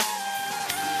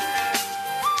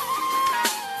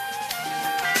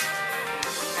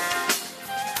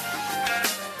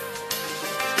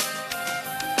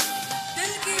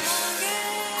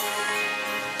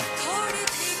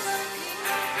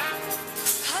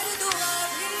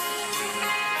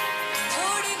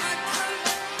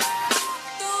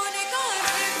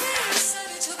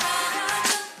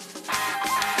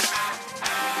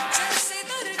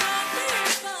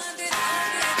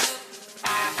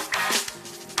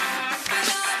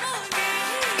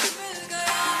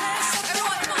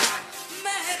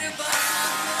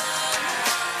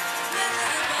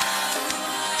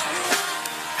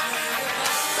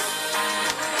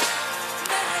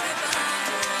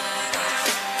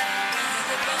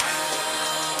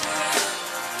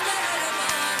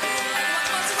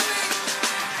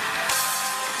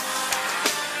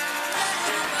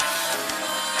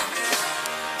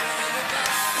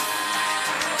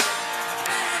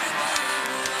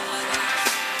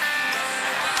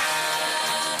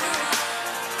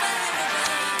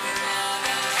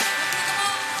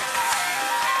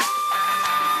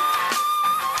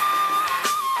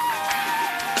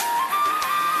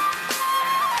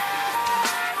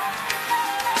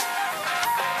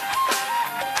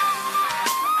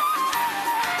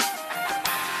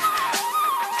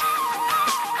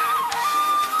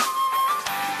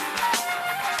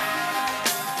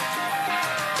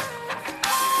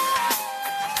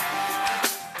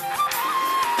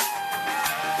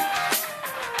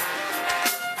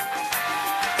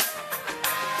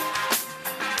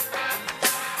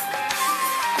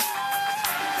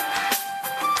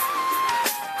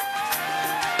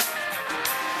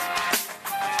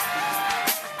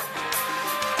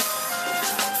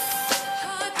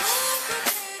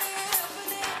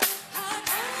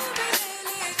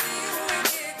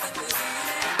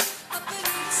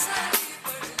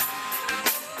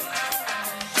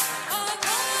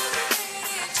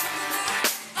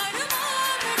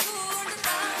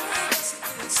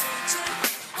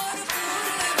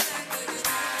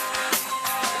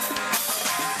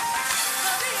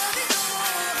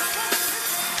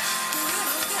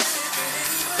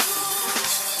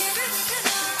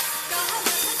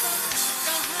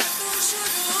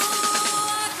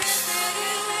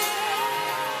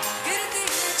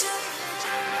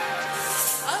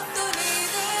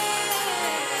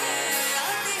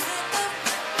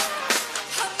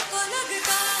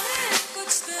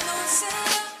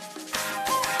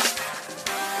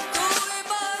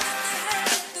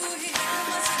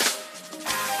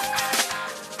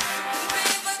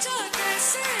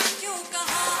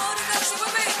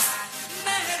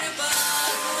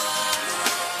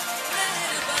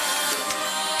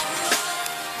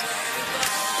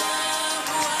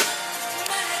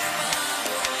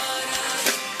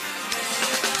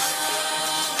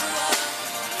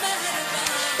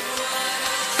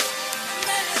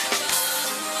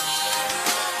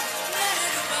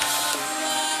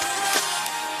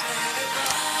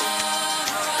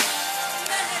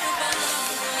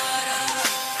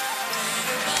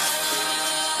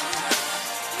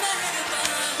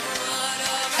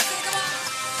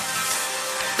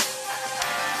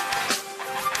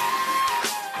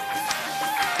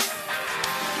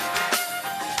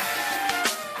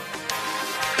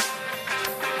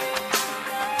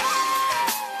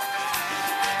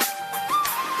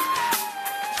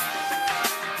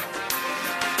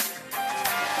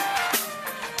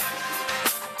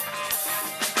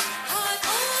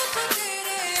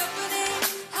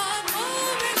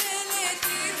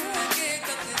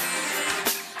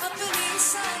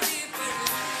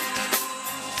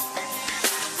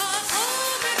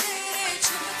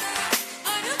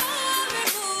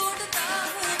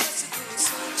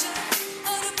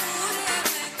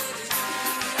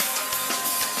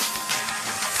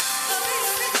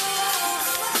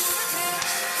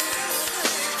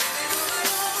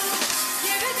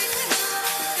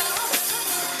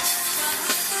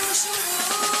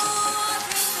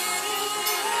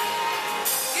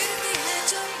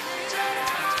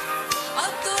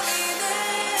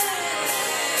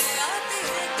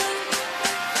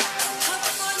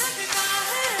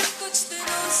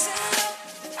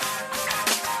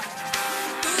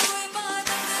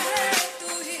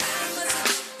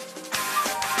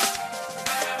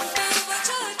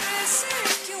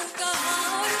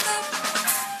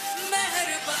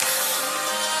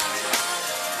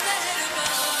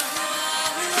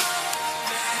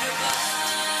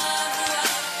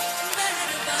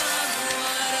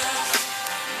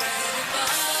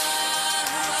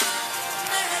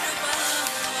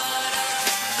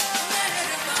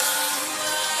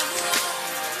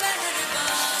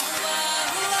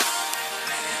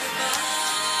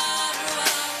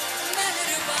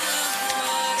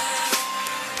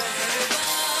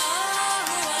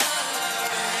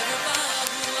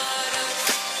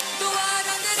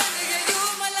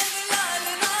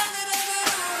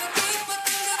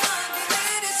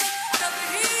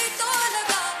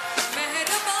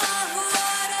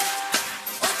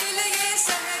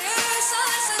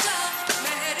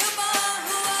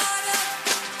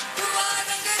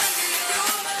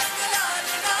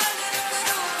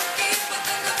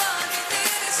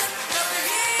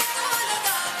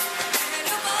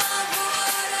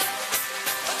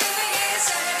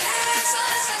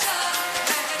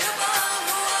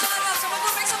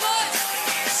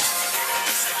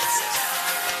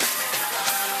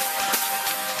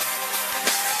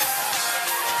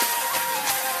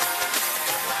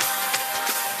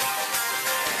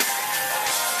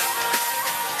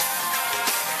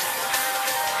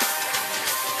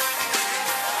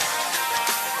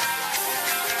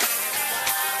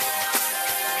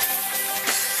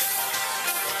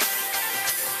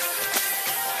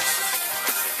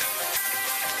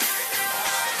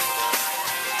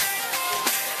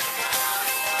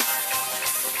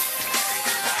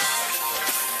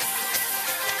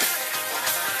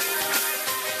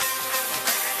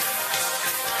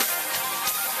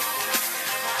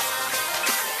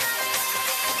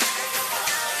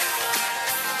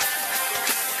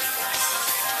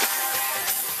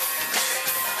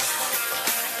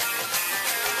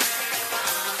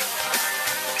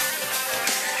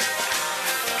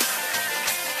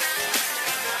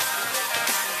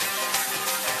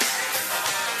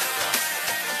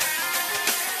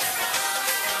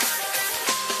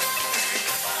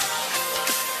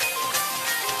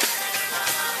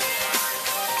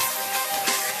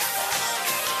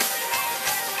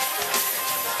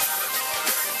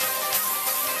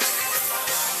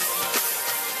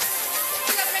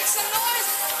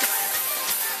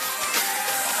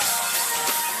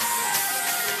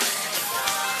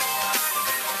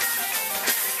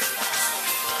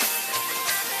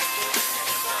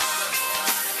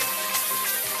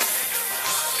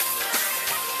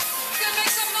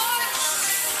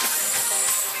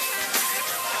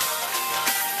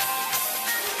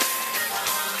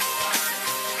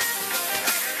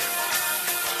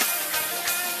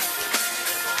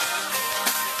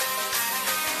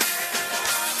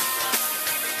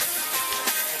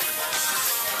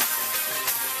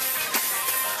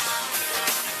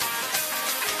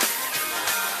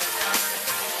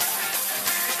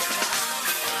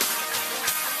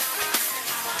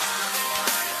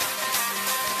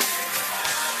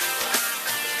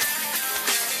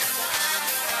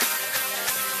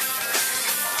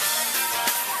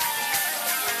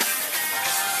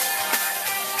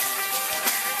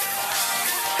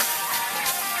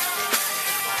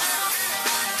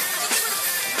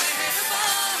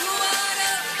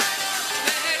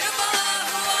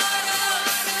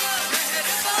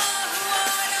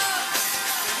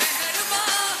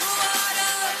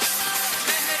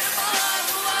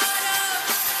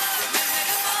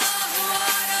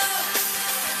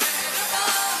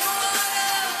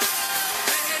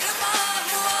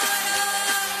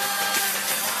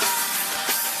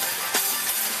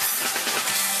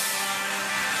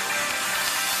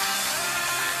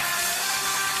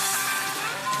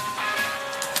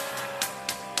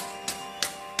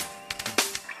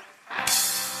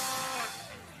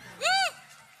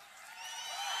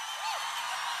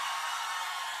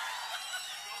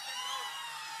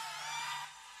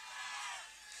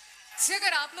 से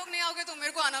अगर आप लोग नहीं आओगे तो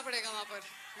मेरे को आना पड़ेगा वहां पर,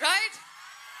 right?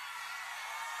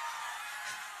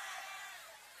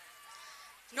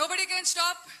 Nobody can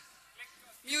stop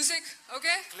music,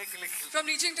 okay? From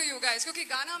reaching to you guys. क्योंकि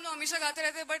गाना हम लोग हमेशा गाते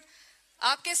रहते हैं, बट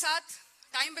आपके साथ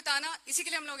टाइम बिताना, इसी के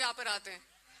लिए हम लोग यहाँ पर आते हैं.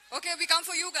 Okay, we come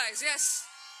for you guys, yes.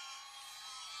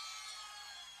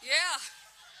 Yeah.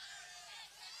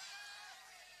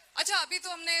 अच्छा, अभी तो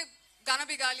हमने गाना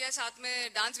भी गा लिया, साथ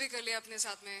में डांस भी कर लिया अपने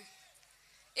साथ में.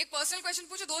 एक पर्सनल क्वेश्चन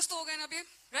पूछो, दोस्त तो हो गए ना अभी,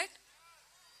 राइट?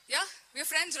 या वी आर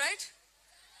फ्रेंड्स, राइट?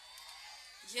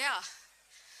 या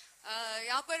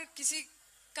यहाँ पर किसी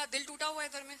का दिल टूटा हुआ है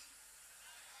इधर में?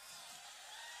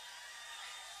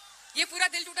 ये पूरा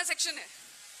दिल टूटा सेक्शन है.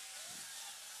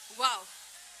 वाओ.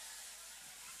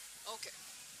 ओके.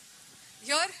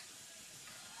 हियर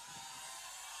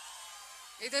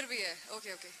इधर भी है.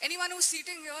 Okay okay. Anyone who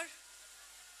seating here?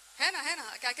 है ना, है ना?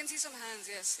 I can see some hands.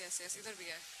 Yes yes yes. इधर भी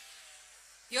है.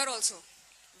 Here also.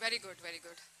 Very good, very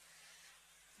good.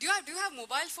 Do you have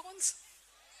mobile phones?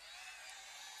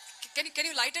 Can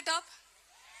you light it up?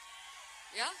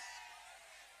 Yeah?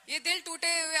 ये दिल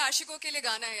टूटे हुए आशिकों के लिए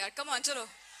गाना है यार. Come on, चलो.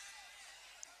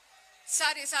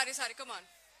 सारे, come on.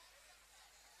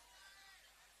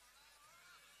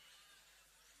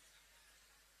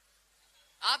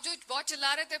 आप जो बहुत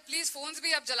चिल्ला रहे थे, प्लीज फोन्स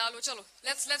भी आप जला लो. चलो,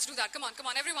 let's do that. Come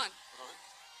on, everyone.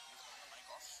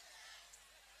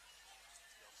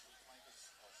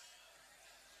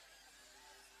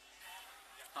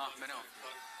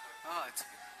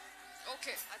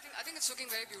 Okay, I think it's looking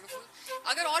very beautiful.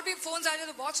 अगर और भी phones आ जाए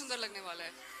तो बहुत सुंदर लगने वाला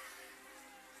है.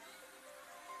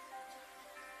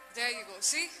 There you go.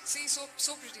 See,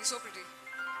 so pretty.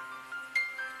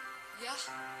 Yeah.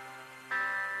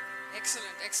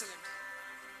 Excellent.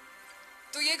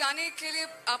 तो ये गाने के लिए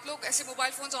आप लोग ऐसे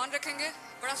मोबाइल फोन्स ऑन रखेंगे,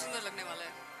 बड़ा सुंदर लगने वाला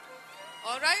है.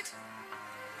 All right?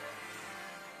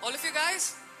 All of you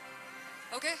guys?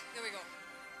 Okay, here we go.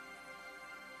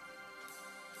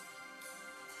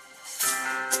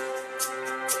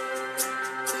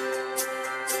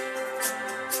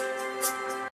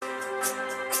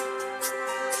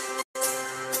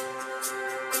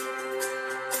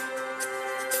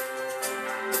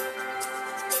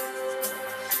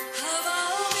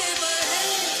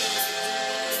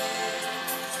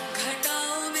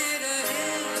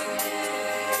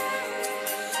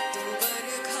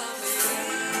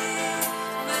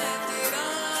 तेरा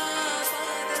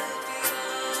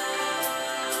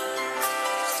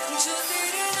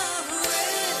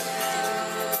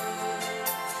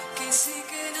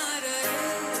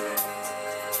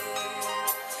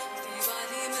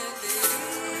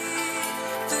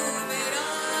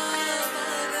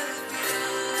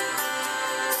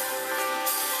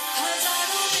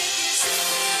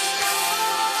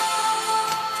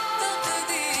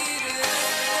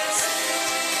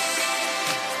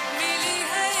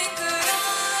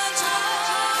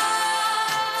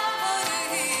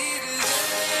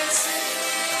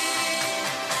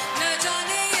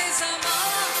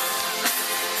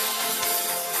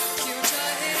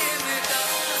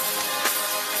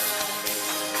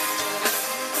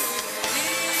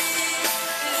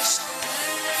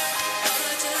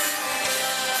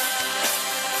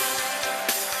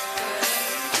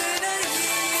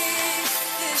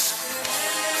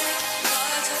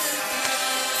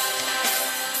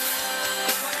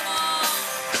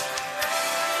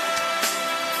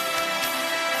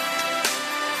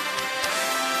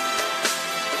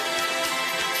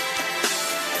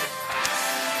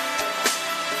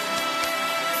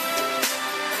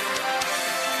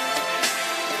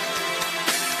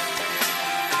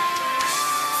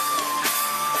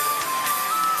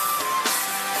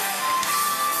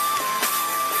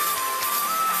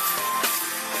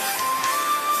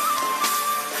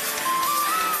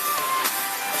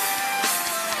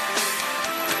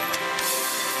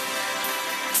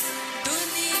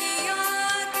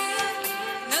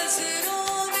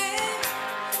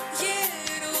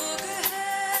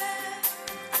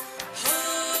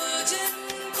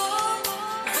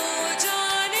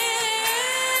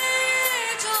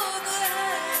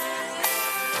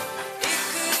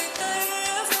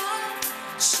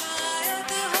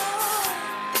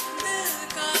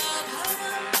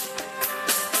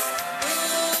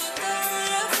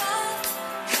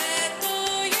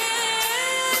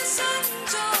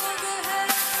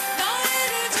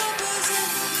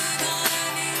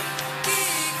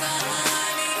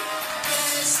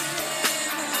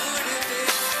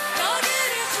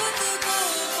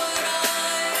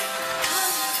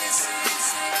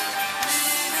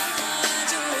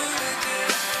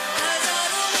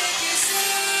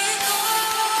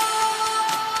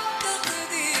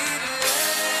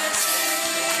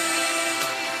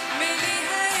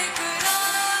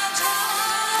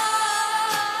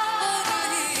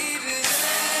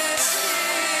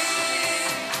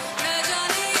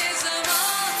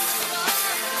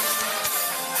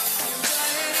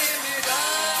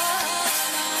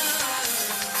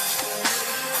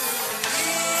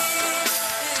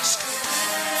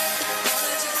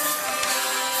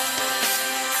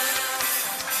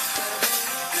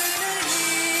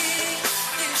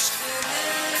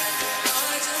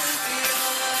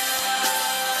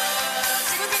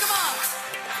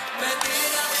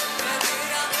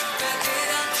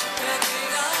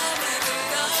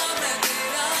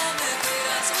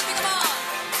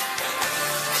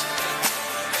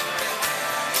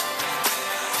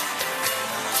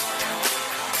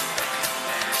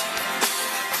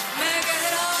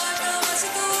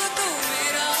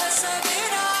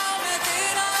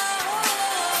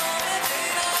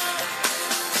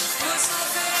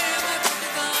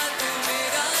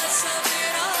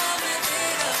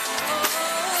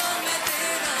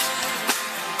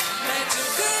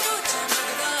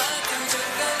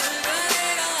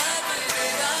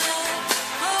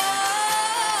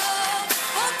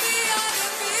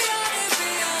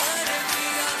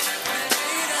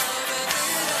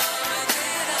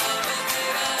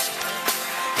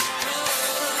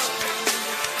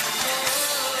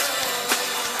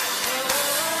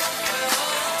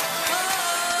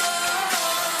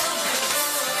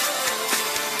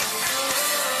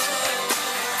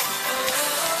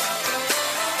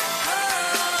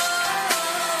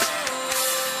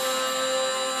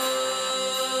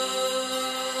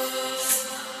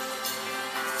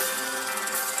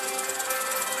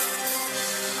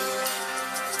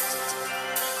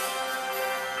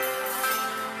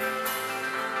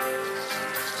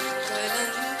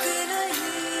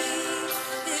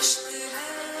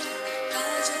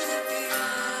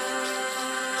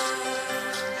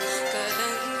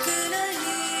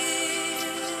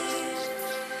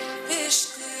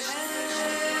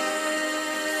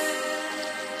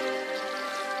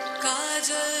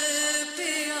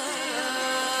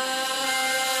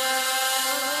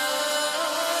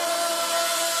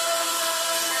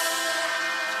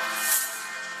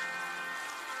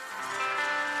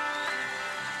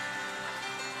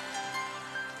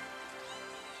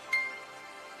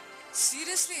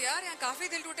यार, यहाँ काफी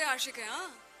दिल टूटे आशिक हैं,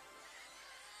 हाँ,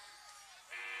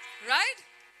 राइट?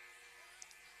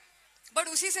 बट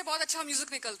उसी से बहुत अच्छा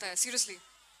म्यूजिक निकलता है, सीरियसली,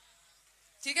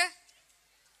 ठीक है?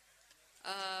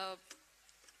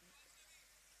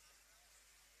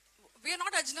 We are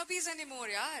not ajnabis anymore,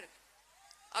 yaar.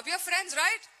 Ab we are friends,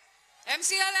 right?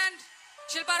 MCL and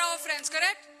Shilpa Rao are friends,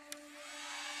 correct?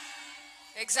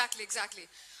 Exactly, exactly.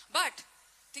 But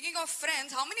thinking of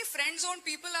friends, how many friend zone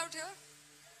people out here?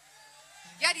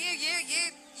 यार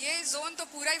ये zone तो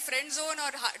पूरा ही friend zone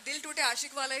और दिल टूटे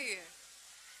आशिक वाला ही है.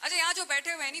 अच्छा, यहाँ जो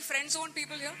बैठे हुए, any friend zone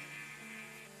people here?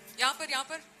 यहाँ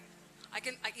पर I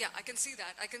can see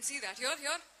that.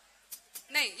 Here?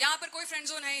 नहीं, यहाँ पर कोई friend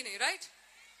zone है ही नहीं, right?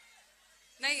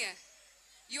 नहीं है.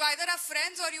 You either have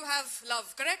friends or you have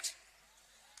love, correct?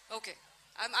 Okay.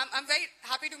 I'm very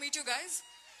happy to meet you guys.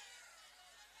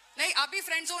 नहीं, आप भी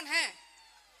friend zone हैं.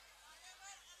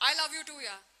 I love you too,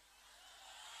 yeah.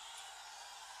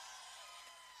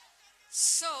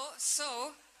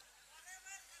 So.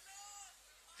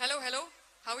 Hello.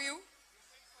 How are you?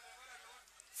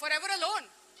 Forever alone.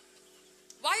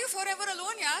 Why are you forever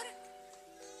alone, यार?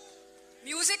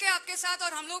 Music है आपके साथ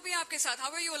और हम लोग भी हैं आपके साथ.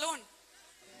 How are you alone?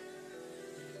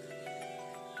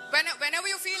 Whenever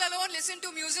you feel alone, listen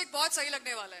to music. बहुत सही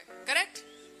लगने वाला है. Correct?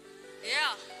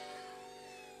 Yeah.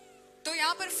 तो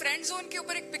यहाँ पर friend zone के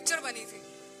ऊपर एक picture बनी थी.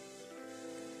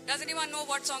 Does anyone know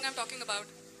what song I'm talking about?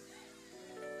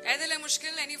 ऐ दिल है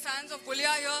मुश्किल. Any fans of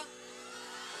Bulya here?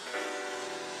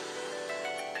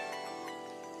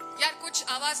 यार कुछ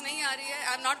आवाज नहीं आ रही है.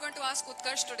 I'm not going to ask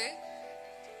Utkarsh today.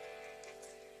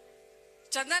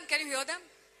 Chandan, can you hear them?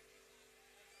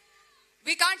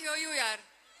 We can't hear you, yaar.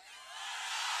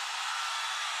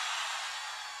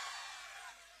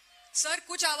 Sir,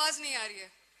 कुछ आवाज नहीं आ रही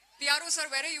है. PRO sir,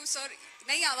 where are you, sir?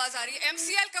 नहीं आवाज आ रही है.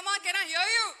 MCL, come on, can I hear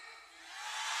you?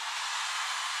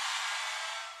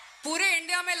 पूरे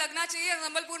इंडिया में लगना चाहिए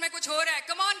संबलपुर में कुछ हो रहा है.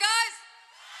 Come on, guys.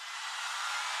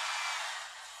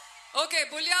 Okay,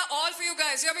 Bulya, all for you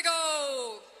guys. Here we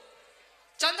go.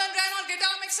 Chandan Ran on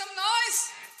guitar, make some noise.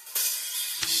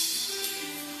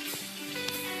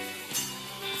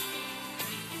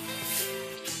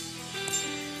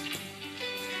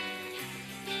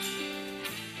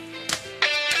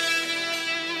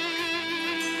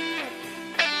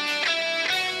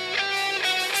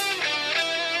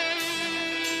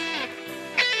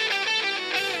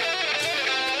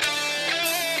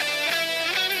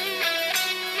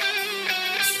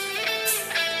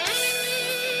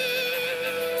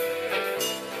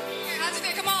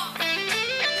 Come on.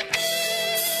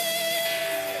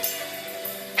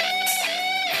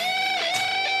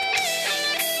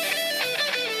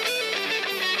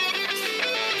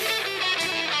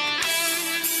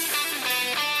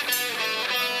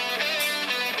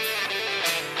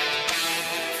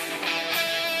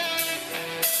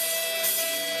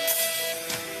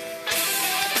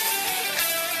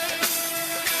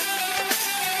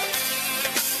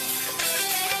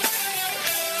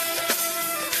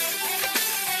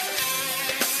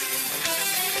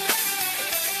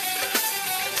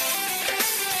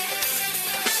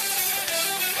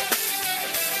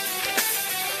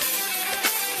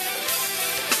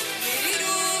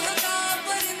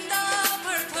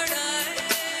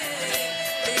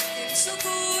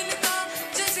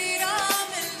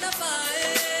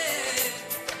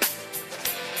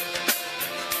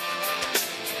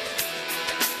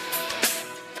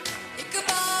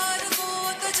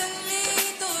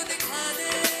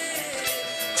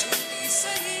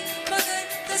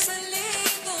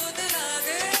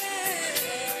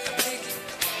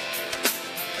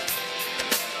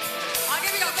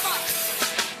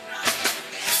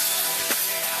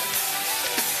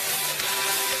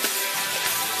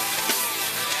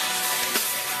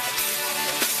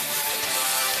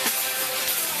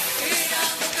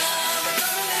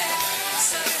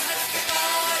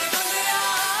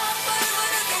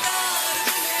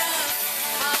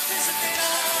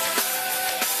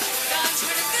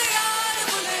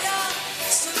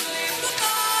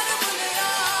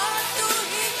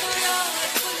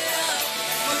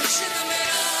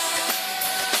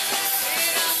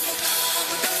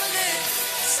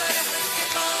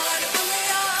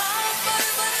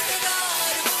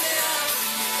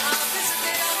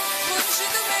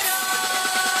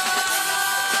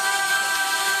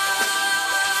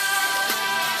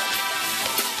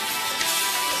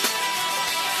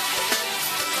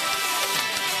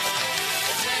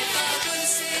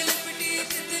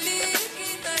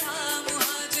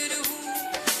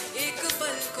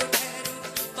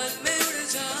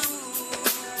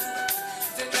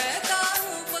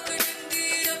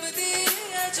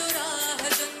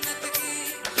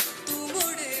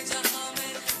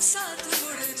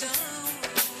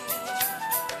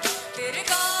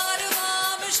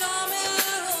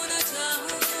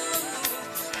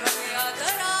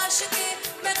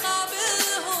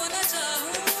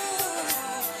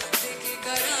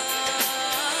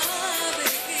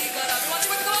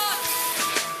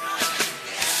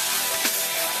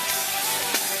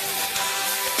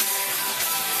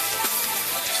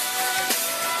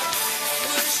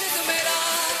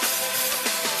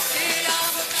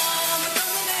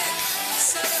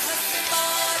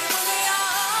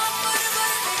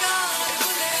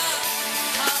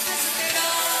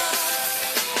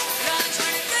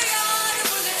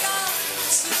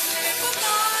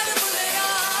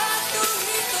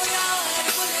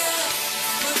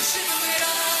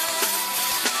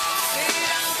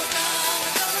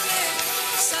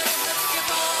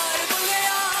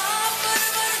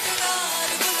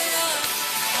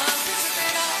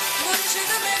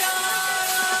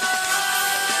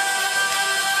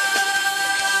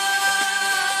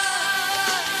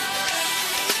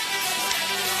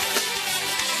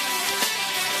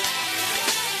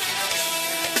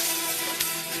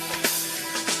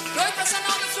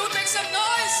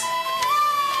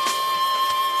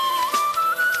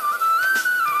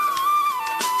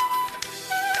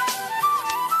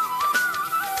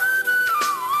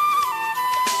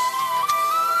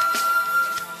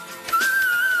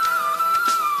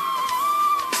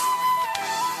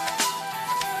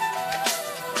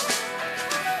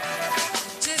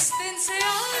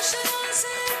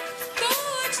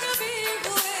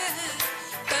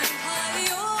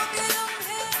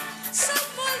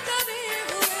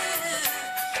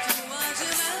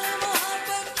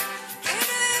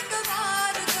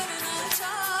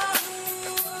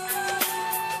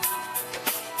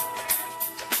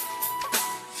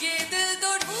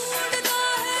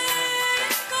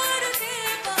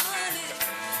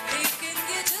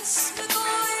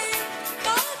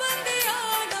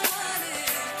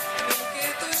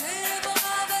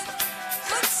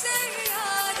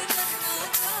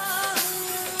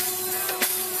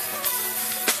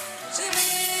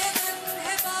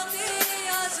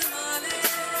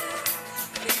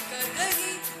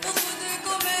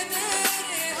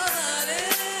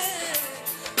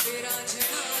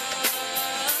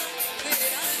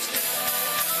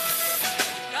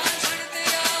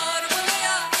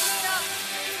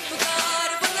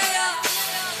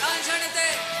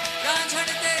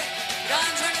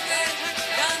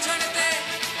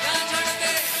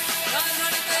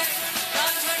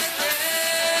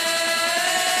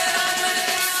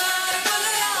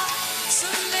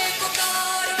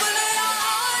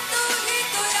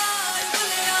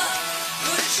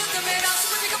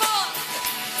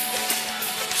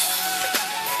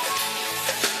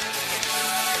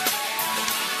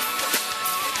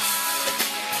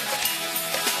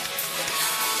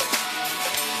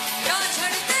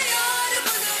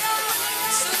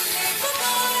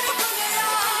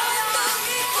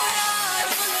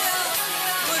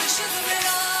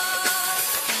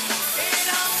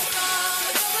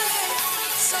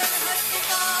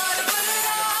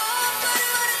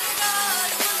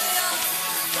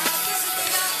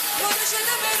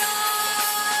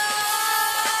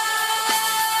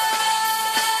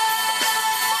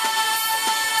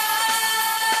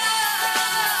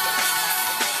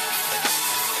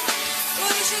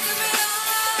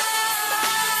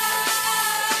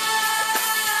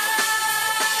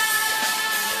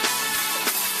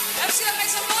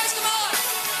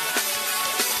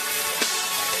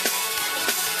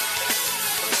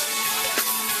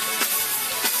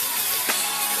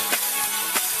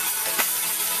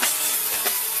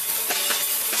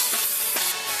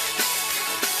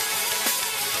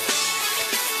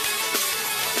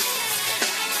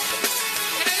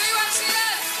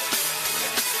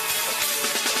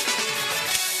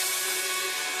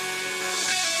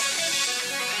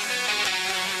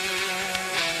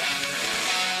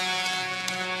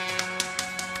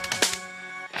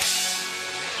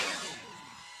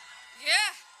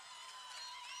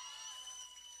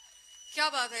 क्या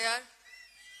बात है यार.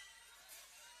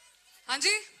 हाँ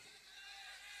जी.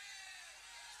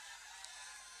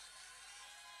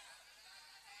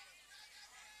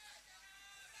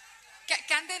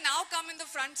 Can they now come in the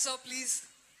front, sir, please?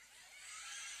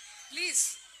 Please.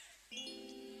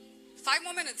 5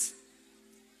 more minutes.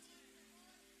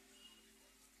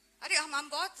 अरे हम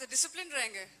बहुत discipline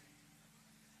रहेंगे.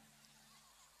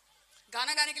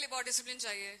 गाना गाने के लिए बहुत डिसिप्लिन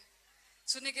चाहिए,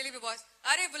 सुनने के लिए भी बहुत.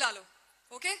 अरे बुला लो.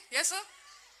 Okay? Yes sir.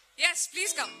 Yes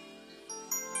please come.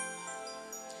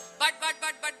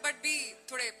 But B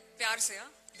थोड़े प्यार से,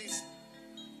 हाँ please.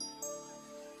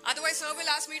 Otherwise sir will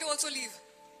ask me to also leave.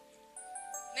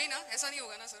 नहीं ना, ऐसा नहीं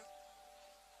होगा ना सर.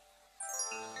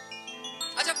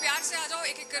 अच्छा प्यार से आ जाओ,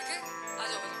 एक एक करके आ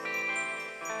जाओ.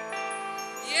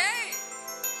 ये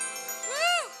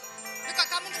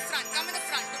come in the front, come in the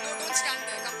front. Don't stand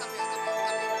there. Come here.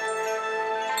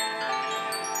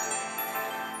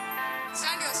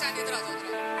 Stand here. इधर आ जाओ.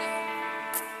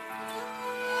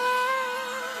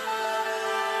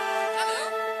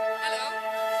 Hello.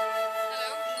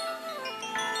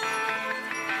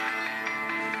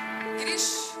 Girish,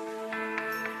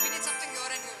 we need something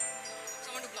here and here.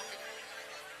 Someone to block it.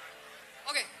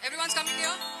 Okay, everyone's coming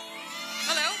here.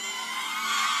 Hello.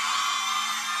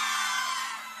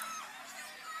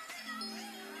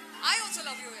 I also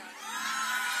love you, yeah.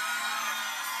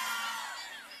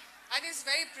 And it's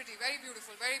very pretty, very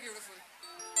beautiful, very beautiful.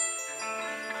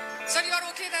 Sir, you are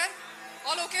okay there?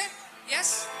 All okay? Yes?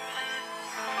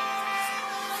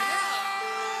 Yeah.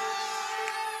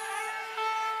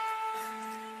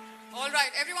 All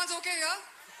right, everyone's okay here?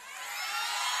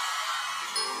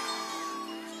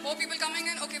 More people coming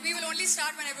in? Okay, we will only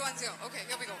start when everyone's here. Okay,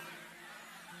 here we go.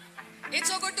 It's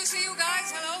so good to see you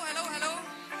guys. Hello.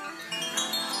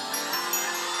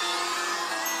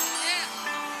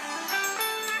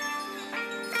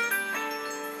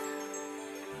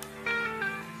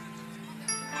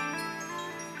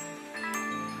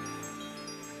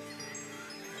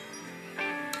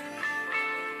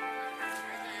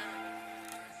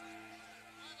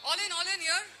 All in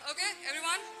here. Okay,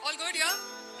 everyone? All good here?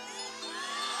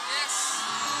 Yes.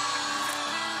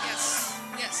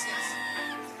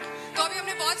 तो अभी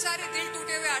हमने बहुत सारे दिल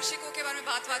टूटे हुए आशिकों के बारे में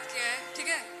बात किया है, ठीक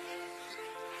है?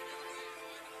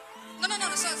 No,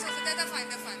 sir, they're fine.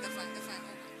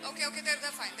 Okay,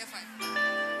 they're fine.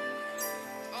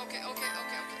 Okay.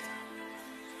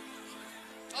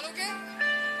 All okay?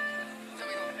 Here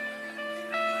we go.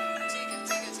 ठीक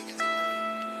है.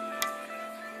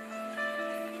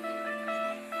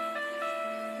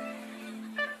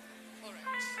 All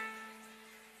right.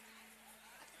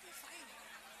 They're fine.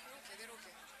 They're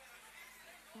okay.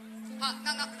 हाँ,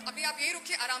 ना, अभी आप यही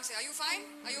रुकिए आराम से. Are you fine?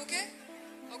 Are you okay?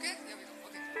 Okay, there we go.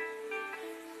 Okay.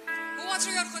 Who wants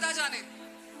to hear खुदा जाने?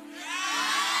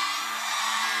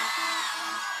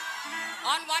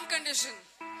 On one condition.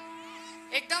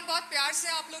 एकदम बहुत प्यार से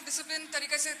आप लोग डिसिप्लिन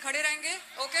तरीके से खड़े रहेंगे.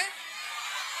 Okay?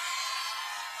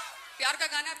 प्यार का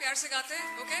गाना प्यार से गाते हैं.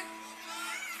 Okay?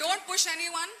 Don't push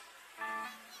anyone.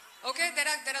 Okay? There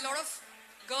are a lot of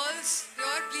girls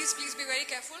here. Please be very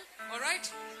careful. All right?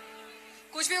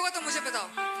 कुछ भी होगा तो मुझे बताओ.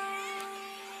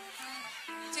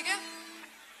 ठीक है?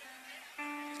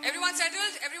 Everyone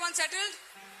settled?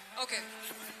 Okay.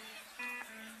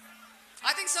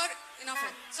 I think, sir, enough.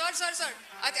 Sir.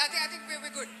 I think we're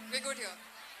good. We're good here.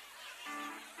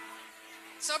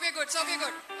 Sir, we're good.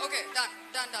 Okay,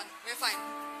 done. We're fine.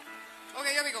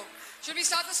 Okay, here we go. Should we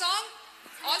start the song?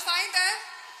 All fine there?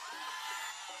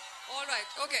 All right.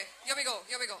 Okay, here we go.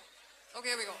 Okay,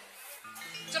 here we go.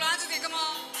 Chalo, answer, come on.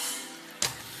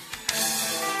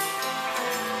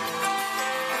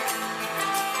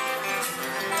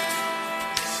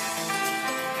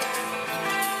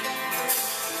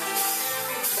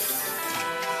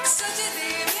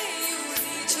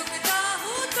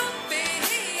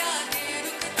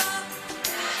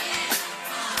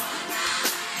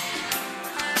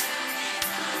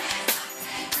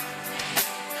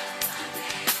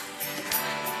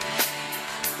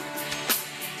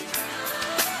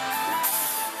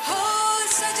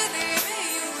 सजदे में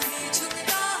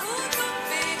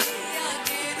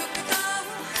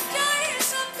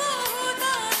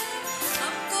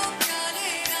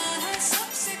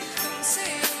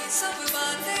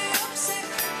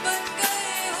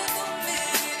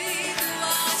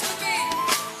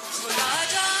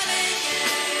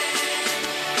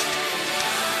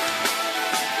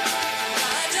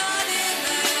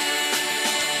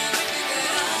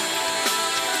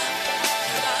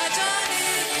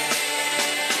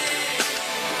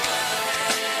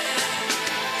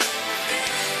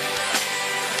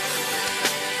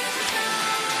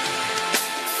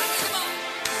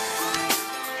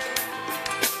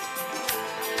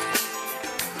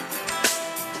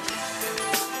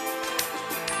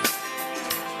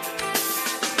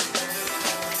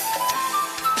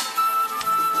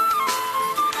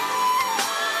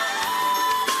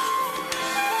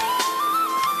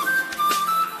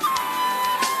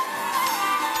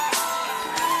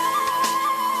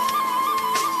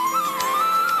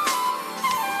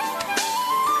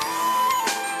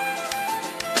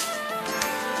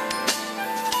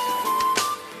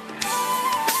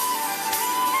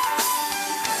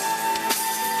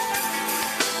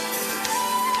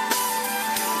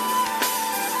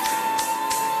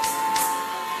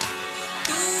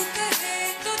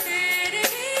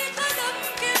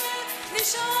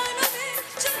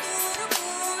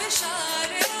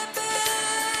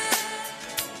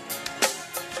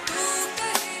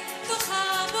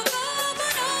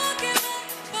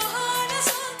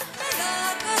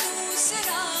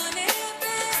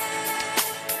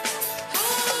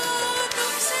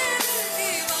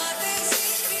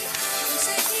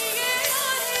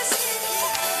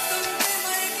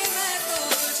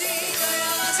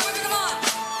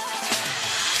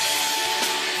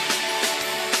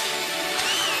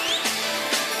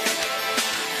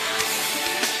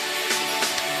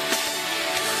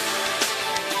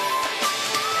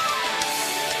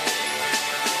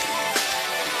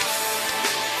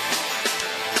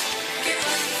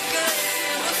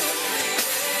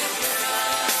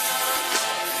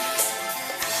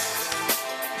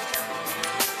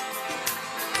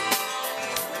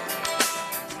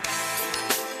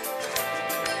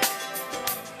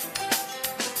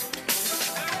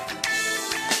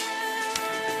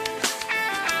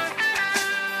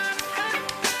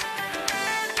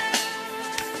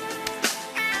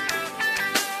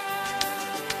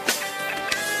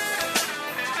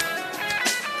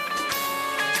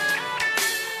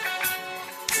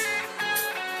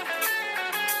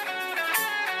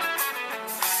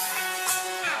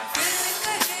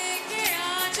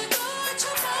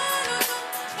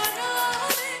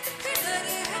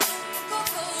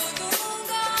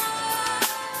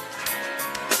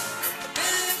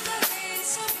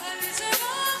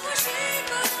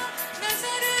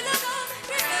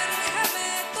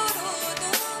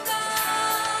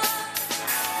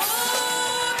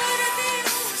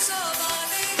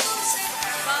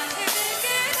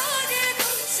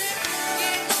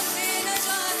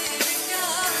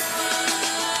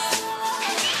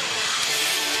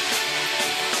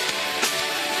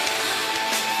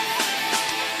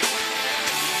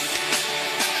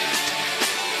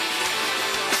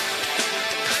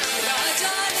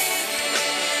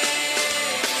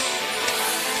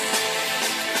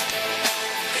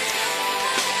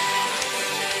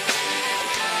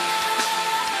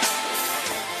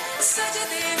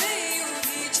सजदे में यूं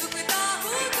ही झुकता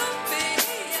हूँ तुम पे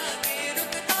ही आके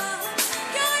रुकता हूँ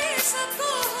क्या ये सबको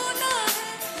होता है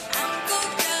हमको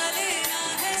क्या लेना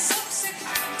है सबसे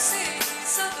हमसे ही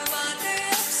सब बातें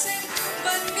अब से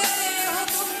बन गए हो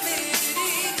तुम मेरी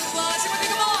दुआ से मुझे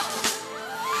कमा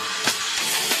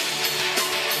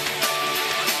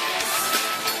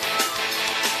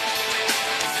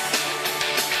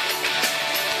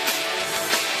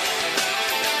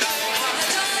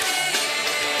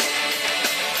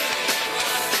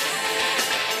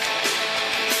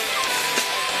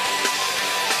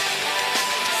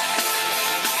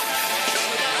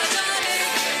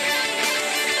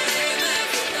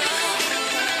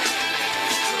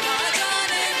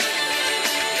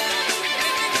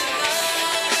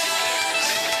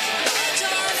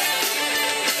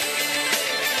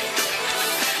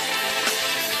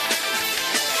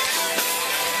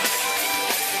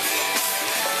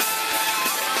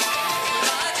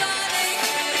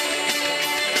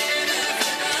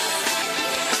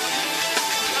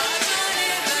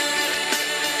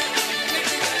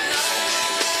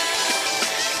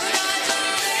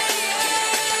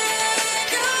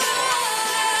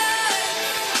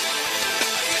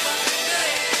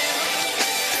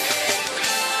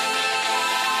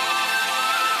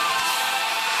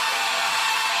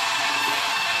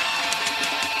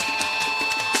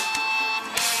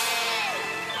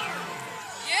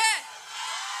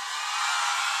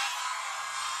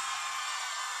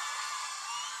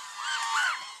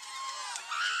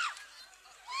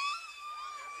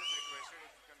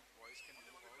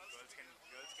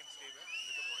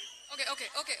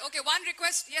Okay. One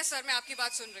request. Yes, sir. मैं आपकी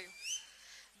बात सुन रही हूँ.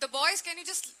 The boys, can you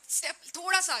just step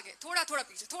थोड़ा सा आगे, थोड़ा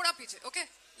पीछे. Okay,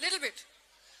 little bit.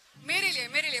 मेरे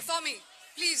लिए, for me,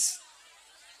 please.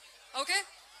 Okay.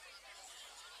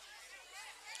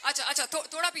 अच्छा,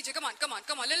 थोड़ा पीछे. Come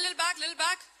on. Little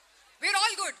back. We're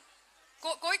all good.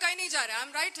 कोई कहीं नहीं जा रहा.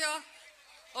 I'm right here.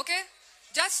 Okay.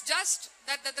 Just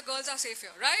that the girls are safe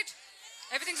here, right?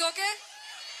 Everything's okay.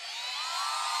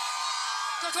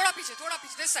 थोड़ा पीछे.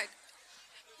 This side.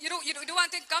 You do one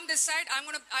thing. Come this side.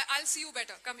 I'll see you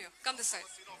better. Come here. Come this side.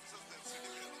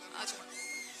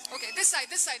 Okay. This side.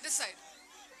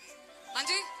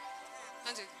 Hanji.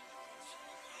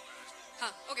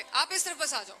 हाँ. Okay. आप इस तरफ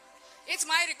बस आ जाओ. It's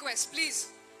my request, please.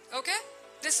 Okay.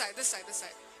 This side.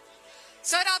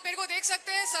 Sir, आप मेरे को देख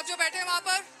सकते हैं सब जो बैठे हैं वहाँ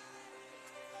पर?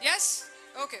 Yes.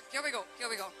 Okay. Here we go.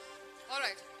 All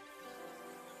right.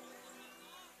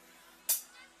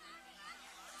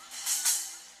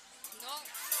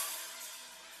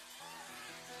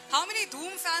 How many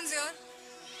Dhoom fans here?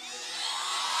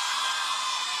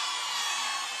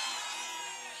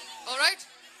 All right?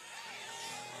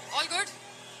 All good?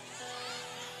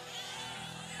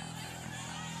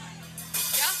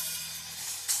 Yeah?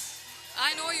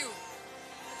 I know you.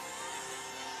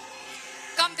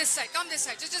 Come this side.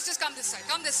 Just come this side.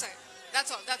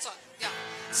 That's all. Yeah.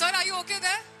 Sir, are you okay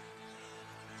there?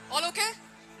 All okay?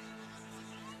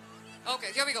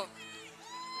 Okay, here we go.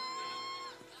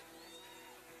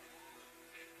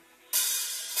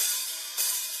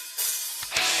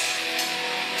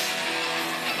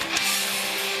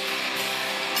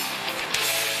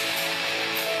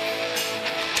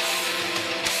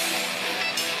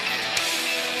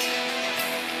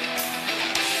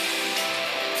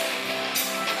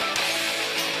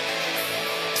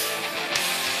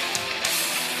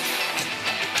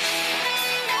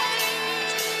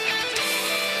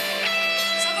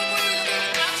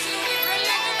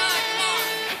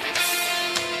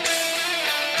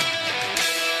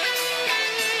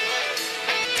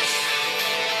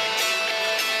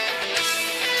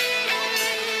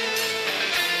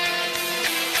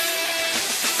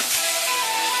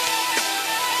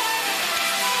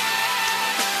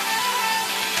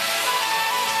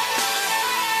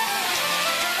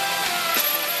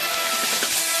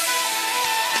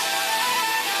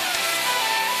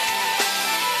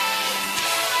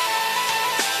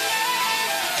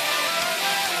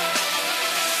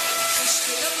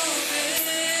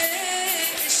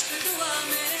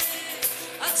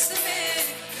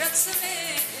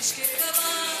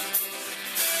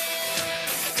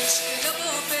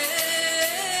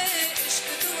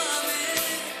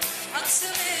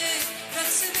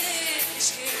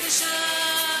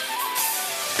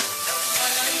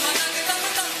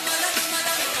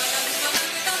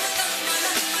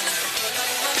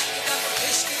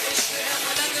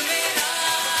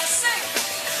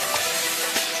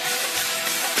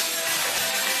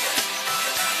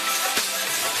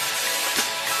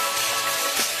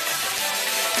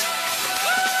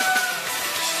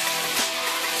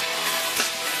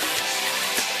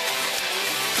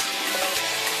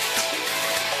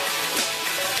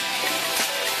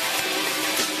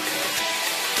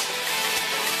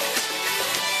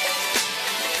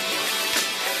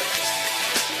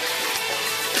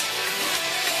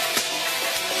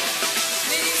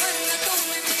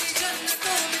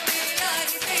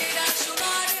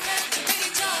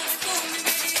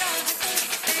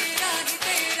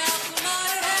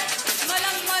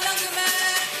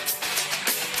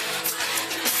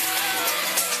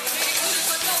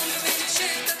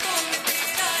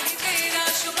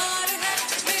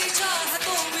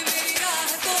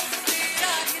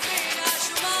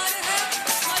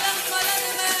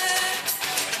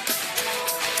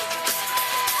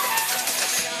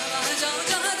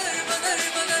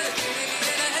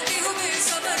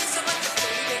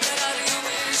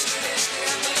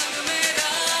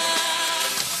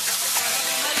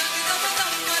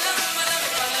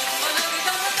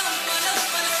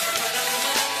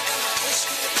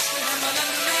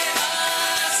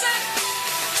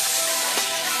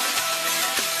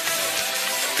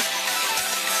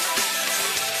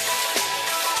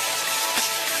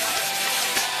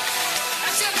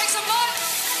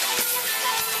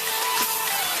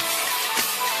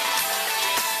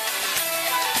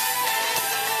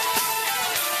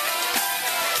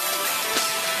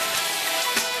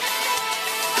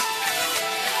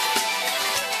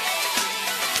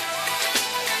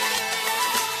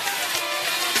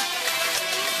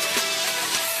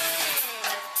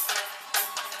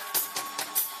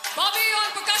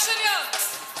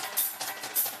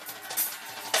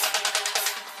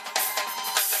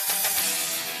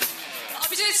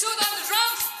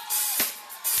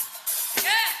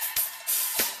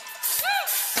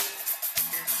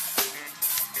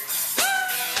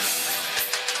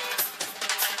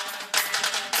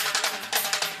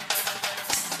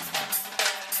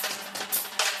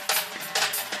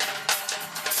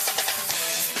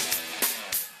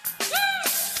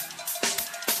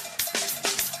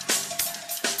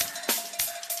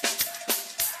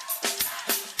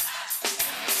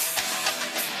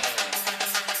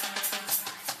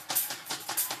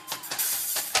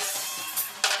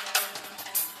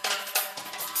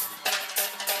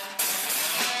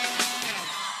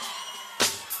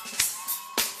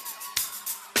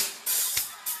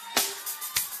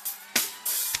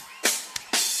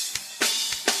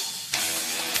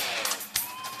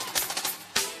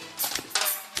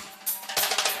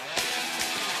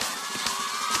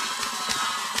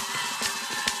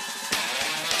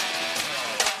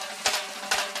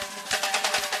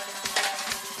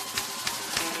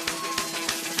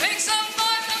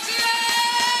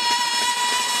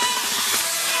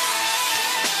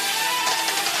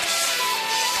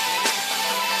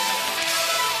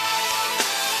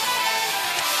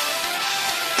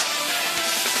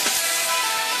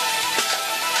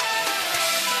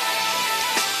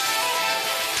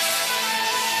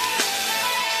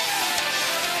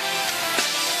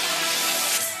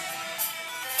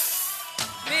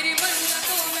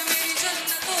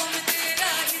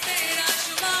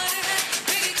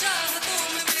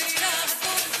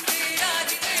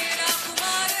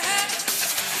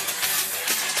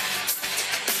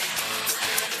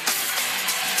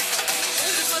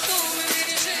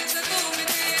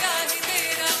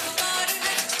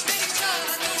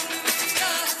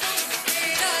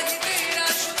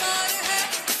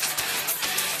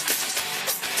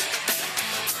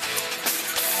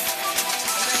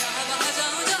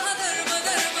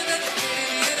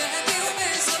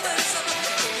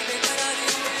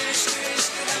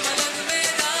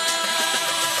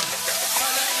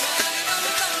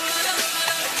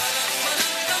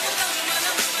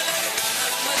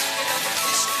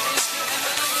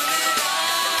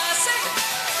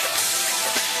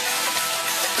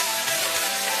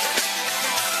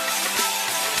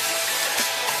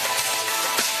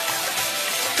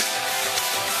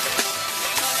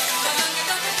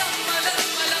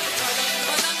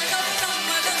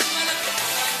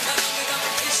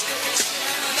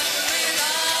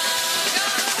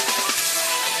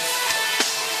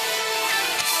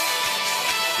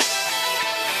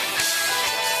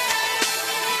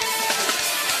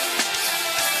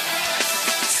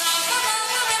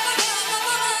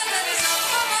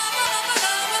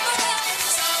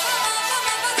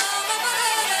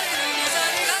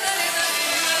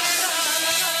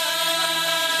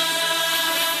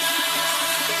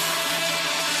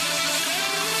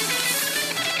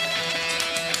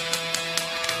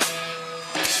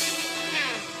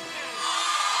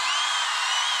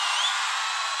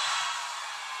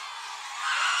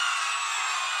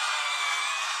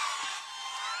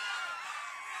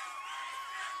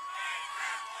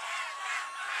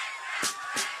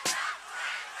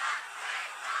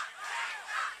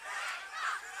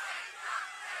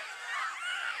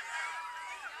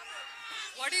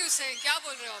 What are you saying? क्या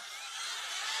बोल रहे हो आप?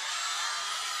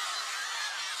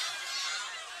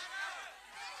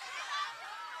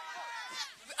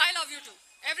 I love you too.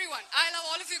 Everyone. I love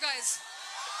all of you guys.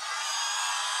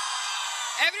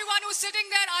 Everyone who's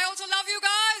sitting there, I also love you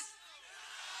guys.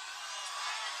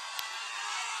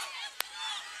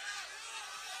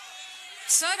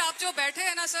 Sir आप जो बैठे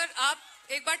हैं ना सर, आप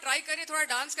एक बार ट्राई करिए थोड़ा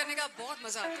डांस करने का, बहुत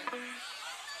मजा आता है.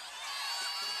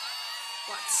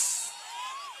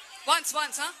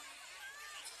 Once, huh?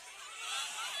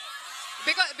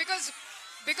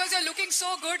 Because you're looking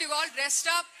so good, you all dressed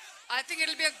up. I think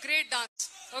it'll be a great dance.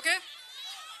 Okay?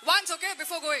 Once, okay,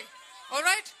 before going. All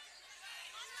right?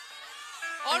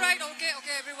 All right, okay,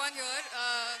 everyone here.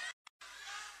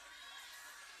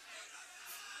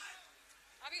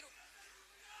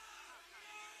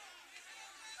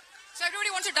 So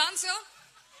everybody wants to dance here?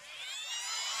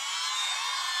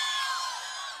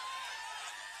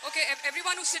 Okay,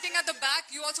 everyone who's sitting at the back,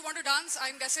 you also want to dance,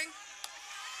 I'm guessing?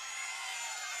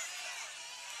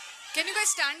 Can you guys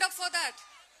stand up for that?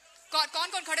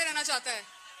 कौन खड़े रहना चाहता है?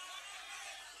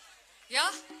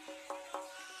 Yeah?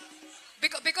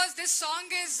 Because this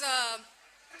song is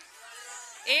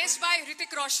aced by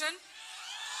Hrithik Roshan.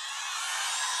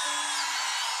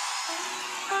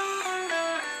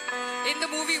 In the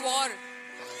movie War.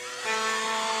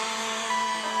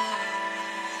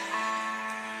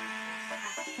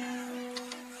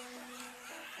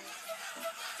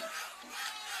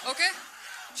 Okay,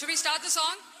 should we start the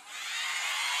song?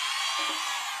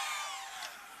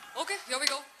 Okay, here we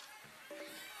go.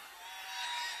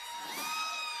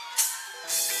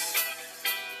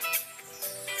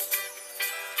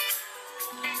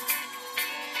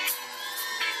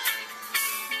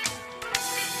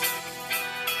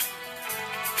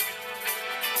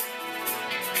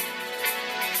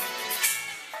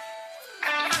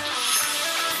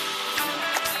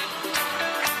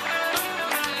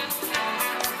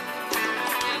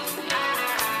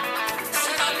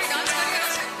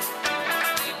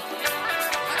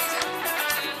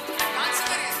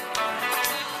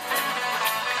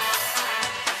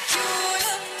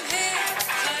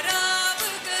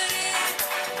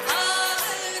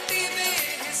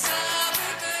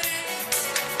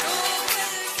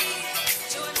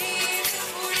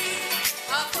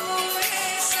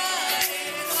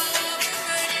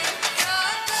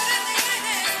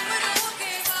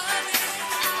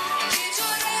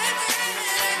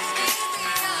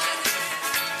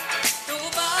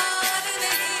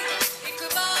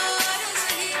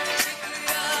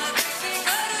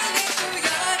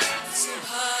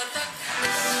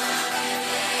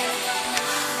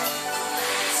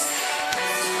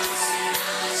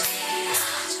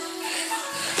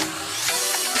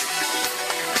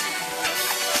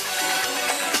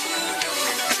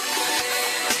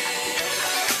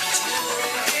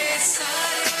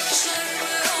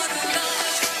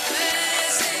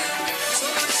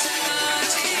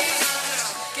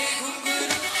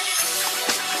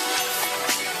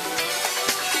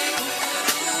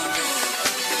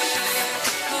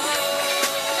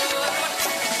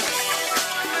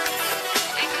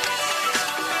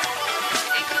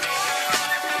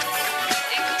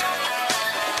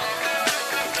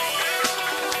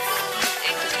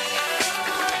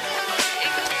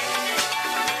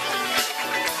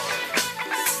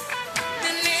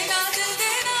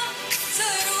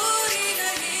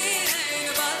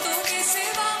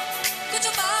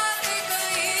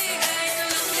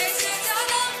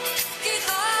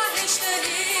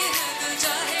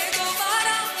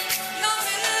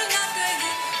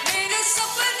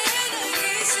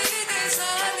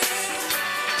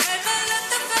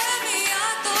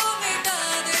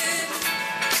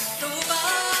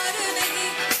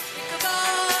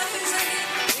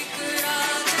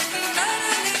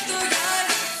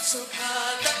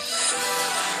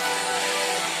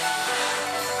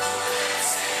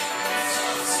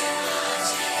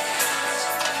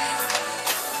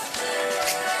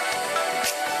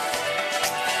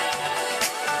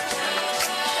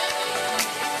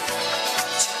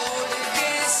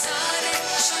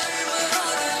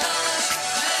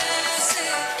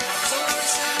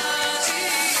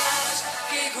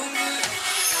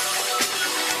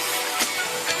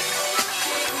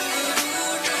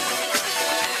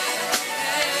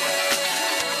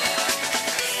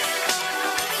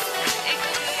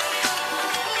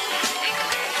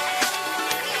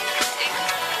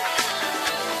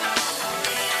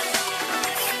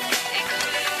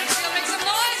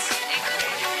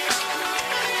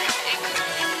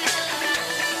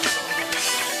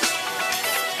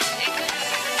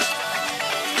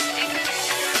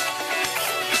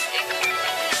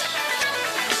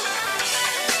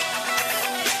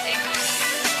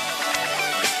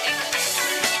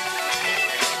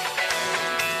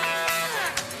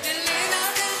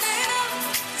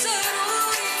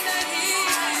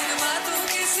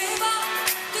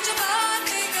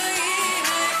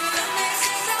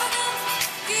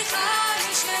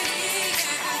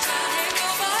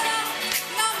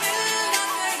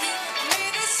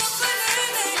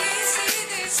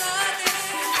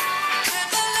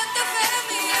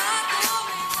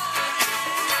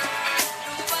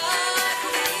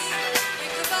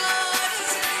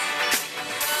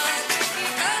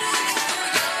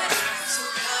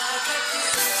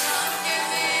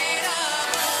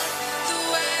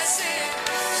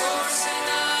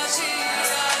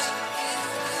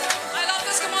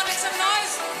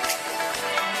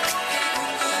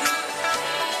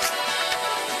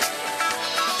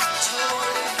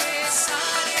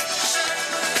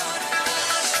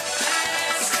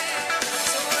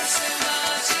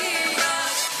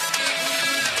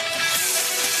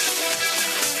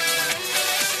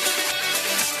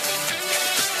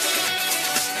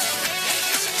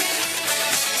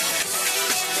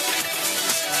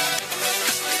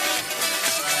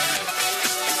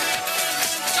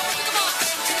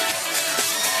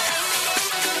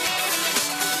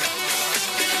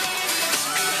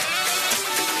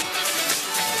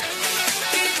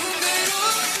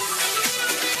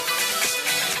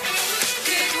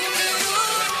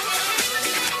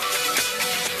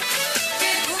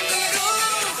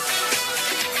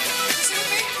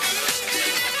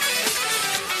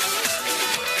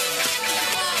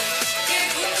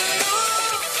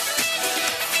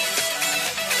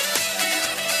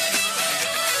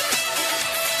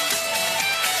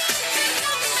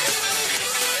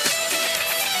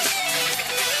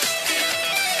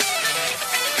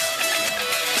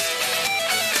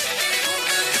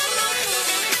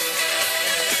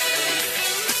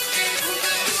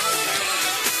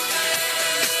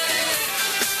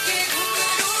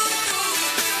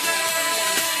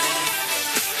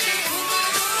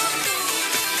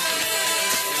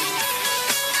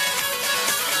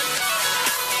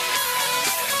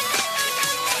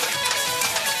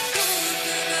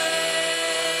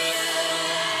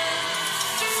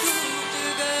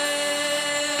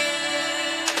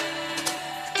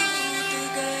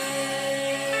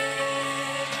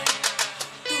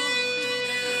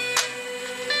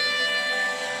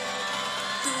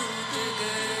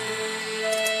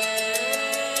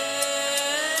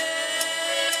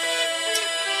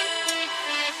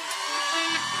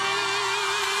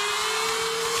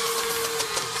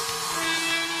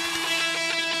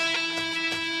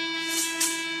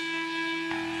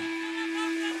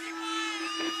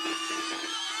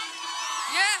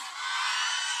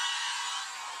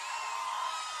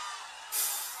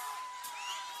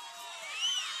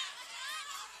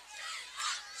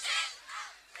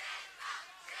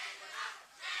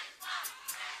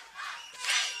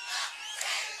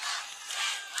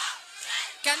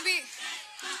 Can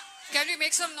we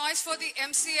make some noise for the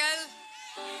MCL?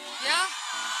 Yeah?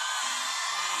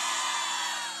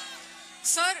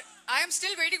 Sir, I am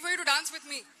still waiting for you to dance with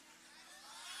me.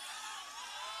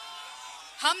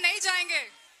 हम नहीं जाएंगे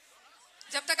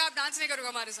जब तक आप dance नहीं करोगे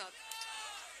हमारे साथ.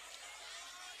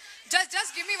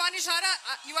 Just give me one ishara.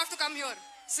 You have to come here.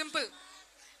 Simple.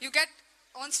 You get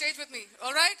on stage with me.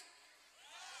 All right?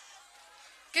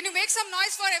 Can you make some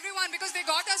noise for everyone because they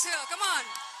got us here? Come on.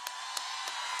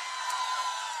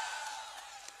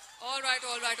 All right,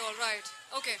 all right, all right.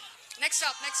 Okay. Next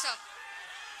up, next up.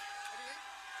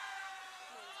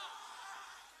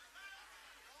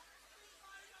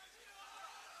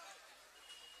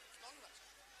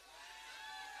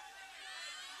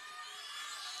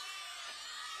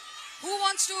 Who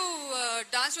wants to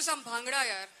dance with some bhangra,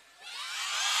 yaar?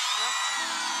 Yeah?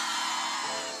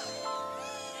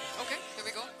 Okay, here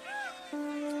we go.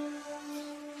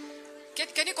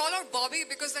 Can you call out Bobby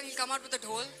because then he'll come out with the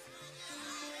dhol?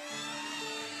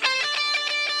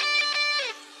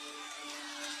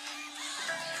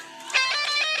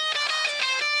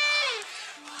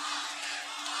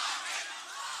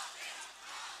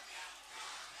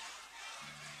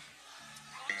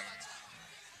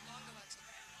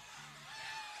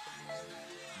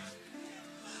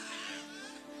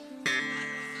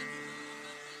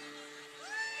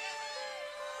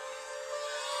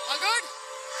 All good?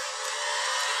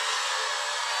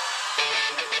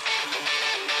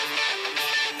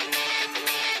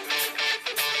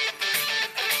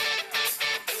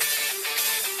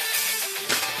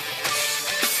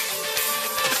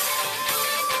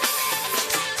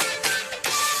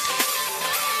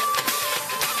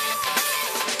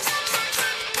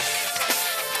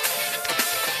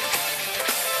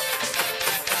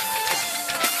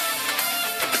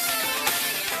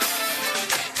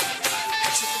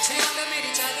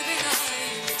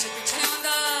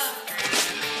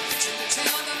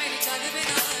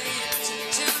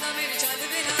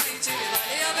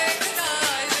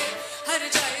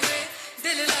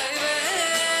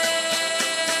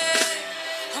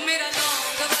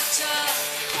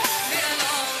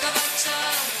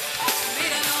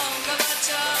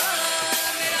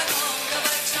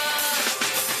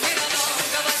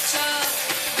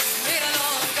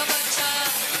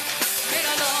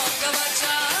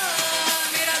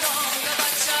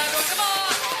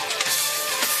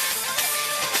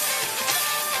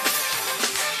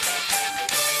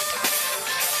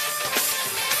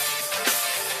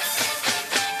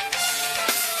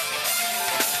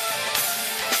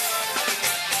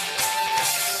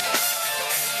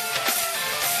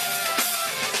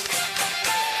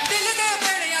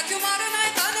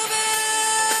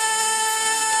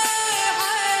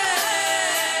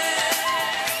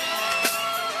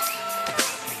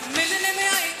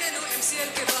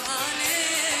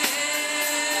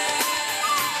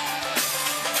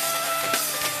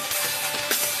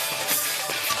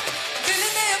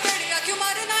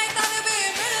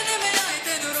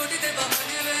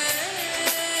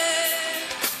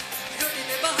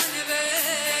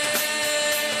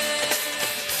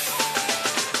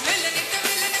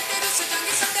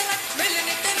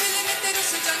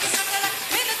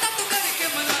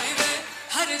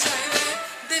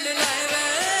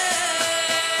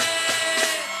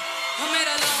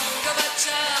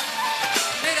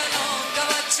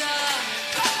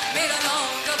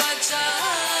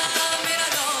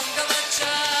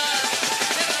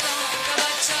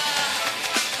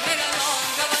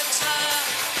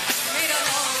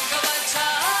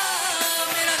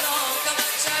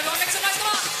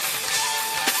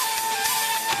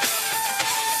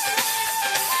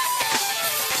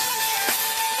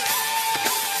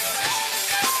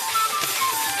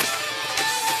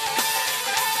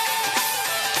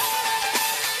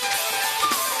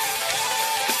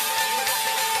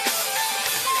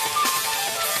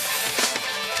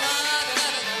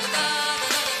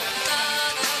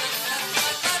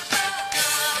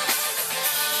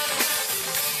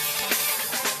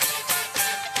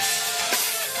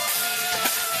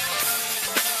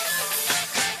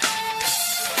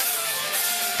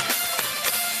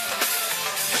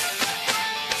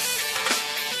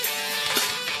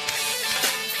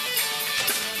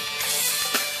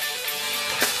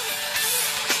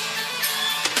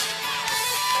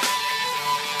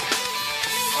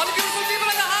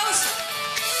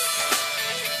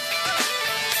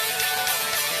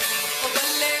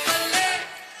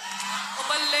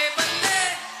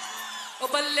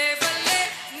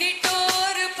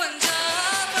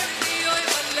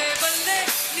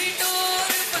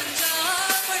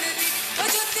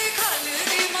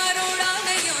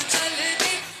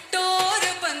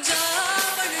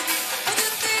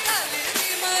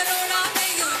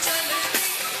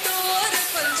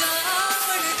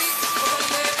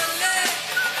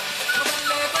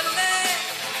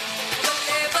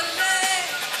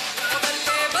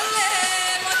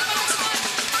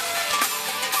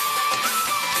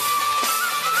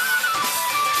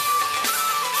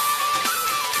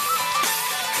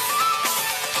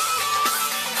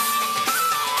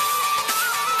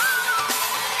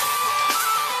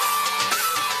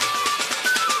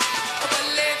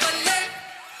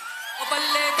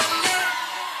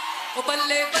 ओ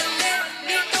बल्ले बल्ले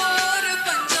निटोर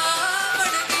पंजाब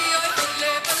बनदी ओ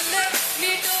बल्ले बल्ले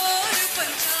निटोर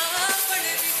पंजाब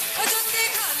बनदी ओ जुत्ती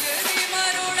खालदी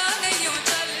मरोड़ा नहीं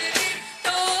चलदी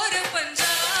टोर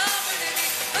पंजाब बनदी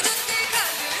ओ जुत्ती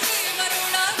खालदी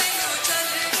मरोड़ा नहीं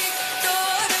चलदी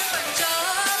टोर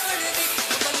पंजाब बनदी ओ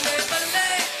बल्ले बल्ले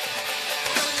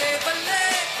बल्ले बल्ले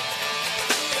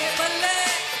बल्ले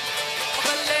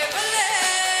बल्ले बल्ले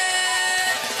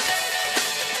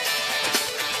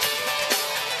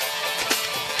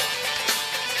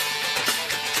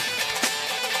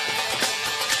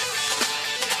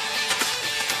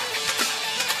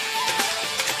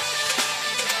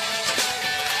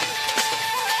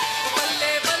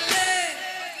बल्ले बल्ले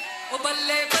ओ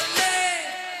बल्ले बल्ले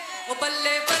ओ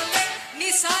बल्ले बल्ले नी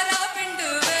सारा पिंड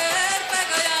वेर पे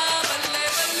गया बल्ले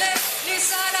बल्ले नी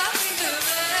सारा पिंड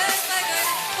वेर पे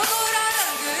गया ओ गोरा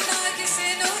रंग ना किसे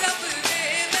नु रब दे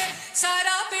में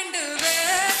सारा पिंड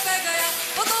वेर पे गया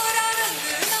ओ गोरा रंग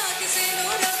ना किसे नु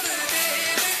रब दे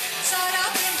में सारा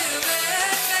पिंड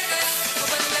वेर पे गया ओ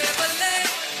बल्ले बल्ले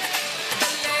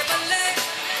बल्ले बल्ले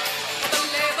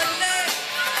बल्ले बल्ले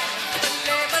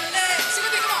बल्ले बल्ले sing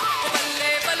with me come on ओ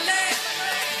बल्ले बल्ले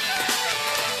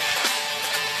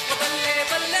ओ बल्ले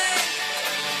बल्ले ओ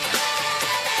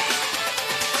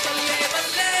बल्ले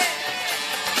बल्ले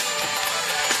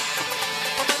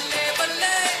ओ बल्ले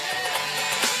बल्ले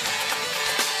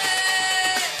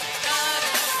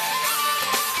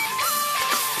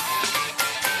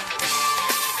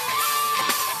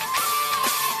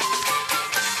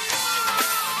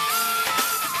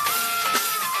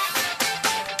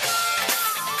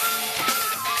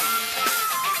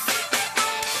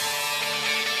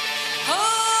हो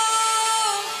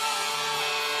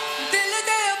दिल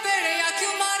दे बेड़िया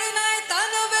क्यों मारना है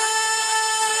तन वे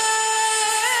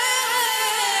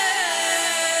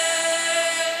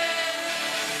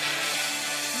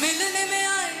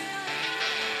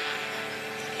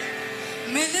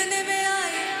मिलने में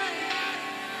आए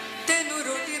तेनू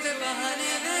रोटी दे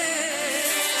बहाने वे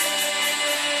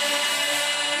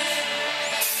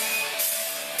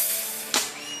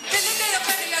दिल दे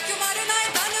बेड़िया क्यों मारना है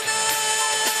तन वे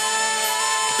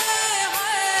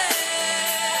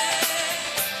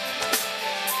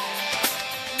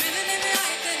मिलने में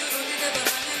आए तेनू रोटी दे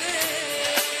बहाने वे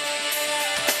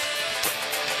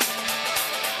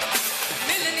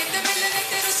मिलने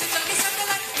ते रुस जागी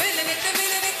सकला मिलने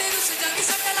ते रुस जागी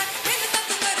सकला मिलता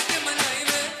तू करके मनाई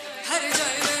वे हर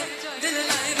जाए वे दिल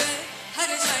लाए वे हर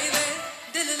जाए वे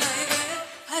दिल लाए वे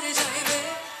हर जाए वे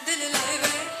दिल लाए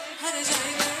वे हर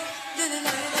जाए वे दिल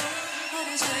लाए वे हर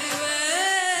जाए वे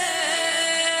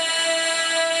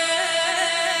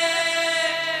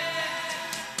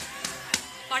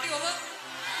party over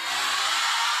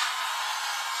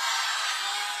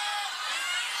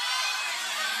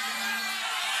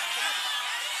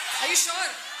Are you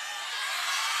sure?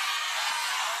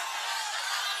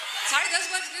 10:30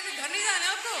 बज गए घर नहीं जाना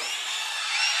आपको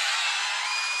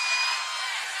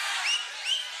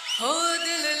हो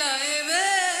दिल लाए वे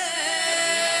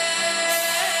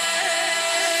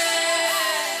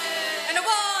And a 1,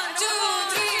 2,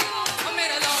 3 ओ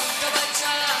मेरा लौंग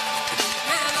बच्चा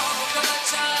मेरा लौंग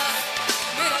बच्चा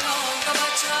मेरा लौंग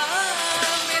बच्चा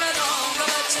मेरा लौंग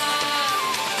बच्चा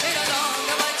मेरा लौंग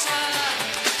बच्चा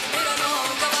मेरा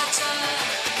लौंग बच्चा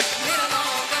मेरा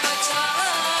लौंग बच्चा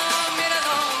मेरा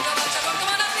लौंग बच्चा कौन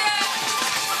कौन आती है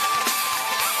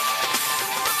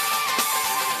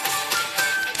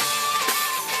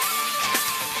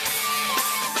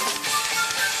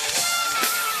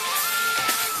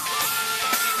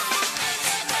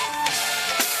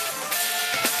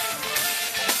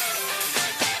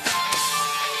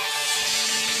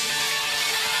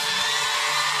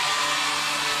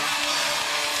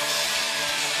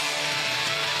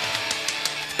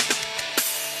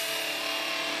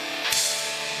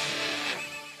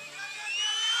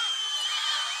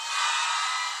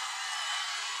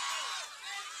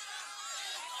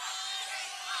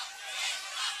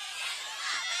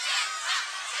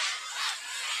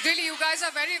Really, you guys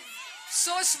are very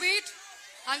so sweet.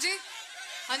 हाँ जी,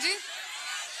 हाँ जी,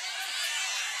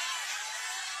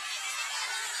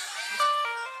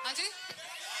 हाँ जी,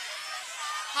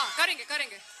 हाँ करेंगे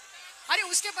करेंगे. अरे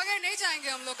उसके बगैर नहीं जाएंगे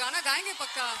हम लोग गाना गाएंगे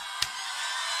पक्का.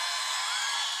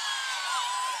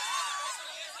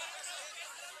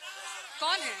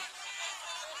 कौन है?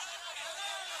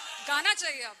 गाना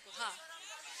चाहिए आपको? हाँ.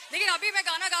 लेकिन अभी मैं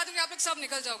गाना गा दूंगी आप लोग सब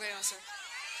निकल जाओगे यहाँ से.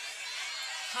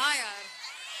 हाँ यार.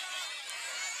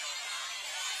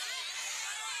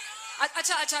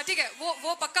 अच्छा अच्छा ठीक है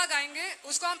वो पक्का गाएंगे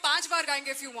उसको हम 5 बार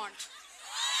गाएंगे if you want.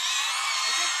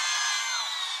 Okay?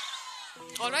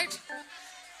 All right.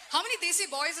 How many desi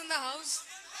boys in the house?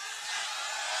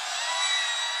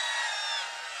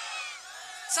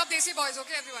 Sub desi boys,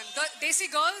 okay, everyone. The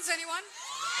desi girls, anyone?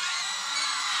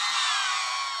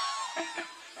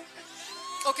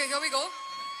 Okay, here we go.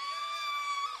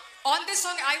 On this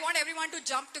song, I want everyone to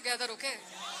jump together, okay?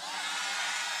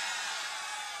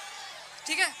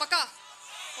 ठीक है, पक्का?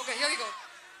 Okay, here we go.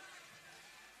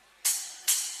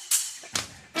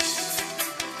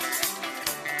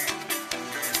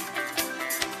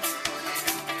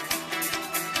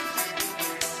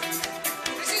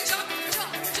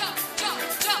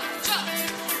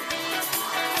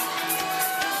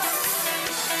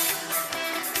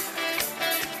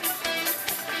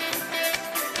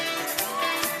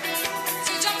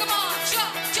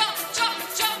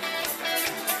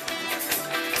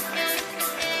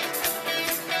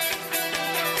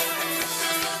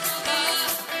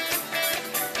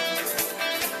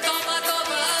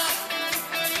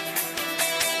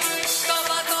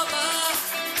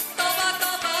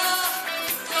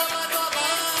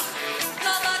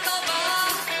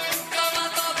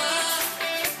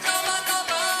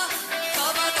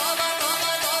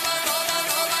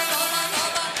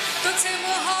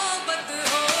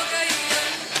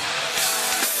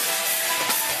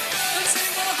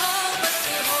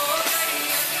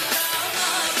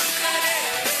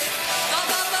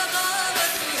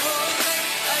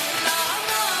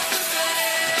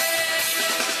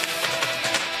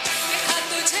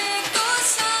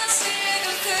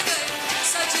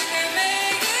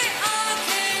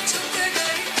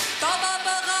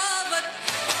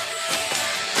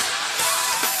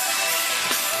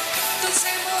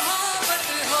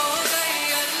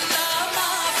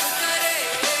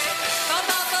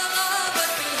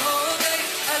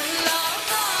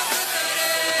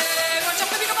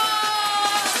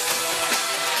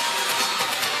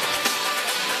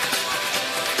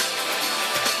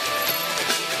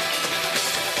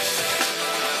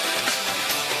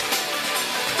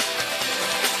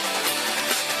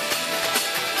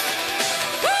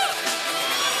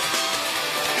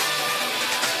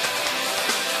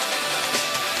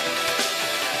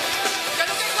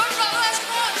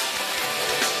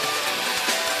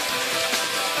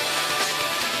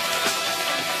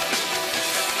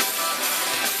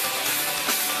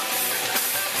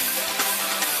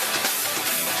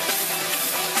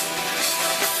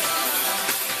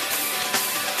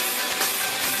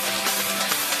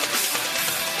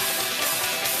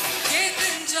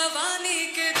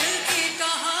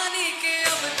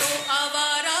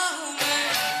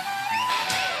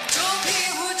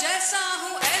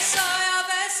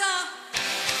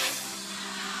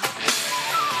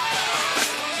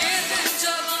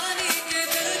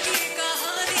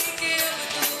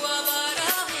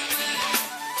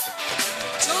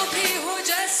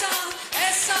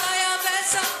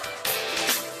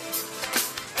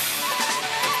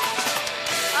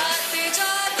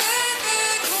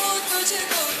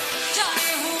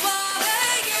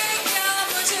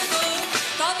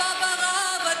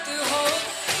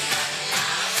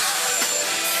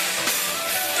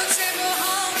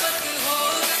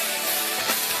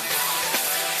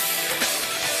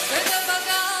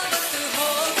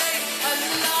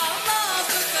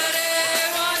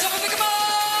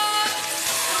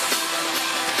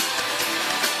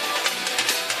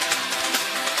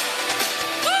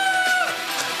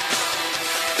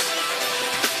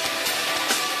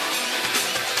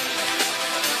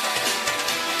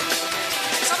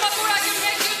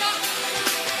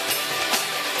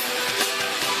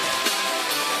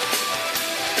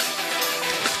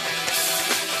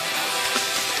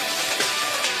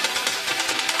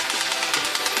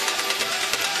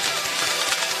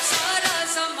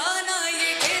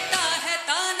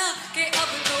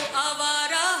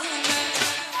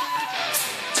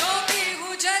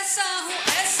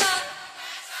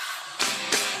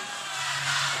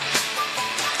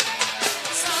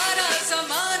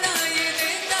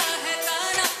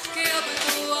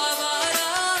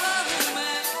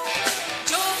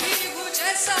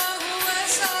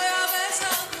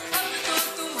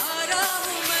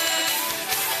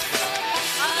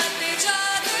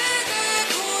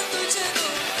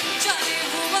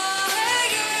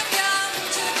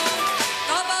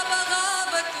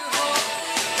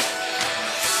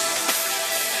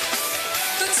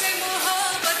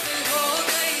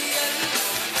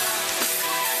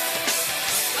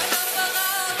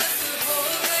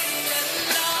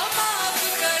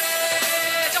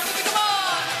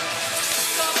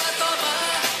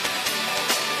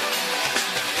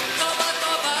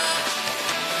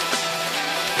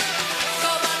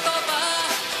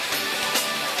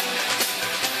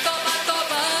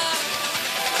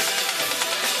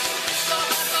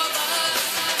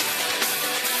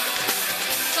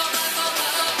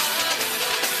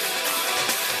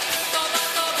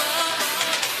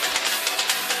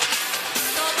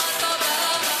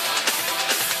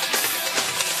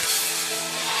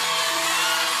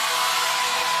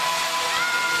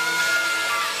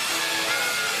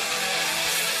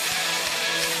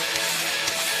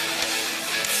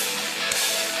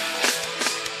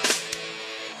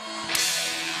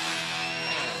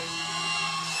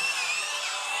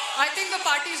 I think the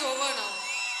party is over now.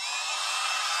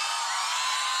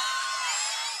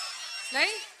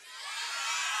 नहीं?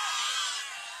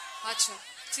 अच्छा,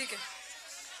 ठीक है.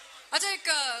 अच्छा, एक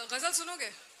गजल सुनोगे?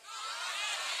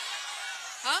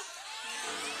 हाँ?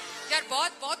 यार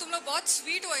बहुत तुम लोग बहुत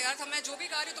स्वीट हो यार. मैं जो भी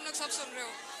गा रही हूँ तुम लोग सब सुन रहे हो.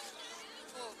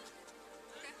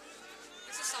 Okay.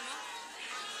 This is summer.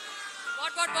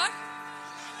 What?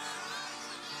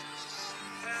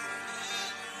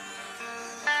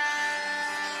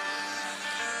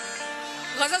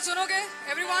 गजल सुनोगे?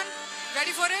 Everyone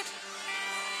ready for it?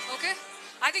 Okay.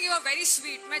 I think you are very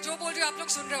sweet. मैं जो बोल रही हूँ आप लोग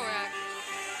सुन रहे हो यार.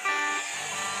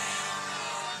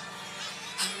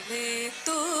 हमें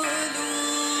तो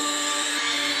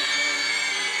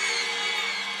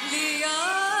लिया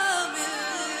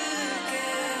मिलके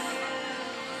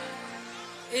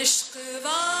इश्क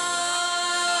वालों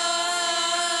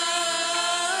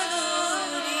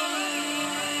ने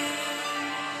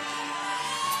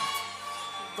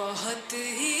बहुत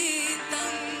ही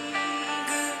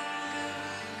तंग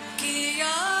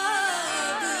किया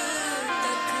अब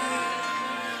तक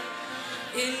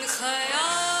इन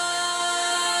ख्यालों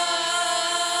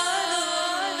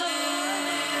ने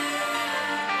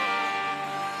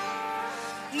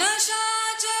नशा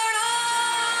चढ़ा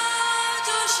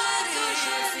जो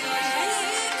शरीफी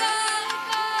का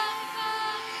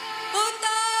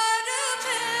उतार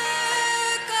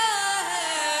फेंका है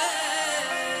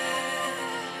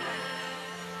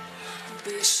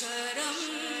बेशरम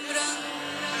रंग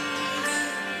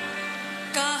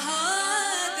कहाँ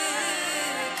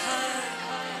देखा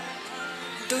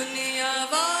दुनिया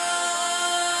वालों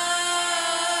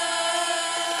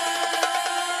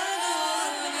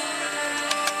ने.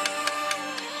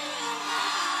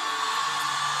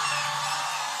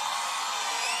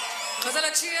 गजल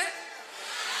अच्छी है?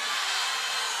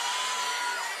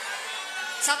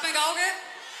 साथ में गाओगे?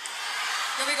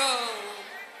 Here we go.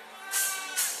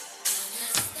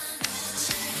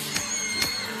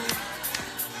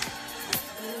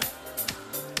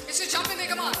 It's your jump in there,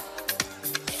 come on.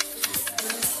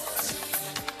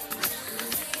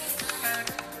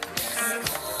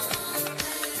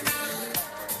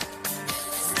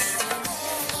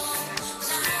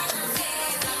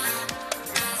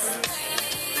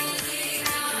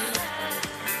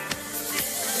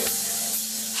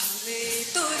 हमें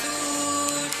तो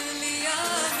लूट लिया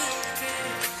मिलके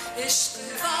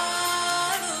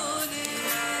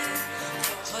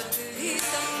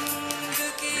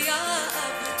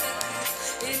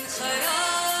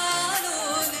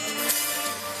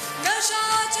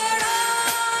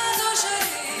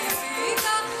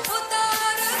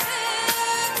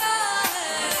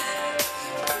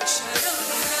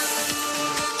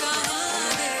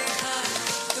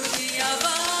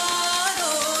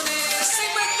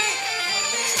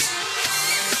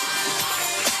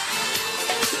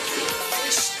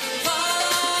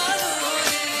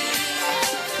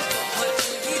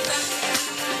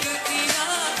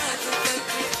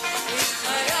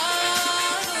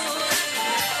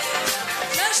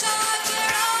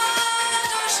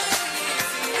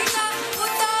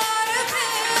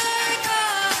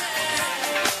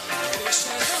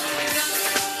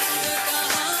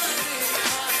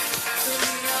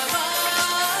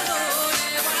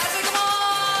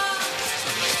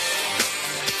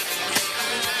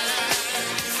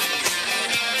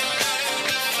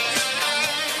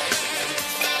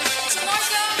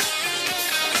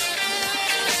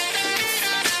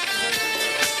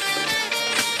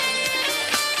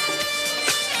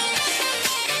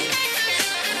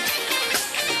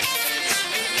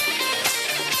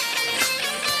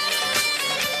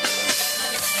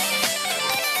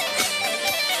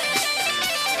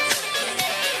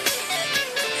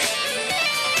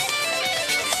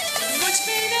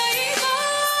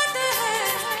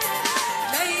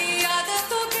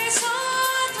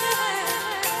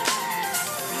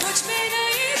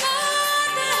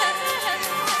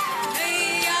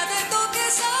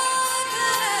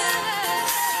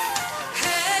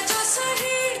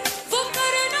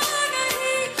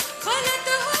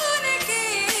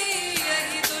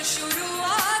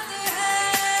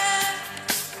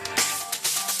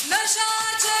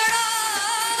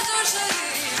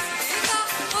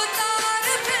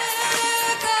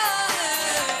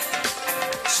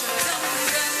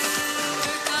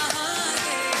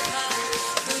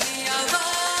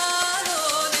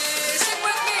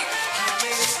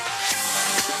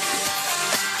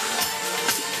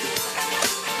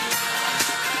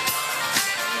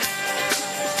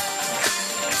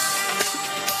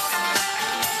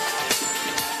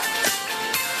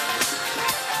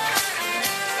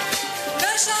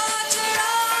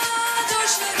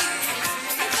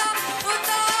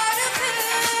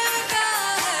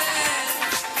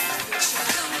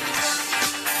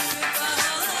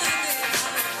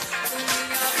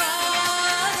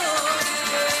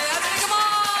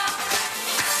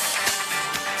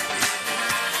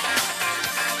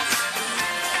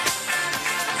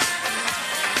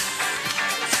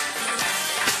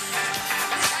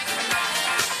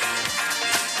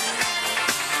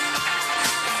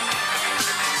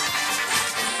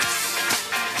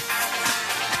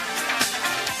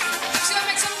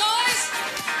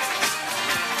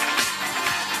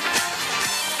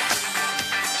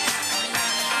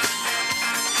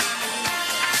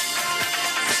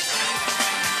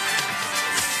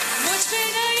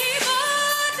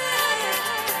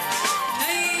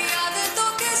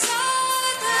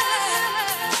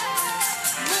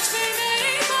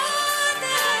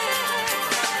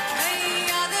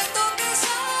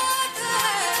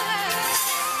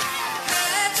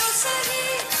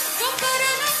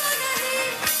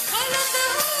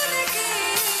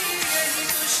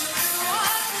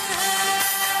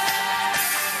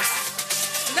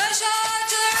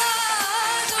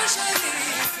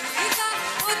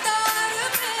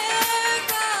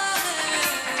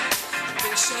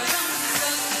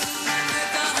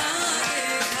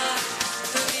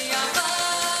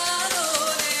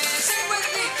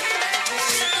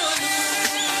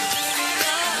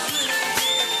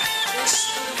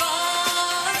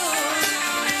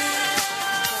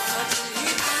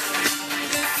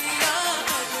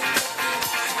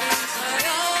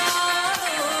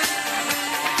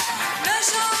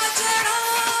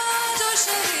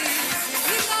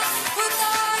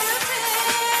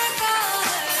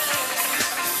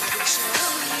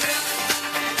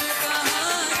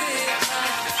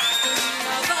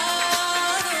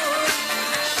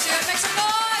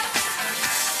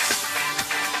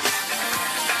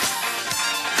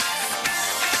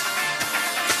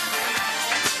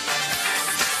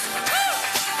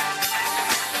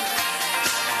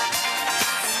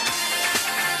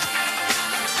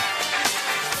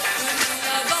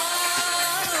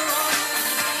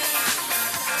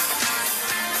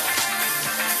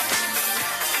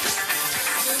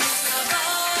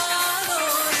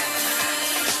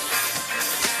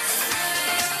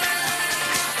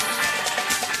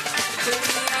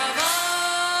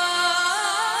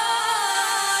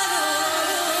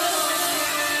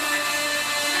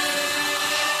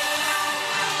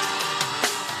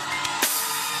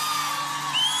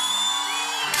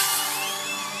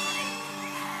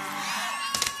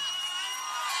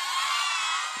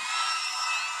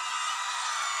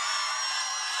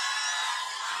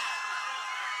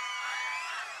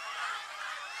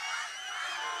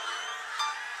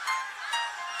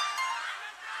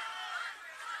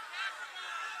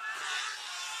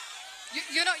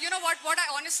You know what I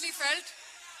honestly felt?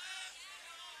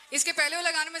 इसके पहले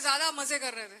वाले गाने में ज़्यादा मजे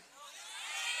कर रहे थे.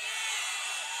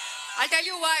 I'll tell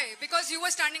you why. Because you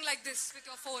were standing like this with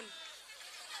your phone.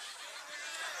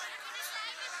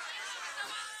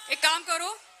 एक काम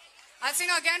करो. I'll sing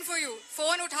again for you.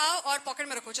 Phone उठाओ और पॉकेट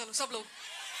में रखो. चलो सब लोग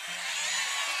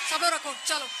रखो.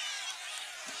 चलो.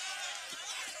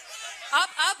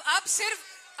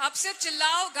 अब सिर्फ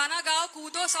चिल्लाओ, गाना गाओ,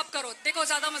 कूदो, सब करो. देखो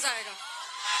ज़्यादा मजा आएगा.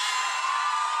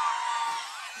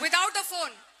 Without a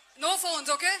phone. No phones,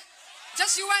 okay?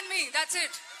 Just you and me. That's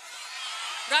it.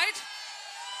 Right?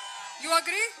 You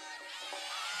agree?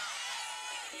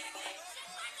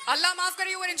 Allah maaf kare,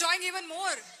 you were enjoying even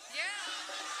more. Yeah.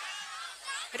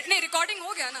 नहीं, recording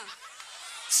हो गया ना.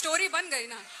 Story बन गई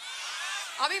ना.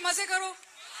 अभी मजे करो.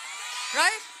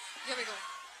 Right? Here we go.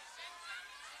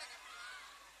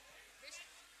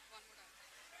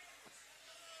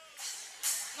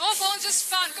 No phones, just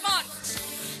fun. Come on.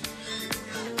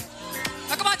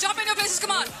 Now come on, jump in your places.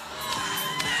 Come on.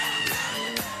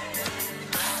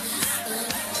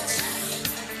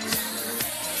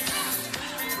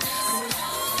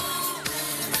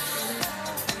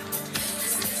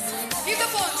 Leave the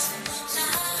phones.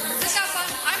 Just have fun.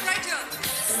 I'm right here.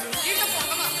 Leave the phone.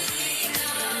 Come on.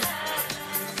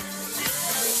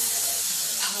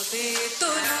 हमें तो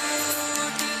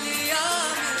लूट लिया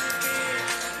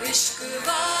मिलके इश्क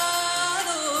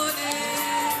वालों ने,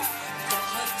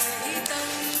 बहुत ही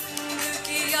तंग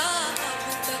किया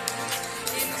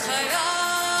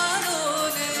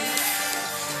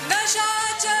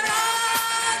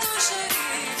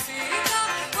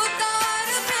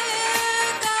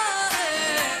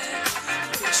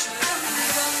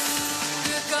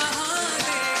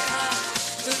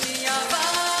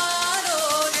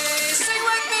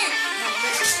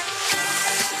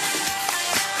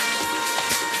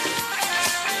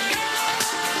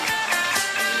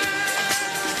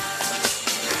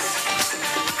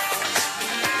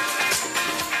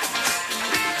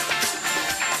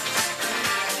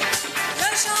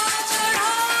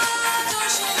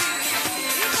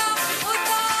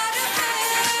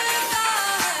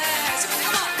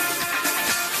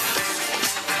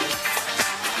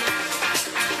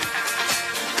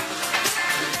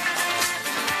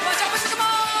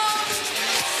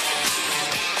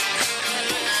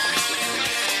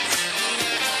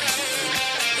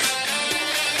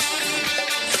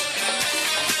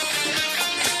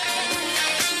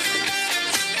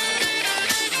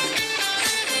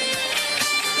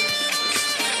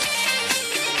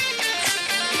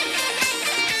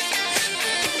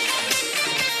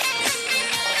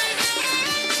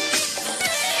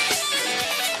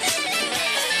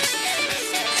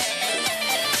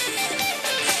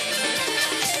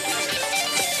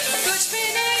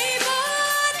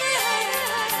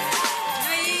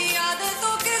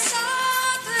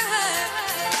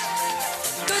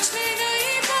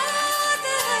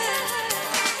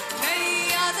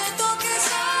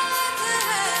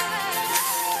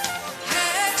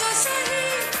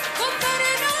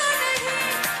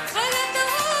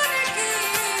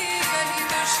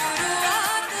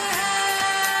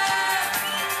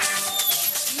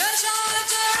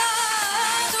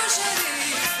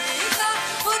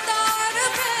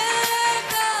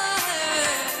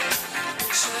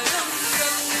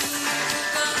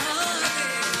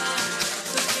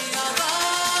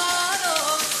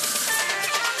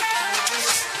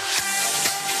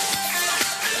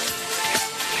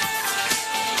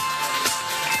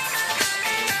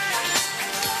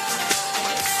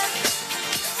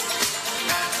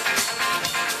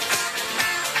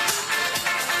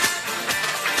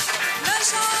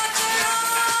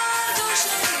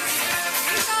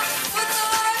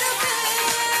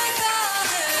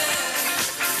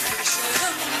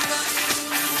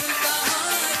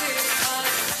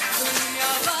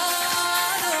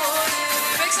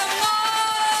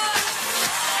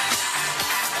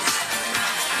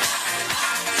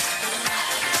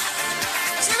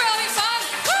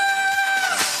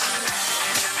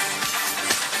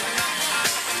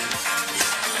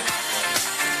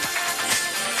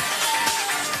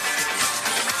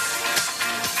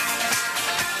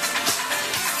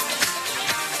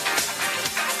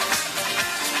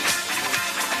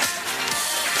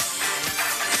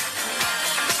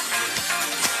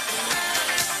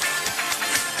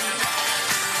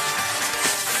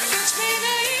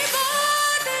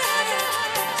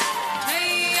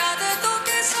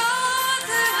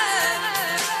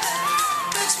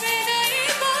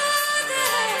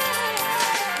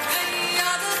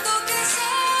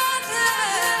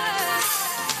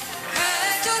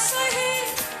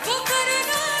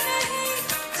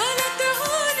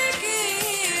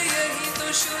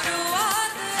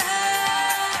शुरुआत है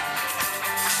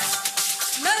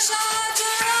नशा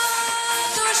चढ़ा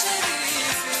तो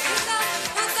शरीफी का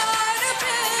उतार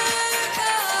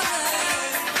फेंका है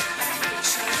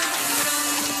शर्म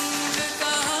रंग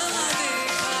कहाँ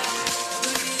देखा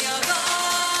दुनिया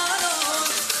वालों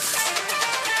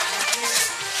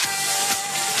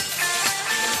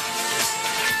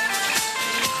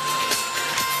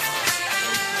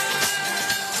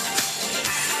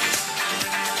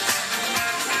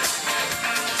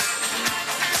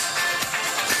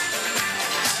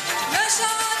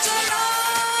नशा चढ़ा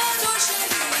तो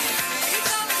शरीफी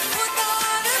का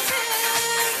उतार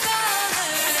फेंका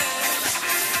है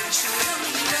शर्म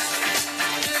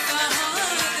रंग कहाँ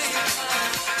देखा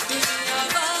दुनिया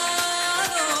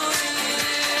वालों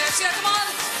ने से कमाल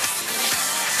दुनिया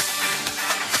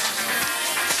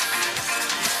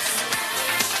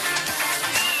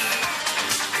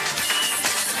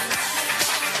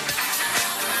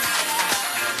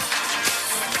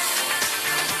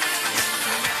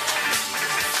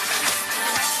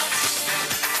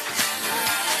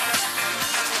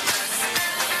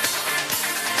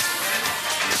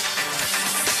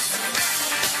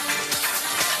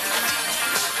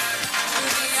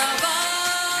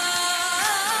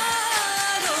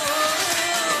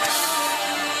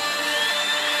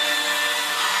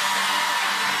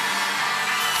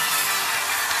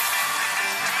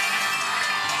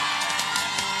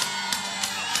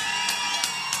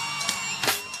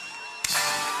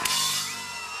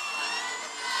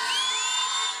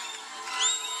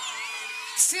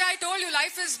See, I told you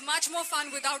life is much more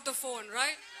fun without the phone,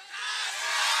 right?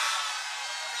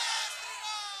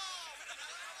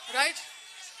 Right?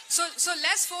 So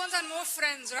less phones and more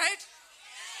friends, right?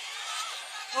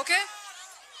 Okay?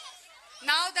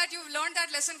 Now that you've learned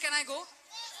that lesson, can I go?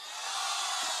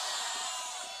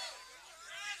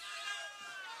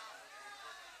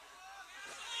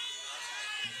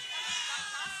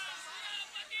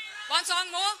 One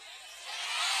song more?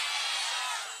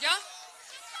 Yeah?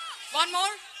 One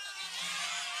more?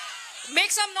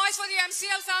 Make some noise for the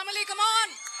MCL family, come on!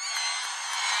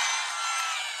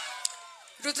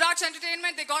 Rudraksh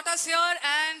Entertainment, they got us here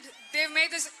and they've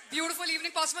made this beautiful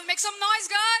evening possible. Make some noise,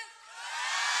 guys!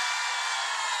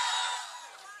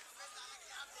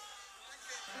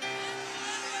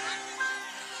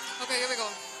 Okay, here we go.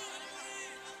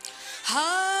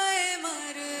 हाय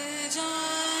मर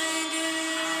जाएंगे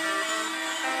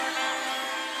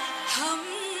हम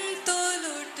तो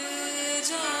लुट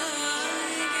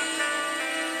जाएंगे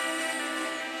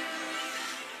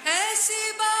ऐसी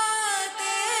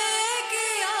बातें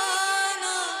किया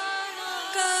ना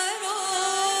करो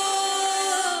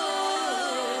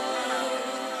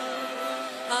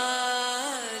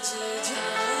आज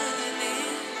जाने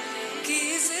की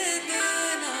जिद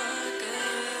ना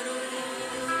करो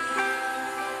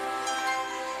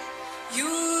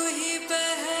यूं ही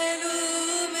पहलू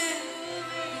में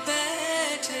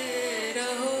बैठे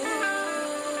रहो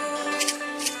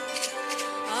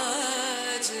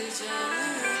आज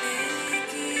जाने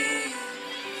की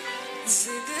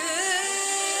जिद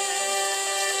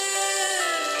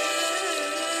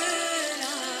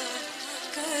ना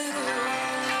करो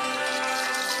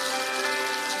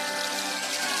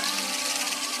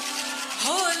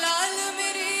हो लाल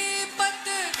मेरी पत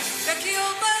रखियो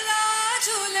बला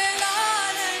झूले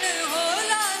लालन हो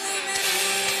लाल मेरी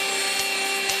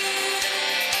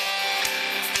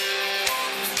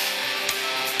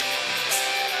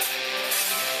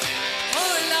हो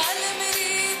लाल मेरी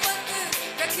पत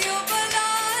रखियो बला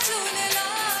झूले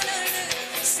लालन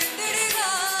सिंदड़ी गा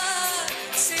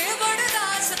से बड़दा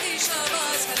सती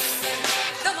शाबाश कलंदर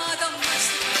दमादम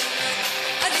मस्त कलंदर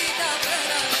अली दा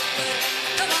बड़ा नंबर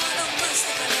दमादम मस्त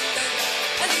कलंदर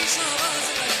अली शाबाश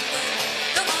कलंदर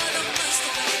दमादम मस्त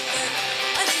कलंदर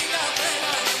अली दा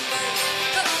बड़ा नंबर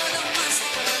दमादम मस्त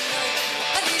कलंदर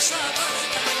अली शाबाश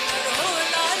कलंदर हो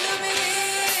लाल मेरी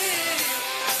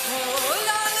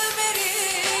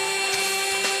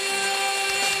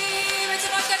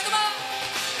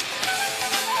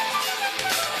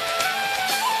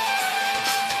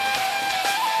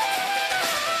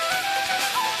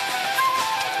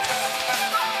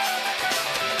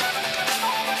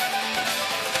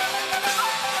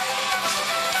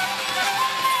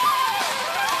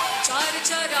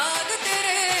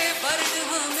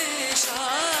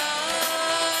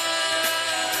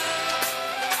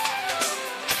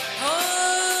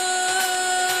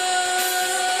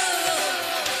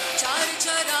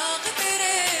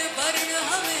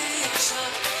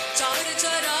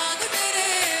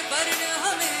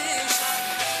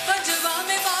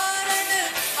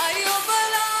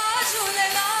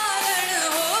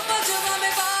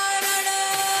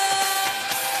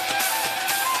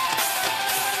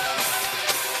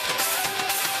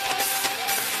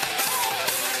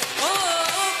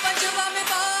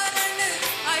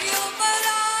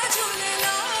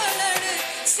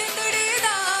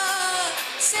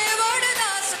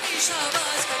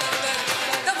शाहबाज कलंदर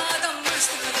दमादम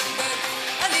मस्त कलंदर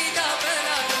अली दा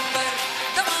पहला नंबर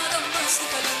दमादम मस्त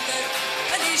कलंदर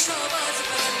अली शाहबाज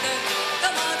कलंदर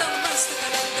दमादम मस्त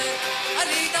कलंदर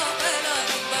अली दा पहला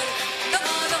नंबर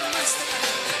दमादम मस्त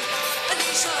कलंदर अली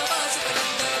शाहबाज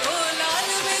कलंदर ओ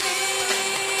लाल मेरी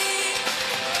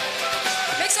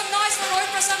Make some noise for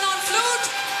Rohit Prasanna on flute,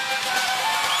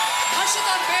 Harshit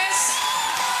on bass,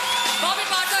 Bobby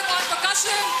Pathak on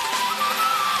percussion,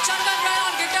 Chandan Rai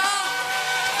on guitar,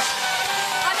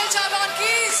 Anil Chawla on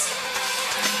keys,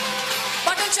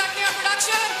 Button Chutney on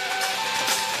production,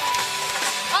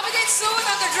 Abhijit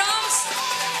Sood on the drums,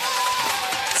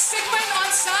 Sigmund on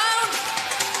sound.